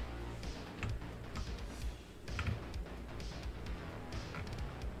it.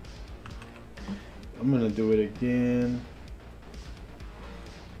 I'm gonna do it again.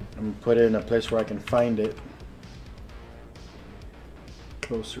 I'm gonna put it in a place where I can find it.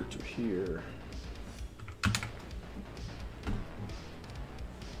 Closer to here.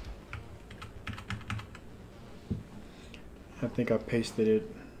 I think I pasted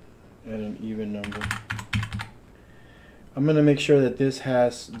it at an even number. I'm gonna make sure that this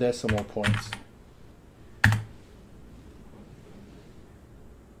has decimal points.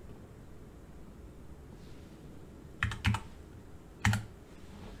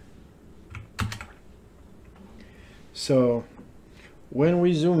 So when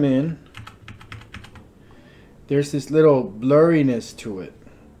we zoom in, there's this little blurriness to it,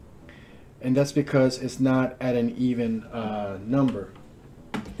 and that's because it's not at an even number.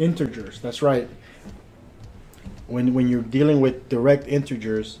 Integers, that's right. When you're dealing with direct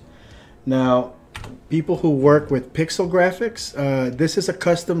integers. Now, people who work with pixel graphics, this is a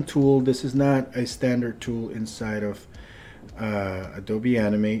custom tool. This is not a standard tool inside of Adobe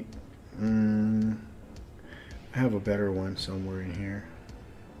Animate. I have a better one somewhere in here.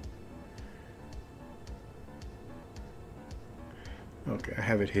 Okay, I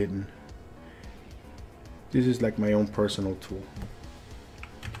have it hidden. This is like my own personal tool.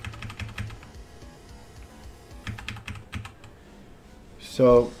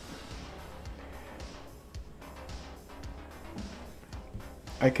 So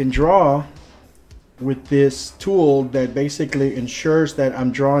I can draw with this tool that basically ensures that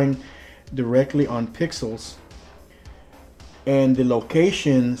I'm drawing directly on pixels, and the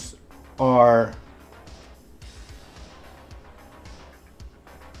locations are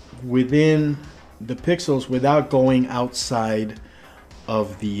within the pixels without going outside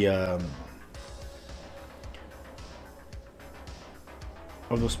of the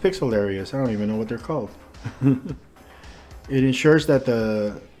of those pixel areas. I don't even know what they're called. It ensures that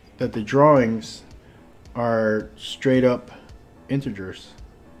the drawings are straight up integers.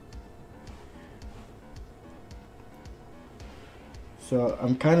 So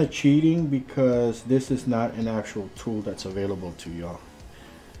I'm kind of cheating because this is not an actual tool that's available to y'all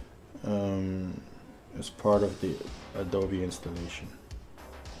as part of the Adobe installation.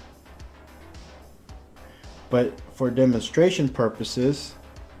 But for demonstration purposes,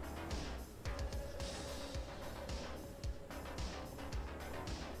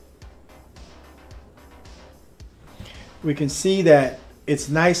 we can see that it's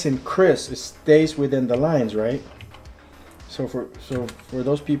nice and crisp. It stays within the lines, right? So for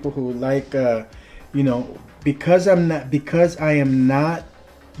those people who like, you know, because I am not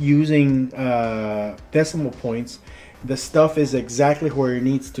using decimal points, the stuff is exactly where it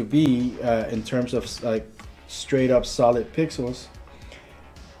needs to be in terms of like straight up solid pixels,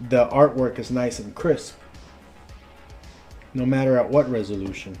 the artwork is nice and crisp, no matter at what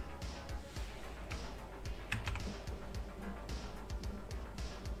resolution.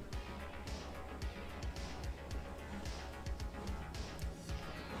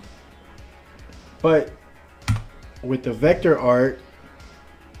 But with the vector art,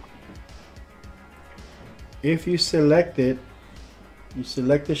 if you select it, you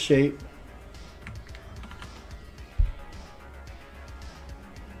select the shape,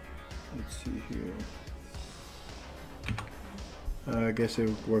 let's see here, I guess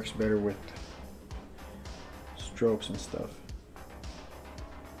it works better with strokes and stuff.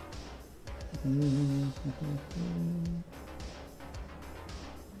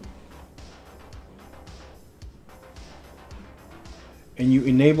 And you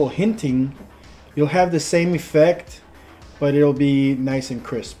enable hinting, you'll have the same effect, but it'll be nice and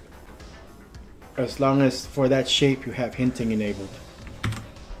crisp. As long as for that shape you have hinting enabled.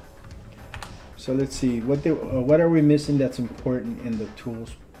 So let's see, what are we missing that's important in the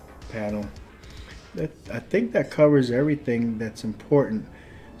tools panel? I think that covers everything that's important.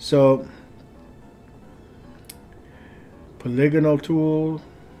 So polygonal tool.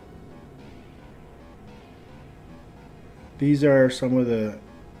 These are some of the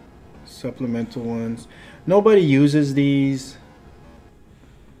supplemental ones. Nobody uses these.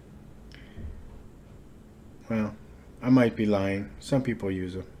 Well, I might be lying. Some people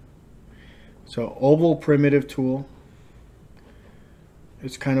use them. So oval primitive tool.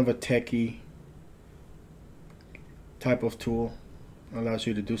 It's kind of a techie type of tool. Allows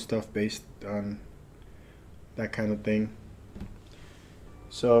you to do stuff based on that kind of thing.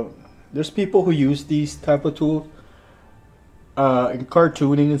 So there's people who use these type of tools in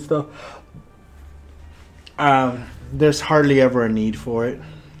cartooning and stuff. There's hardly ever a need for it,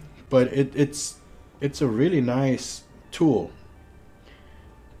 but it's a really nice tool,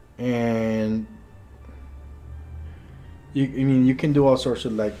 and I mean you can do all sorts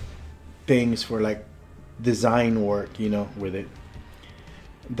of like things for like design work, you know, with it.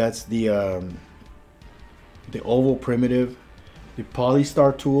 That's the oval primitive. The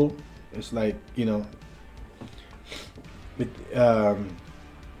polystar tool is like, you know,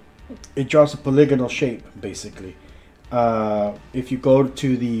 it draws a polygonal shape basically. If you go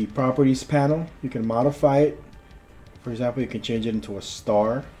to the properties panel, you can modify it. For example, you can change it into a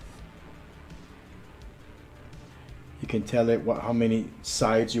star. You can tell it how many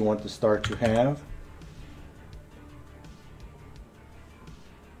sides you want the star to have.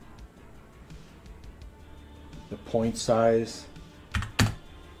 The point size.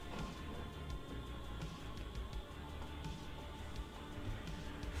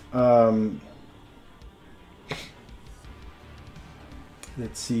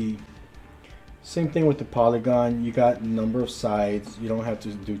 Let's see. Same thing with the polygon. You got number of sides. You don't have to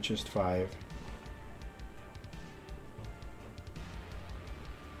do just 5.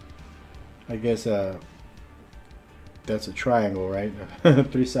 I guess that's a triangle, right?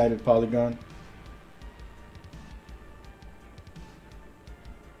 3-sided polygon.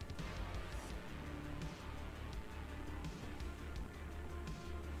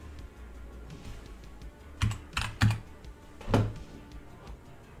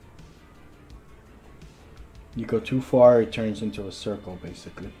 You go too far, it turns into a circle,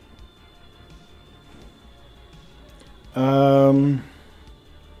 basically.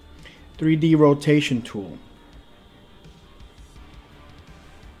 3D rotation tool.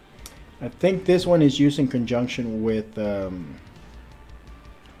 I think this one is used in conjunction with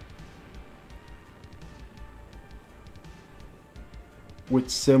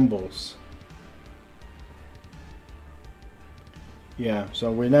symbols. Yeah,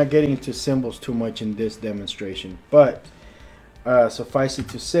 so we're not getting into symbols too much in this demonstration, but suffice it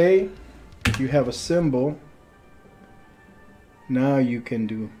to say, if you have a symbol, now you can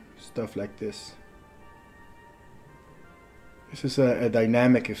do stuff like this. This is a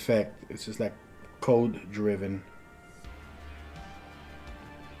dynamic effect. It's just like code driven.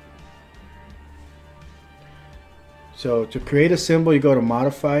 So to create a symbol, you go to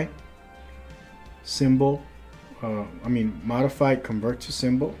modify, symbol, modify, convert to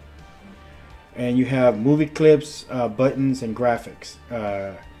symbol, and you have movie clips, buttons, and graphics.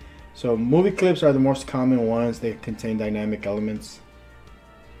 So movie clips are the most common ones. They contain dynamic elements.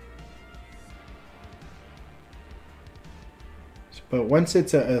 But once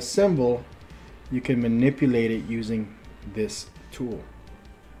it's a symbol, you can manipulate it using this tool.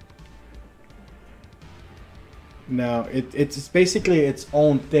 Now it's basically its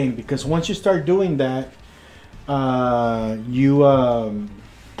own thing, because once you start doing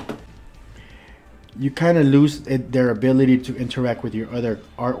you kind of lose their ability to interact with your other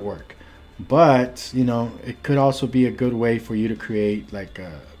artwork. But you know, it could also be a good way for you to create like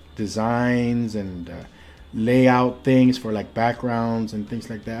designs and layout things for like backgrounds and things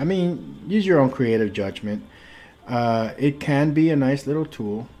like that. I mean, use your own creative judgment. It can be a nice little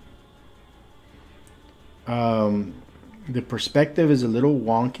tool. The perspective is a little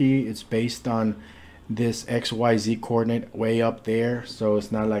wonky. It's based on this XYZ coordinate way up there, so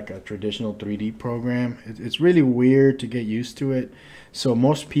it's not like a traditional 3D program. It's really weird to get used to it. So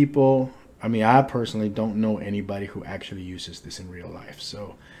most people, I mean, I personally don't know anybody who actually uses this in real life.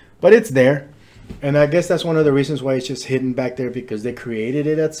 So, but it's there. And I guess that's one of the reasons why it's just hidden back there, because they created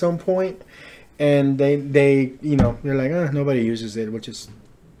it at some point and they you know, they're like, nobody uses it. We'll just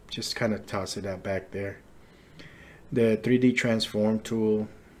kind of toss it out back there. The 3D transform tool.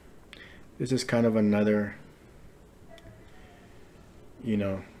 This is kind of another, you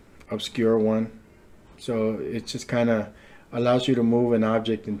know, obscure one. So it just kind of allows you to move an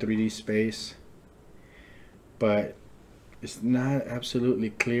object in 3D space, but it's not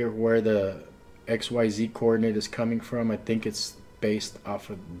absolutely clear where the XYZ coordinate is coming from. I think it's based off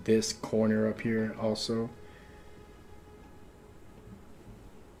of this corner up here also.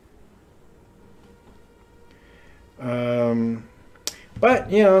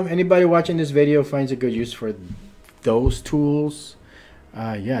 But you know, anybody watching this video finds a good use for those tools,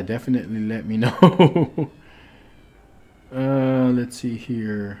 yeah, definitely let me know. Let's see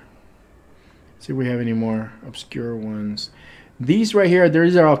here. See if we have any more obscure ones. These right here,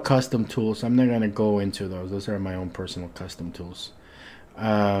 these are all custom tools. I'm not gonna go into those. Those are my own personal custom tools.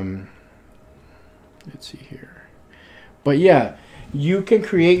 Let's see here. But yeah, you can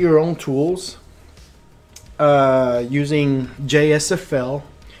create your own tools using JSFL,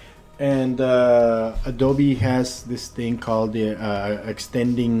 and Adobe has this thing called the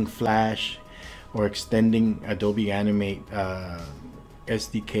extending Flash or extending Adobe Animate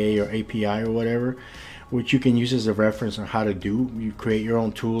SDK or API or whatever, which you can use as a reference on how to do. You create your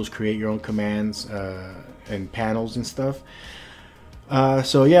own tools, create your own commands and panels and stuff.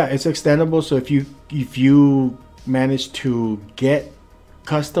 So yeah, it's extendable. So if you manage to get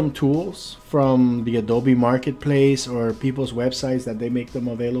custom tools from the Adobe Marketplace or people's websites that they make them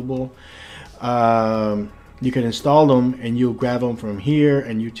available, you can install them and you'll grab them from here,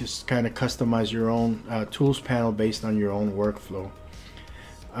 and you just kind of customize your own tools panel based on your own workflow.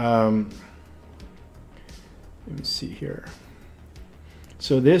 Let me see here.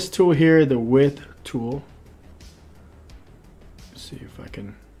 So this tool here, the width tool, let's see if I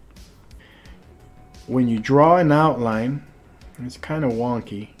can, when you draw an outline, it's kind of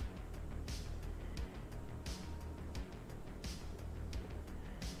wonky.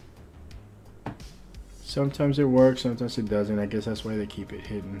 Sometimes it works, sometimes it doesn't. I guess that's why they keep it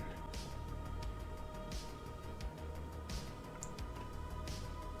hidden.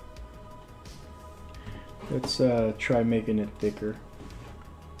 Let's try making it thicker.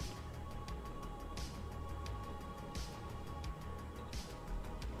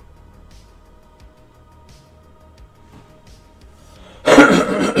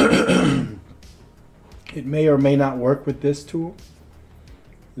 It may or may not work with this tool.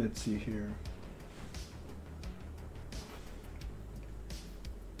 Let's see here.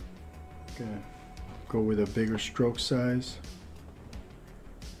 Okay, go with a bigger stroke size.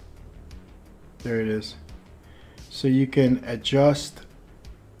 There it is. So you can adjust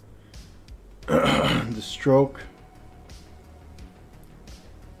the stroke.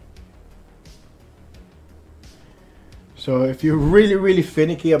 So if you're really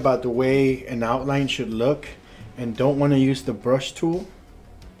finicky about the way an outline should look and don't want to use the brush tool,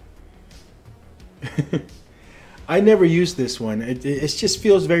 I never use this one. It just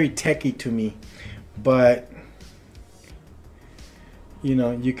feels very techy to me, but you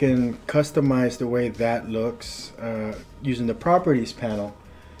know, you can customize the way that looks using the properties panel.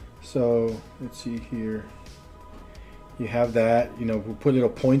 So let's see here. You have that, you know, we'll put little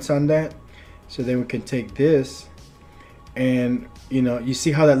points on that. So then we can take this and, you know, you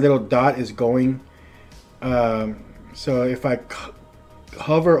see how that little dot is going. So if I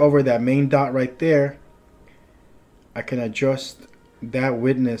hover over that main dot right there, I can adjust that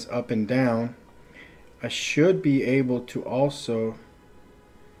widthness up and down. I should be able to also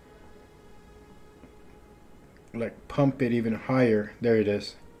like pump it even higher. There it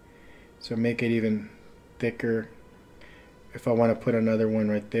is. So make it even thicker. If I want to put another one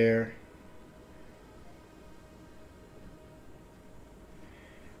right there.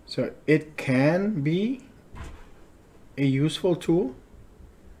 So it can be a useful tool.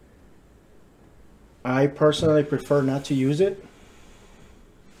 I personally prefer not to use it.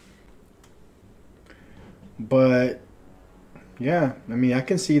 But yeah, I mean, I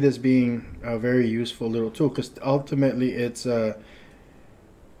can see this being a very useful little tool, because ultimately it's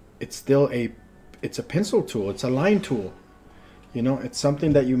still it's a pencil tool. It's a line tool. You know, it's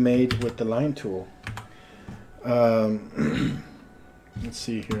something that you made with the line tool. Let's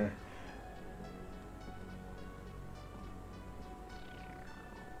see here.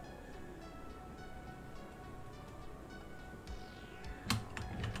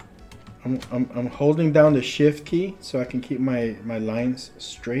 I'm holding down the shift key so I can keep my lines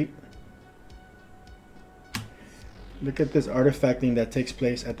straight. Look at this artifacting that takes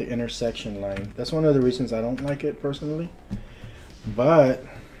place at the intersection line. That's one of the reasons I don't like it personally. But,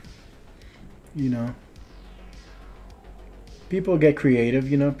 you know, people get creative,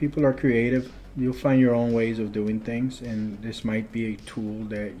 you know, people are creative. You'll find your own ways of doing things, and this might be a tool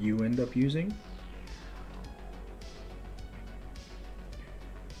that you end up using.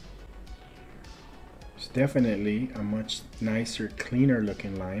 It's definitely a much nicer, cleaner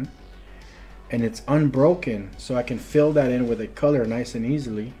looking line. And it's unbroken, so I can fill that in with a color nice and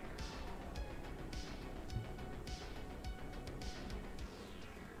easily.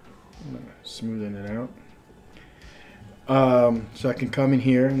 I'm gonna smoothen it out. So I can come in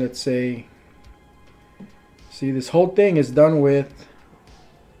here and let's say, see, this whole thing is done with,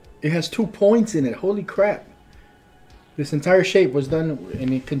 it has 2 points in it. Holy crap. This entire shape was done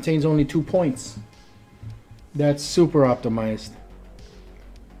and it contains only 2 points. That's super optimized.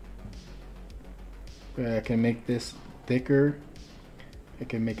 I can make this thicker. I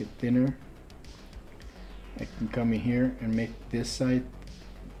can make it thinner. I can come in here and make this side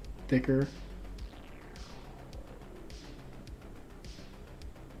thicker.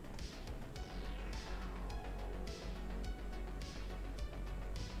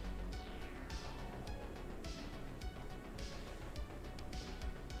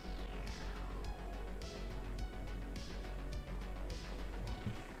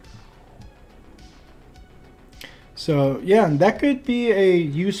 So yeah, that could be a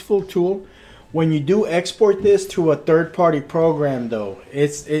useful tool when you do export this to a third-party program. Though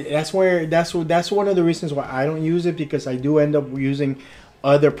that's one of the reasons why I don't use it, because I do end up using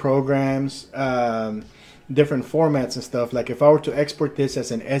other programs, different formats and stuff. Like if I were to export this as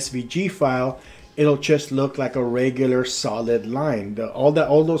an SVG file, it'll just look like a regular solid line. All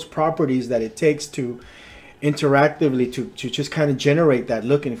those properties that it takes to interactively to just kind of generate that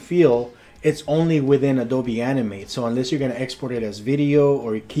look and feel, it's only within Adobe Animate. So unless you're going to export it as video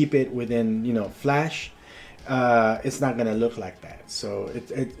or keep it within, you know, Flash, it's not going to look like that. So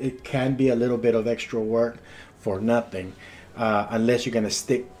it can be a little bit of extra work for nothing, unless you're going to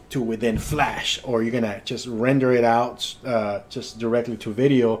stick to within Flash, or you're going to just render it out just directly to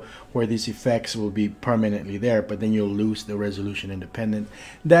video, where these effects will be permanently there, but then you'll lose the resolution independent.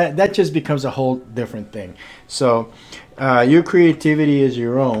 That just becomes a whole different thing. So your creativity is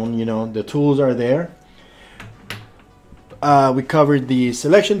your own. You know, the tools are there. We covered the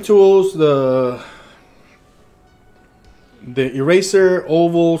selection tools, the eraser,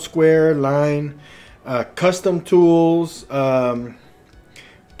 oval, square, line, custom tools,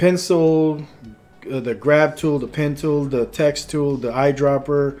 pencil, the grab tool, the pen tool, the text tool, the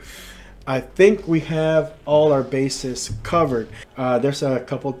eyedropper. I think we have all our bases covered. There's a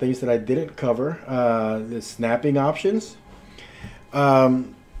couple things that I didn't cover. The snapping options. So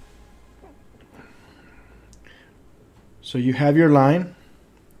you have your line.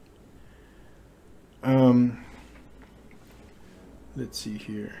 Let's see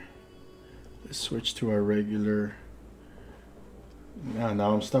here. Let's switch to our regular.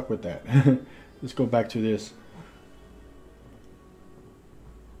 Now I'm stuck with that. Let's go back to this.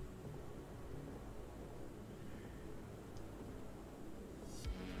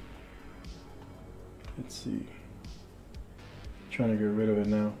 Let's see. Trying to get rid of it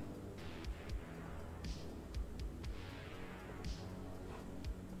now.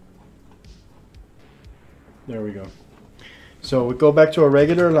 There we go. So we go back to a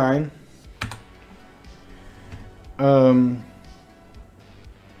regular line.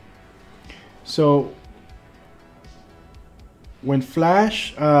 So when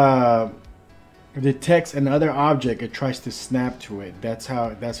Flash detects another object, it tries to snap to it. That's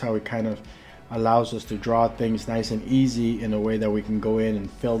how it kind of allows us to draw things nice and easy in a way that we can go in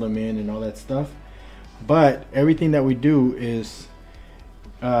and fill them in and all that stuff. But everything that we do is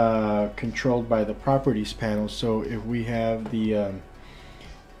controlled by the properties panel. So if we have the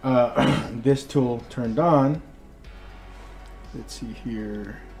this tool turned on, let's see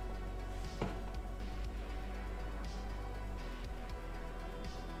here.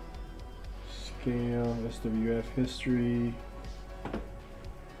 Scale, SWF history,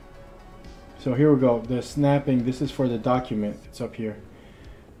 So here we go, the snapping, this is for the document, it's up here.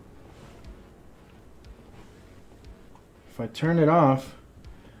 If I turn it off,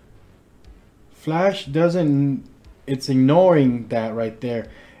 Flash doesn't, it's ignoring that right there.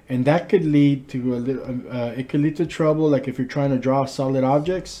 And that could lead to a little, it could lead to trouble, like if you're trying to draw solid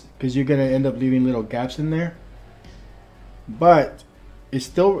objects, because you're gonna end up leaving little gaps in there. But it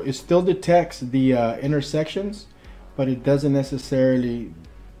still detects the intersections, but it doesn't necessarily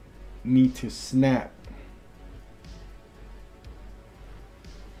need to snap.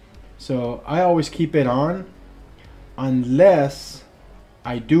 So I always keep it on unless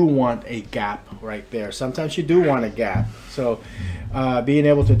I do want a gap right there. Sometimes you do want a gap. So being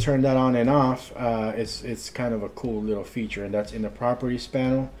able to turn that on and off, it's kind of a cool little feature, and that's in the properties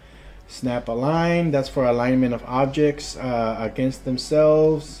panel. Snap align, that's for alignment of objects against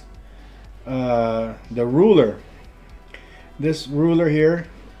themselves. The ruler, this ruler here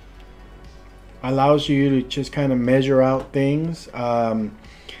allows you to just kind of measure out things. I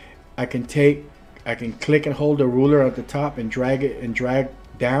can click and hold the ruler at the top and drag it and drag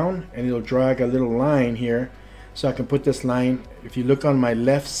down, and it'll drag a little line here. So I can put this line, if you look on my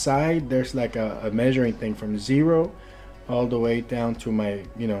left side, there's like a measuring thing from 0 all the way down to my,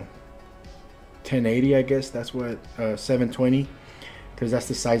 1080, I guess that's what, 720, because that's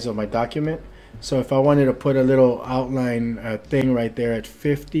the size of my document. So if I wanted to put a little outline thing right there at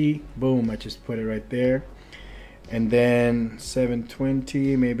 50, boom, I just put it right there. And then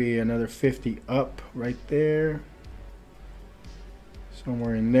 720, maybe another 50 up right there,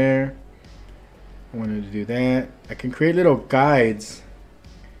 somewhere in there. I wanted to do that. I can create little guides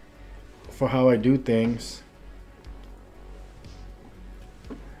for how I do things.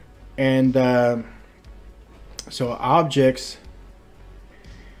 And so objects,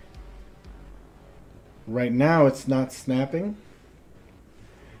 right now it's not snapping,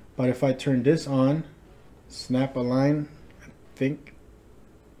 but if I turn this on, snap align, I think,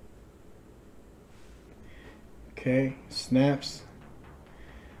 okay, snaps.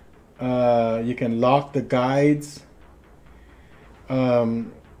 You can lock the guides.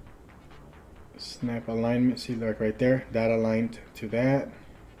 Snap alignment, see, like right there, that aligned to that.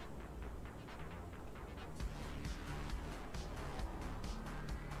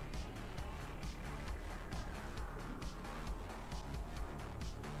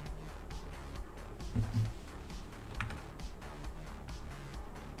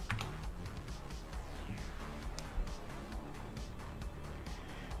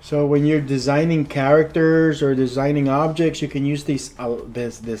 So when you're designing characters or designing objects, you can use these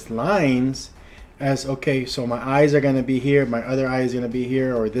this lines as, okay, so my eyes are going to be here, my other eye is going to be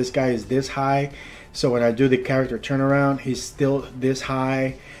here, or this guy is this high. So when I do the character turnaround, he's still this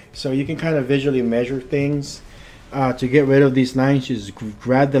high. So you can kind of visually measure things. To get rid of these lines, just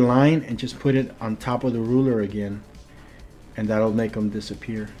grab the line and just put it on top of the ruler again, and that'll make them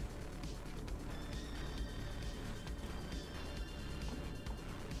disappear.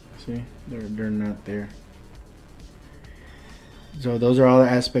 See, they're not there. So those are all the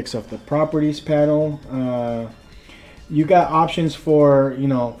aspects of the properties panel. You got options for,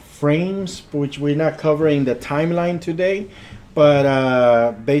 frames, which we're not covering the timeline today,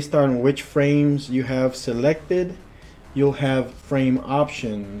 but based on which frames you have selected, you'll have frame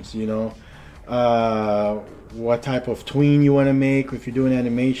options. What type of tween you want to make, if you're doing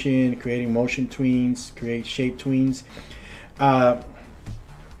animation, creating motion tweens, create shape tweens.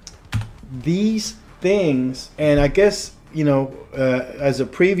 These things, and I guess, as a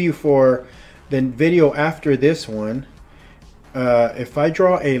preview for the video after this one, if I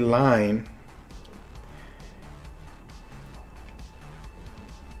draw a line,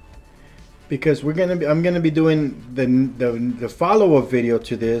 because I'm gonna be doing the follow-up video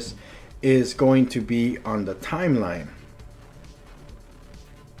to this is going to be on the timeline.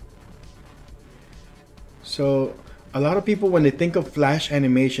 So a lot of people, when they think of Flash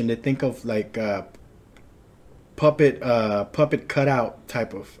animation, they think of like puppet cutout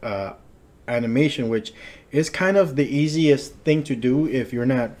type of animation, which is kind of the easiest thing to do if you're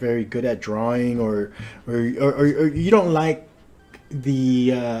not very good at drawing, or you don't like the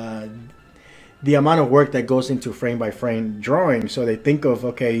amount of work that goes into frame by frame drawing. So they think of,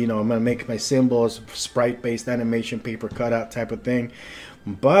 okay, I'm gonna make my symbols sprite based animation, paper cutout type of thing.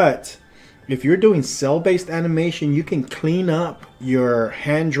 But if you're doing cell-based animation, you can clean up your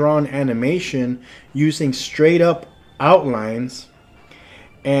hand-drawn animation using straight-up outlines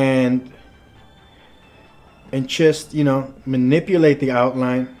and just, manipulate the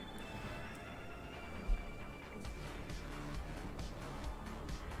outline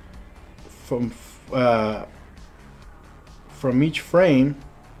from each frame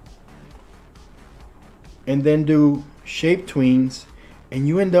and then do shape tweens, and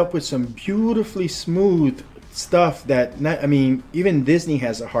you end up with some beautifully smooth stuff that I mean, even Disney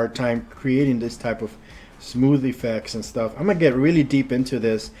has a hard time creating this type of smooth effects and stuff. I'm gonna get really deep into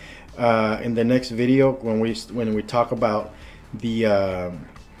this in the next video when we talk about the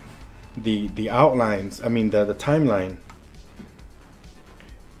outlines. I mean the timeline.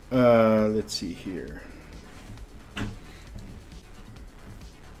 Let's see here.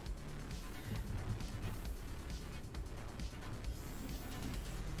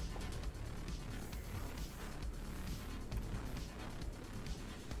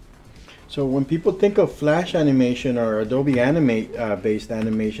 So when people think of Flash animation or Adobe Animate based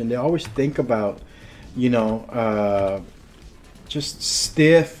animation, they always think about, you know, just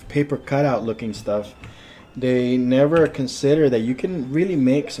stiff paper cutout looking stuff. They never consider that you can really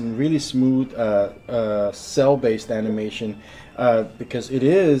make some really smooth cell based animation, because it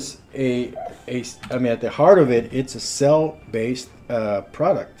is I mean, at the heart of it, it's a cell based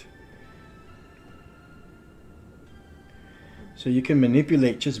product. So you can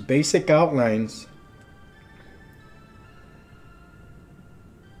manipulate just basic outlines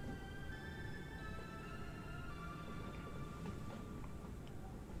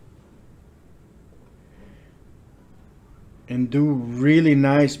and do really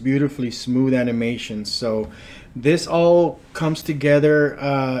nice, beautifully smooth animations. So this all comes together.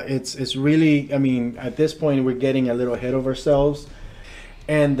 It's really, I mean, at this point we're getting a little ahead of ourselves.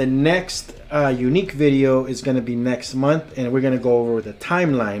 And the next unique video is going to be next month, and we're going to go over the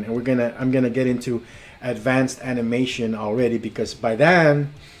timeline, and I'm going to get into advanced animation already, because by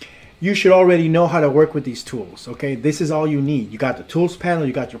then you should already know how to work with these tools. Okay, this is all you need. You got the tools panel,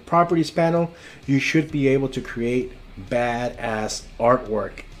 you got your properties panel. You should be able to create badass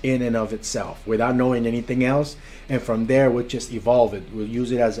artwork in and of itself without knowing anything else, and from there we'll just evolve it. We'll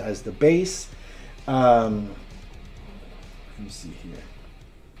use it as the base. Let me see here.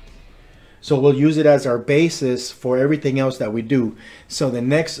 So we'll use it as our basis for everything else that we do. So the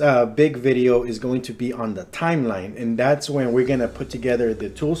next big video is going to be on the timeline, and that's when we're gonna put together the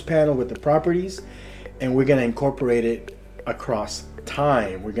tools panel with the properties, and we're gonna incorporate it across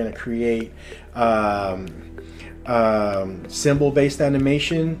time. We're gonna create symbol based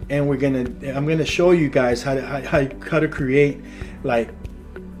animation, and I'm gonna show you guys how to create like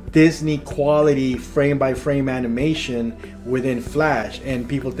Disney quality frame by frame animation within Flash. And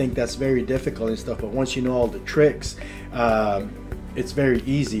people think that's very difficult and stuff, but once you know all the tricks, it's very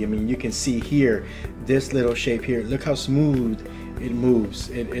easy. I mean, you can see here this little shape here, look how smooth it moves,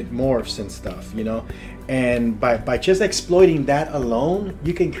 it morphs and stuff, you know. And by just exploiting that alone,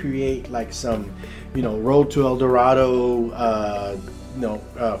 you can create like some, you know, Road to El Dorado,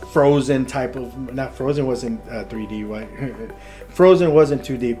 Frozen type of, not Frozen wasn't 3D, right? Frozen wasn't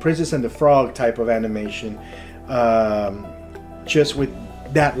 2D, Princess and the Frog type of animation. Just with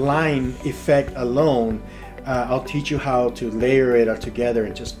that line effect alone, I'll teach you how to layer it together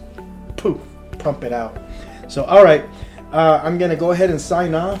and just poof, pump it out. So all right, I'm gonna go ahead and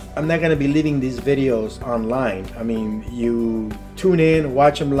sign off. I'm not gonna be leaving these videos online. I mean, you tune in,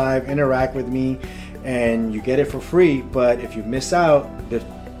 watch them live, interact with me, and you get it for free. But if you miss out,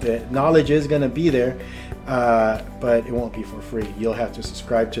 the knowledge is gonna be there, but it won't be for free. You'll have to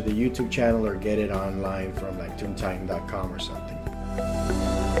subscribe to the YouTube channel or get it online from like toontime.com or something.